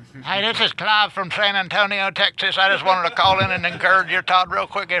 Hey, this is Clive from San Antonio, Texas. I just wanted to call in and encourage your Todd real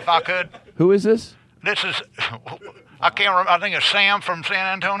quick if I could. Who is this? This is, I can't remember, I think it's Sam from San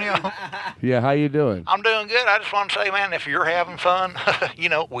Antonio. Yeah, how you doing? I'm doing good. I just want to say, man, if you're having fun,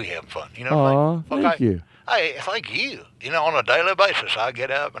 we having fun. Aw, thank you. Hey, thank you. On a daily basis, I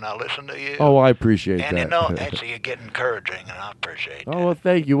get up and I listen to you. Oh, I appreciate and that. Actually, you get encouraging, and I appreciate Oh, well,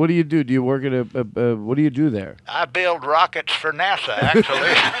 thank you. What do you do? Do you work at what do you do there? I build rockets for NASA,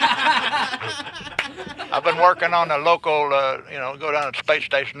 actually. I've been working on a local, go down to the space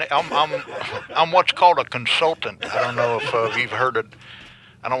station. I'm what's called a consultant. I don't know if you've heard it.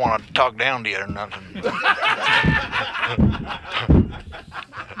 I don't want to talk down to you or nothing.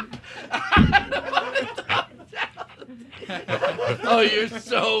 Oh, you're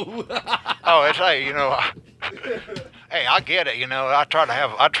so. It's hey, I get it. I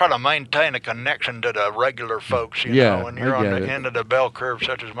try to maintain a connection to the regular folks. Yeah, when you're I on get the it. end of the bell curve,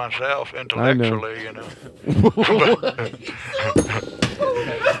 such as myself, intellectually.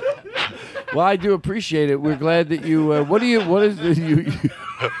 Well, I do appreciate it. We're glad that you. What is you?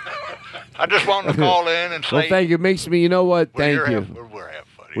 I just wanted to call in and say. Well, thank you. It makes me. You know what? Thank you. We're having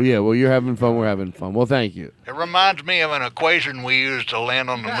fun. Well, yeah. Well, you're having fun. We're having fun. Well, thank you. It reminds me of an equation we used to land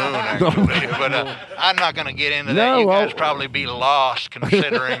on the moon, actually. But I'm not going to get into that. You guys probably be lost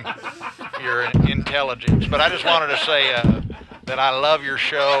considering your intelligence. But I just wanted to say that I love your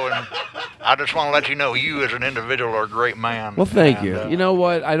show, and I just want to let you know you as an individual are a great man. Well, thank you. You know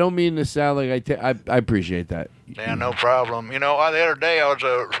what? I don't mean to sound like I appreciate that. Yeah, no problem. The other day I was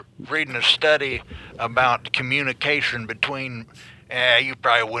reading a study about communication between. You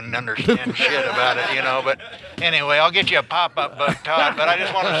probably wouldn't understand shit about it, but anyway, I'll get you a pop-up book, Todd, but I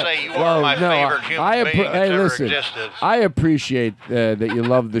just want to say you are my favorite human being that's ever existed. I appreciate that you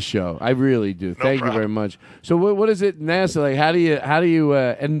love the show. I really do. Thank you very much. So what is it, NASA? Like, how do you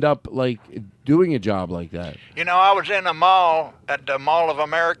end up, like, doing a job like that? I was in a mall, at the Mall of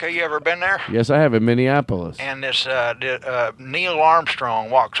America. You ever been there? Yes, I have in Minneapolis. And this Neil Armstrong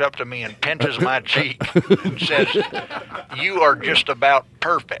walks up to me and pinches my cheek and says, "You are just about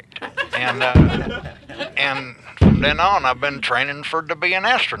perfect." And from then on, I've been training to be an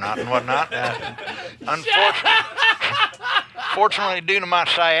astronaut and whatnot. Unfortunately, due to my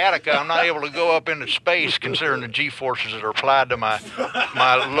sciatica, I'm not able to go up into space, considering the G-forces that are applied to my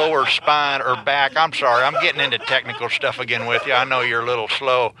lower spine or back. I'm sorry, I'm getting into technical stuff again with you. I know you're a little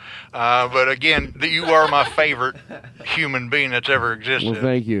slow, but again, you are my favorite human being that's ever existed. Well,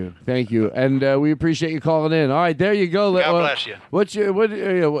 thank you, and we appreciate you calling in. All right, there you go. God bless you.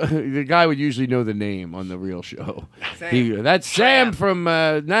 The guy would usually know the name on the real show. That's Sam from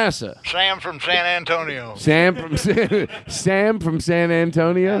NASA. Sam from San Antonio. Sam from San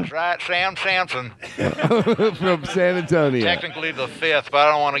Antonio? That's right, Sam Sampson. From San Antonio. Technically the fifth, but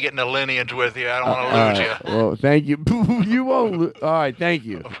I don't want to get into lineage with you. I don't want to lose you. Well, thank you. You won't. All right, thank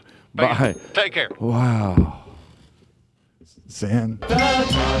you. Bye. Take care. Wow. San. The Todd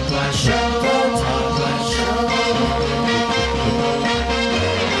Glass Show. The Todd Glass Show.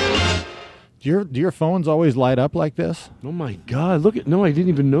 Do your phones always light up like this? Oh my God! Look at I didn't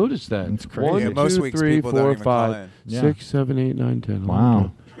even notice that. It's crazy. 1, Yeah, 2, most weeks 3, people don't 4, even call 5, in. 6, 7, 8, 9, 10.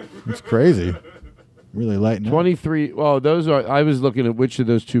 Wow, it's crazy. Really lighting up. 23. Well, those are. I was looking at which of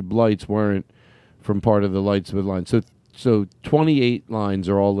those two lights weren't from part of the lights with line. So So 28 lines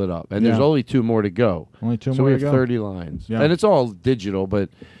are all lit up, and there's Yeah. only 2 more to go. Only 2 so more we to have go. 30 lines, Yeah. and it's all digital. But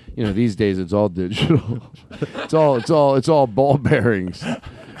these days it's all digital. it's all ball bearings.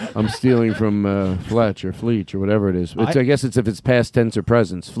 I'm stealing from Fletch or Fleech or whatever it is. I guess it's if it's past tense or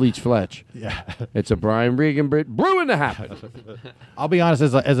present. Fletch. Yeah. It's a Brian Regan brewing to happen. I'll be honest,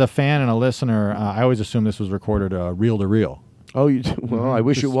 as a fan and a listener, I always assumed this was recorded reel to reel. Oh, you do? Well, I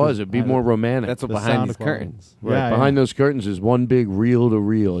wish it was. It'd be more romantic. That's what The behind sound these quality. curtains. Right, Yeah, behind those curtains is one big reel to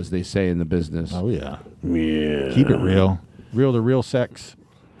reel, as they say in the business. Oh yeah. Yeah. Keep it real. Reel to real sex.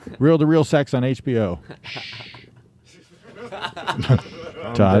 Reel to real sex on HBO.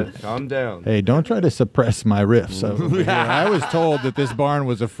 Todd. Calm down. Hey, don't try to suppress my riffs over here. I was told that this barn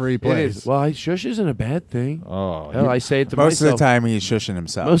was a free place. It is. Well, shush isn't a bad thing. Oh, Hell, I say it to Most myself. of the time, he's shushing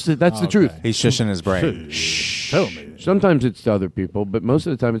himself. That's the truth. He's shushing his brain. Tell me. Sometimes it's to other people, but most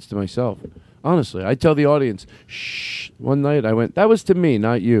of the time it's to myself. Honestly, I tell the audience, shh. One night I went, that was to me,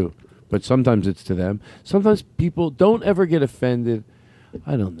 not you. But sometimes it's to them. Sometimes people don't ever get offended.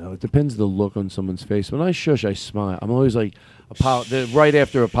 I don't know. It depends the look on someone's face. When I shush, I smile. I'm always like, right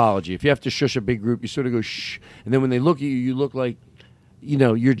after apology. If you have to shush a big group, you sort of go shh, and then when they look at you, you look like, you're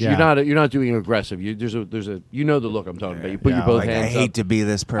not doing aggressive. There's a the look I'm talking about. You put your both hands. I hate up. to be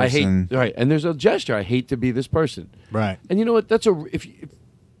this I hate person. right, and there's a gesture. I hate to be this person. Right. And you know what? That's if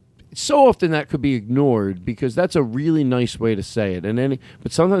so often that could be ignored because that's a really nice way to say it.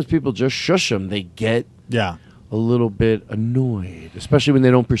 But sometimes people just shush them. They get a little bit annoyed, especially when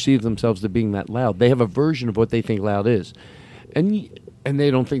they don't perceive themselves to being that loud. They have a version of what they think loud is, and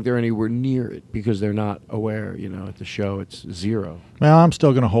they don't think they're anywhere near it because they're not aware. At the show, it's zero. Well, I'm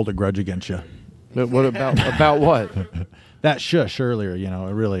still going to hold a grudge against you. But what about what? That shush earlier, it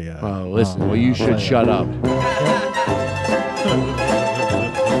really. Listen. Well, you should shut up.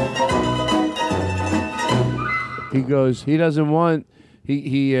 He goes. He doesn't want.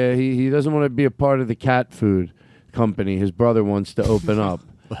 He doesn't want to be a part of the cat food company his brother wants to open up.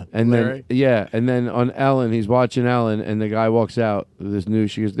 And Larry? then on Ellen, he's watching Ellen, and the guy walks out.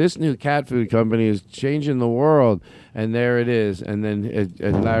 She goes, this new cat food company is changing the world, and there it is. And then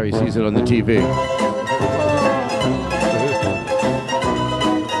and Larry sees it on the TV.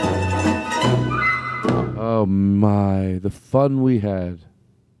 Oh my, the fun we had,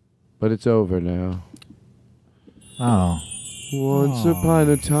 but it's over now. Oh. Once upon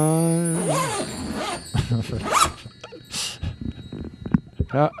a time.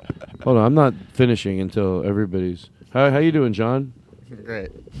 Hold on, I'm not finishing until everybody's. How you doing, John?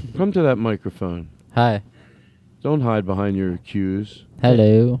 Great. Come to that microphone. Hi. Don't hide behind your cues.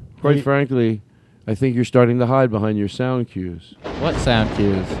 Hello. Quite frankly, I think you're starting to hide behind your sound cues. What sound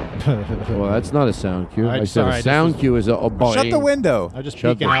cues? Well, that's not a sound cue. I said sorry, a sound cue is a boing. Shut the window. I'm just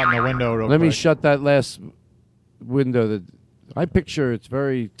Shut peeking out in the window real Let quick. me shut that last window. That I picture it's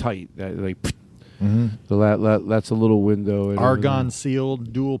very tight. That's a little window. Argon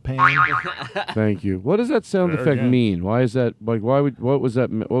sealed dual pane. Thank you. What does that sound effect Again. mean? Why is that? Like, what was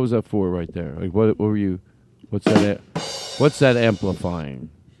that? What was that for right there? Like, what were you? What's that? What's that amplifying?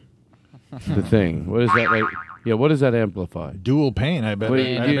 The thing. What is that like? Yeah. What does that amplify? Dual pane. I bet. What- I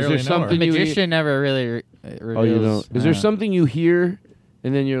is barely there know something her. you Magician never really reveals. Oh, you know. Is there something you hear,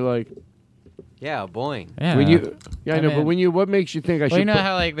 and then you're like, Yeah, boing. Yeah. when you? Yeah, I know. mean- But when you, what makes you think I should? Well, you know put-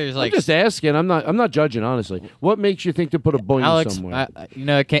 how there's I'm just asking. I'm not judging honestly. What makes you think to put a boing somewhere?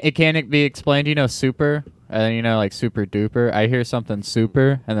 it can't be explained. Super, and like super duper. I hear something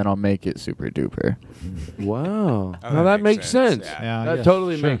super, and then I'll make it super duper. Wow. Oh, Now that makes sense. Yeah, I That guess.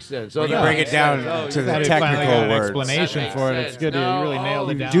 totally Sure. makes sense. When you that bring makes it down sense. to the Finally got technical an words. explanation for it. It's good. You really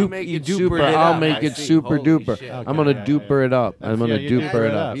nailed it down. You duper. I'll make it super duper. I'm gonna duper it up. I'm gonna you duper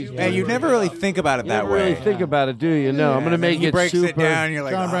it up. Man, you never really think about it that You way. really think about it, do you? No, I'm gonna And then make he it breaks super. it down. You're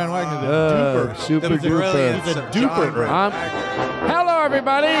like, John Brand Wagner, the duper. Super the duper. brilliance He's a of John duper. Brand. Hello,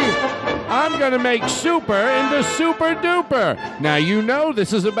 everybody. I'm gonna make super into super duper. Now you know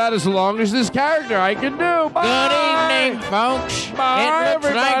this is about as long as this character I can do. Bye. Good evening, folks. Bye, It looks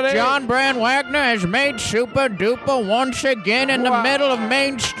everybody. like John Brand Wagner has made Super Duper once again in the middle of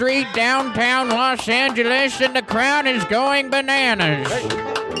Main Street, downtown Los Angeles, and the crowd is going bananas.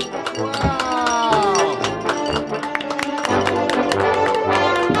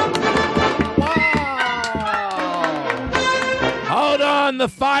 Hold on, the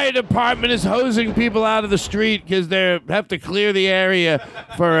fire department is hosing people out of the street because they have to clear the area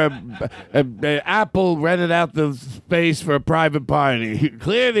for a Apple rented out the space for a private party.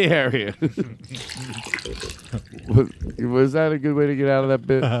 Clear the area. Was that a good way to get out of that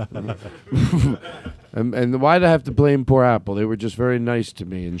bit? and why did I have to blame poor Apple? They were just very nice to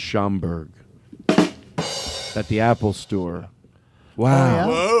me in Schaumburg. at the Apple Store. Oh, Wow.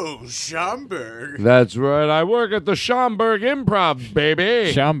 Whoa, Schomburg. That's right. I work at the Schomburg Improv,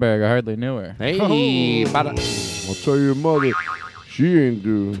 baby. Schomburg, I hardly knew her. Hey, I'll tell your mother, she ain't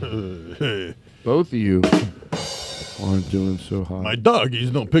doing. Both of you aren't doing so hot. My dog,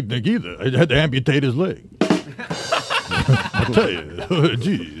 he's no picnic either. I had to amputate his leg. I'll tell you.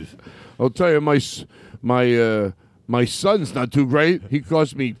 Jeez. I'll tell you, my son's not too great. He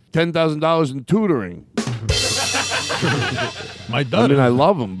cost me $10,000 in tutoring. My daughter. I mean, I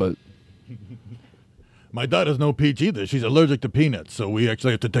love him, but my daughter's no peach either. She's allergic to peanuts, so we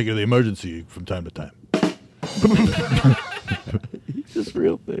actually have to take her to the emergency from time to time. just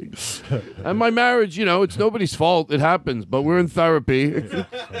real things. And my marriage, it's nobody's fault. It happens, but we're in therapy.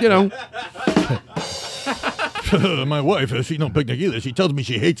 My wife, she's no picnic either. She tells me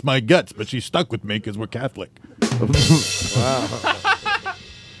she hates my guts, but she's stuck with me because we're Catholic. Wow.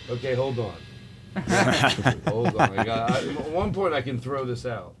 Okay, hold on. Hold on. At one point, I can throw this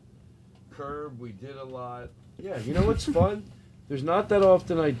out. Curb, we did a lot. Yeah, you know what's fun? There's not that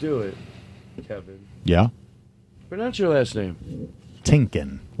often I do it, Kevin. Yeah? Pronounce your last name.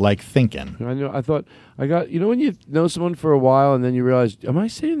 Tienken, like thinking. I know. I thought I got. You know when you know someone for a while and then you realize, am I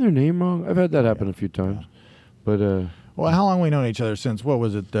saying their name wrong? I've had that happen a few times. But well, how long have we known each other since? What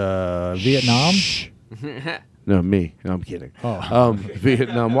was it? Vietnam? No, me. No, I'm kidding. Oh.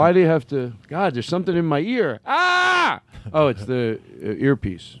 Vietnam. Why do you have to? God, there's something in my ear. Ah! Oh, it's the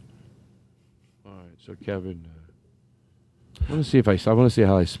earpiece. All right. So Kevin, I want to see if I want to see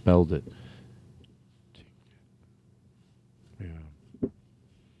how I spelled it. Yeah.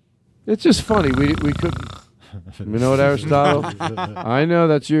 It's just funny. We couldn't. You know what, Aristotle? I know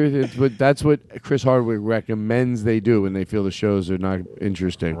that's that's what Chris Hardwick recommends they do when they feel the shows are not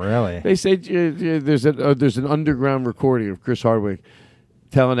interesting. Really? They say there's an underground recording of Chris Hardwick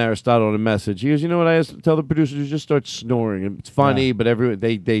telling Aristotle a message. He goes, you know what I asked to tell the producers? Just start snoring. And it's funny, but everyone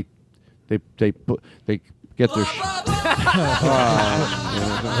they get their.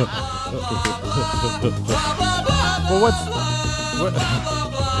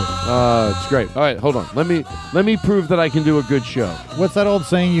 Well, it's great. All right, hold on. Let me prove that I can do a good show. What's that old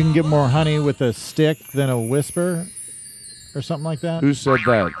saying? You can get more honey with a stick than a whisper, or something like that. Who said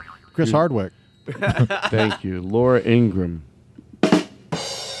that? Chris Hardwick. Thank you, Laura Ingram.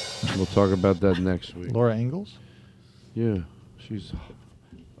 We'll talk about that next week. Laura Ingalls? Yeah, she's.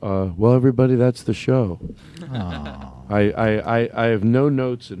 Well, everybody, that's the show. Oh. I have no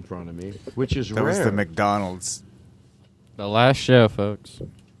notes in front of me, which is That rare. was the McDonald's. The last show, folks.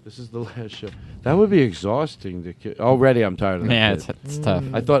 This is the last show. That would be exhausting. Already, I'm tired of that. Yeah, bit. it's tough.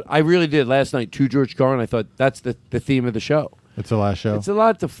 I really did last night to George Carlin. I thought that's the theme of the show. It's the last show. It's a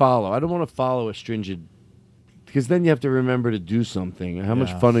lot to follow. I don't want to follow a stringent, because then you have to remember to do something. How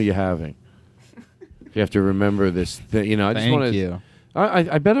much fun are you having? You have to remember this thing. I just want to. Thank you.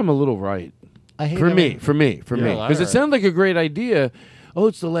 I bet I'm a little right. I hate for me, Yeah, because it sounded like a great idea. Oh,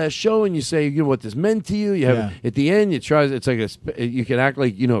 it's the last show, and you say, what this meant to you. You have at the end, you try. It's like you can act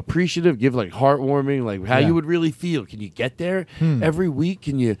like appreciative, give like heartwarming, like how you would really feel. Can you get there every week?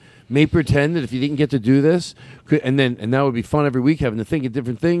 Can you may pretend that if you didn't get to do this, and that would be fun every week, having to think of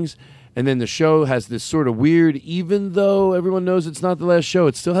different things. And then the show has this sort of weird, even though everyone knows it's not the last show,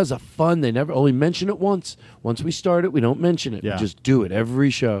 it still has a fun. They never only mention it once. Once we start it, we don't mention it. Yeah. We just do it every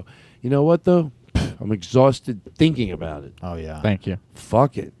show. You know what though? I'm exhausted thinking about it. Oh yeah. Thank you.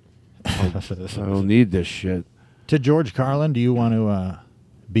 Fuck it. I don't need this shit. To George Carlin, do you want to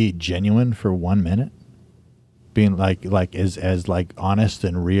be genuine for 1 minute? Being like as like honest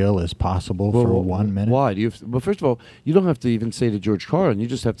and real as possible for 1 minute. Why? Well, first of all, you don't have to even say to George Carlin. You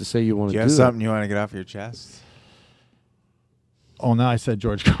just have to say you want to Do do you have it. something you want to get off your chest? Oh, now I said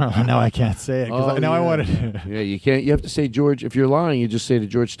George Carlin. Now I can't say it because I wanted to. Yeah, you can't. You have to say George. If you're lying, you just say to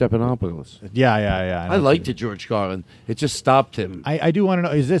George Stephanopoulos. Yeah. I liked it, George Carlin. It just stopped him. I do want to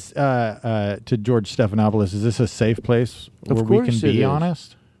know: is this to George Stephanopoulos? Is this a safe place where we can course it be is.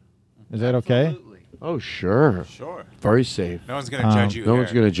 honest? Is that okay? Oh, sure. Sure. Very safe. No one's going to judge you No here.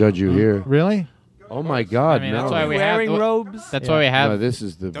 one's going to judge you here. Really? Oh my God! I mean, no. that's why we Wearing have robes? That's why we have. No, this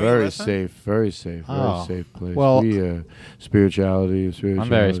is the Don't you very listen? safe, very safe place. Well- we spirituality. I'm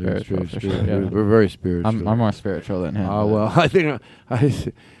very spiritual, for sure, yeah. We're very spiritual. I'm more spiritual than him. Oh well, I think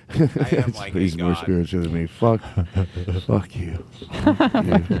am like he's a more god. spiritual than me. Fuck you.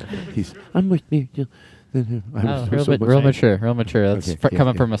 I'm with me. Real mature. That's Okay,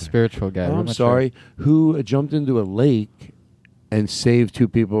 coming from a spiritual guy. Oh, Real I'm mature. sorry. Who jumped into a lake and saved 2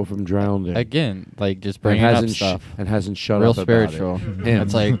 people from drowning. Again, like just And bringing up hasn't stuff. and hasn't shut Real up spiritual. about it. Him.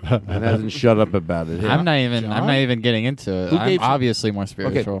 It's like and hasn't shut up about it. Him. I'm not even getting into it. Who I'm gave- obviously more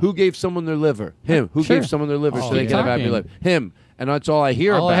spiritual. Okay, who gave someone their liver? Him. Who Sure. gave someone their liver Oh, so they can have a happy talking. life? Him. And that's all I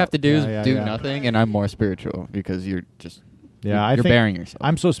hear All about. I have to do is do nothing, and I'm more spiritual because you're just I you're think bearing yourself.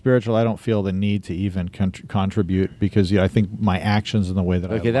 I'm so spiritual. I don't feel the need to even contribute because I think my actions and the way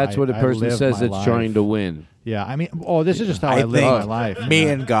that Okay, that's what a person live says my that's life. trying to win. Yeah, I mean, this is just how I live think my life. Me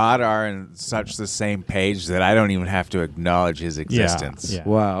and God are in such the same page that I don't even have to acknowledge His existence.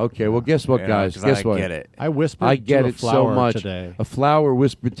 Wow. Okay. Well, guess what, You know, guys? 'cause Guess I what? get it. I whispered I get to a it so flower much. today. A flower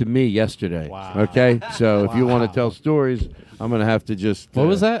whispered to me yesterday. Wow. Okay. So if you want to tell stories, I'm gonna have to just. What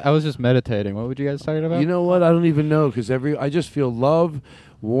was that? I was just meditating. What were you guys talking about? You know what? I don't even know because I just feel love,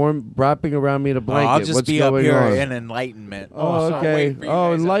 warm, wrapping around me in a blanket. I'll just What's be up going here on? in enlightenment. Oh, okay.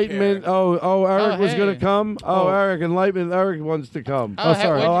 Oh, enlightenment. Oh, Eric was gonna come. Oh, Eric, enlightenment. Eric wants to come. Oh,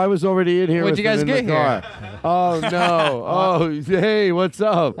 sorry. Oh, I was already in here. When'd with you guys him in get the here? car. Oh no. Oh, hey, what's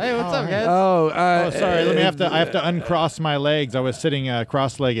up? Hey, what's up, guys? Sorry. I have to uncross my legs. I was sitting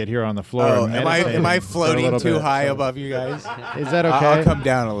cross-legged here on the floor. Oh, and am I meditating floating for a little too bit. high above you guys? Is that okay? I'll come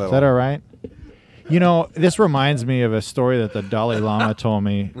down a little. Is that all right? You know, this reminds me of a story that the Dalai Lama told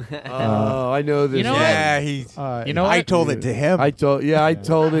me. Oh, I know this. You know Yeah, what? he. You know I what? told it to him. I told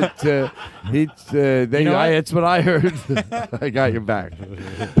it to. It's what I heard. I got your back.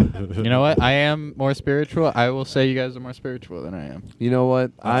 You know what? I am more spiritual. I will say you guys are more spiritual than I am. You know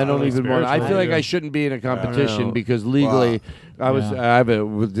what? I don't even want. I feel like spiritual. I shouldn't be in a competition know. because legally, I have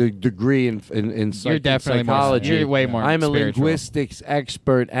a degree in You're definitely more. psychology. You're way more. I'm a spiritual. linguistics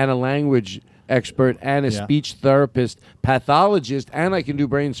expert and a language expert and a Yeah. speech therapist, pathologist, and I can do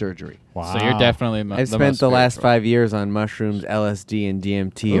brain surgery. Wow. So you're definitely. I've spent the last 5 years on mushrooms, LSD, and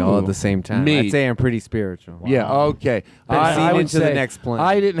DMT all at the same time. Me. I'd say I'm pretty spiritual. Yeah, okay. Proceed I would into the say next plane.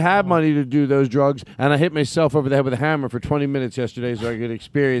 I didn't have money to do those drugs, and I hit myself over the head with a hammer for 20 minutes yesterday so I could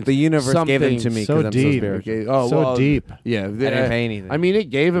experience The universe gave them to something me So because I'm so deep. spiritual. Okay. Oh, So well, deep. Yeah, I didn't pay anything. I mean, it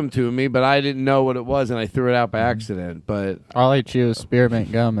gave them to me, but I didn't know what it was, and I threw it out by accident. But All I chew is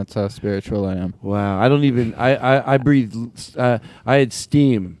spearmint gum. That's how spiritual I am. wow, I don't even. I breathe. I had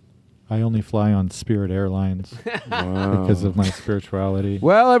steam. I only fly on Spirit Airlines Wow. because of my spirituality.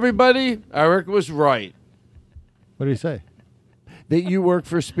 Well, everybody, Eric was right. What did he say? That you work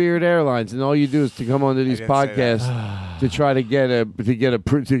for Spirit Airlines, and all you do is to come onto these didn't say podcasts to try to get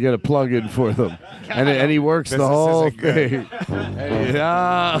a plug in for them, and he works the whole isn't good. thing.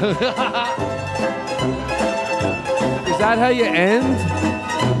 Yeah. Is that how you end?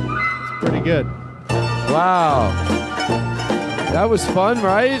 Pretty good. Wow, that was fun,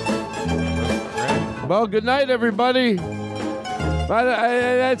 right? Well, good night, everybody.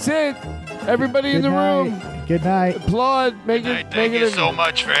 That's it. Everybody in the room. Good night. Applaud. Make it. Thank Make you it. so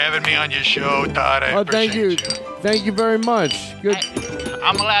much for having me on your show, Todd. I Oh, thank you. Thank you very much. Good.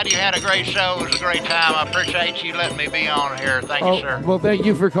 I'm glad you had a great show. It was a great time. I appreciate you letting me be on here. Thank you, sir. Well, thank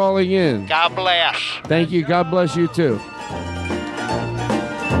you for calling in. God bless. Thank you. God bless you too.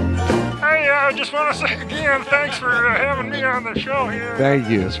 Hey, I just want to say again, thanks for having me on the show here. Thank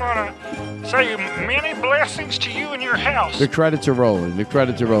you. Just want to say many blessings to you and your house. The credits are rolling. The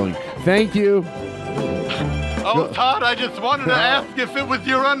credits are rolling. Thank you. Oh, Todd, I just wanted to ask if it was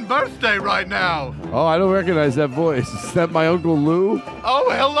your own birthday right now. Oh, I don't recognize that voice. Is that my Uncle Lou? Oh,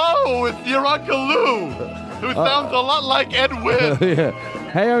 hello. It's your Uncle Lou, who sounds a lot like Edwin. Yeah.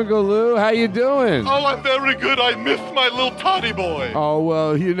 Hey, Uncle Lou. How you doing? Oh, I'm very good. I miss my little toddy boy. Oh,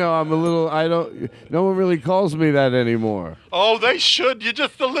 well, you know, I'm a little, no one really calls me that anymore. Oh, they should. You're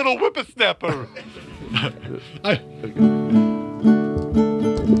just a little whippersnapper.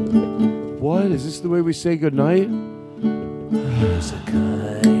 What? Is this the way we say goodnight? There's a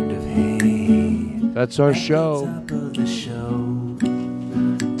kind of hate That's our at show. the top of the show.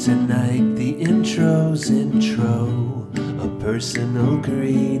 Tonight the intro's intro, a personal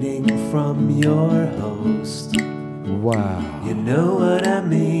greeting from your host. Wow. You know what I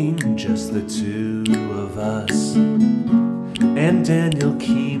mean, just the two of us and Daniel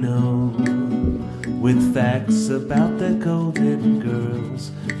Kino with facts about the Golden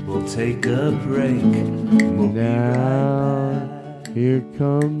Girls. We'll take a break. We'll be right Now, here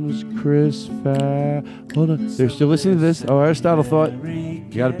comes Chris Farr. Hold on. They're still listening to this. Oh, Aristotle thought, you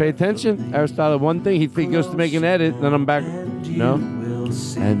got to pay attention. Aristotle, one thing, he goes to make an edit, then I'm back. No?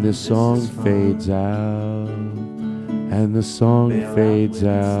 And the song fades out. And the song fades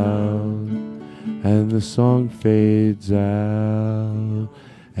out. And the song fades out.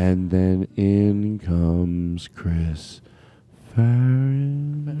 And then in comes Chris Farr.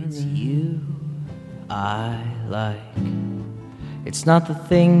 It's you I like. It's not the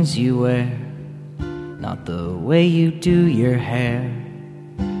things you wear, not the way you do your hair,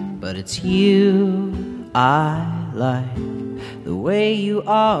 but it's you I like, the way you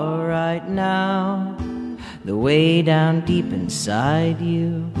are right now, the way down deep inside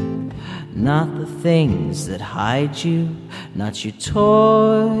you. Not the things that hide you, not your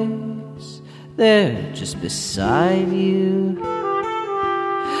toys, they're just beside you.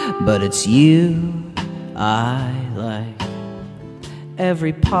 But it's you I like,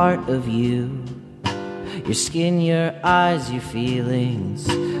 every part of you, your skin, your eyes, your feelings,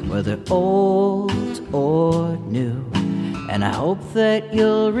 whether old or new. And I hope that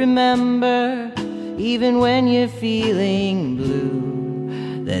you'll remember, even when you're feeling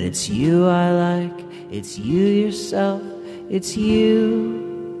blue, that it's you I like, it's you yourself, it's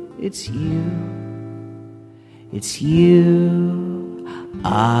you, it's you, it's you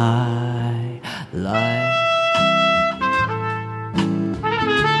I like.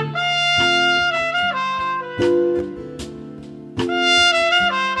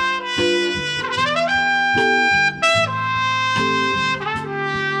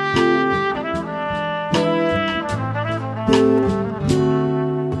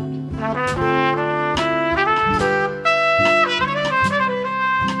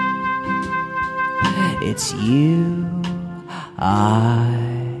 It's you I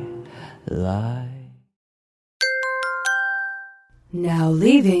like. Now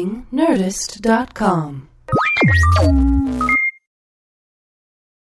leaving Nerdist.com.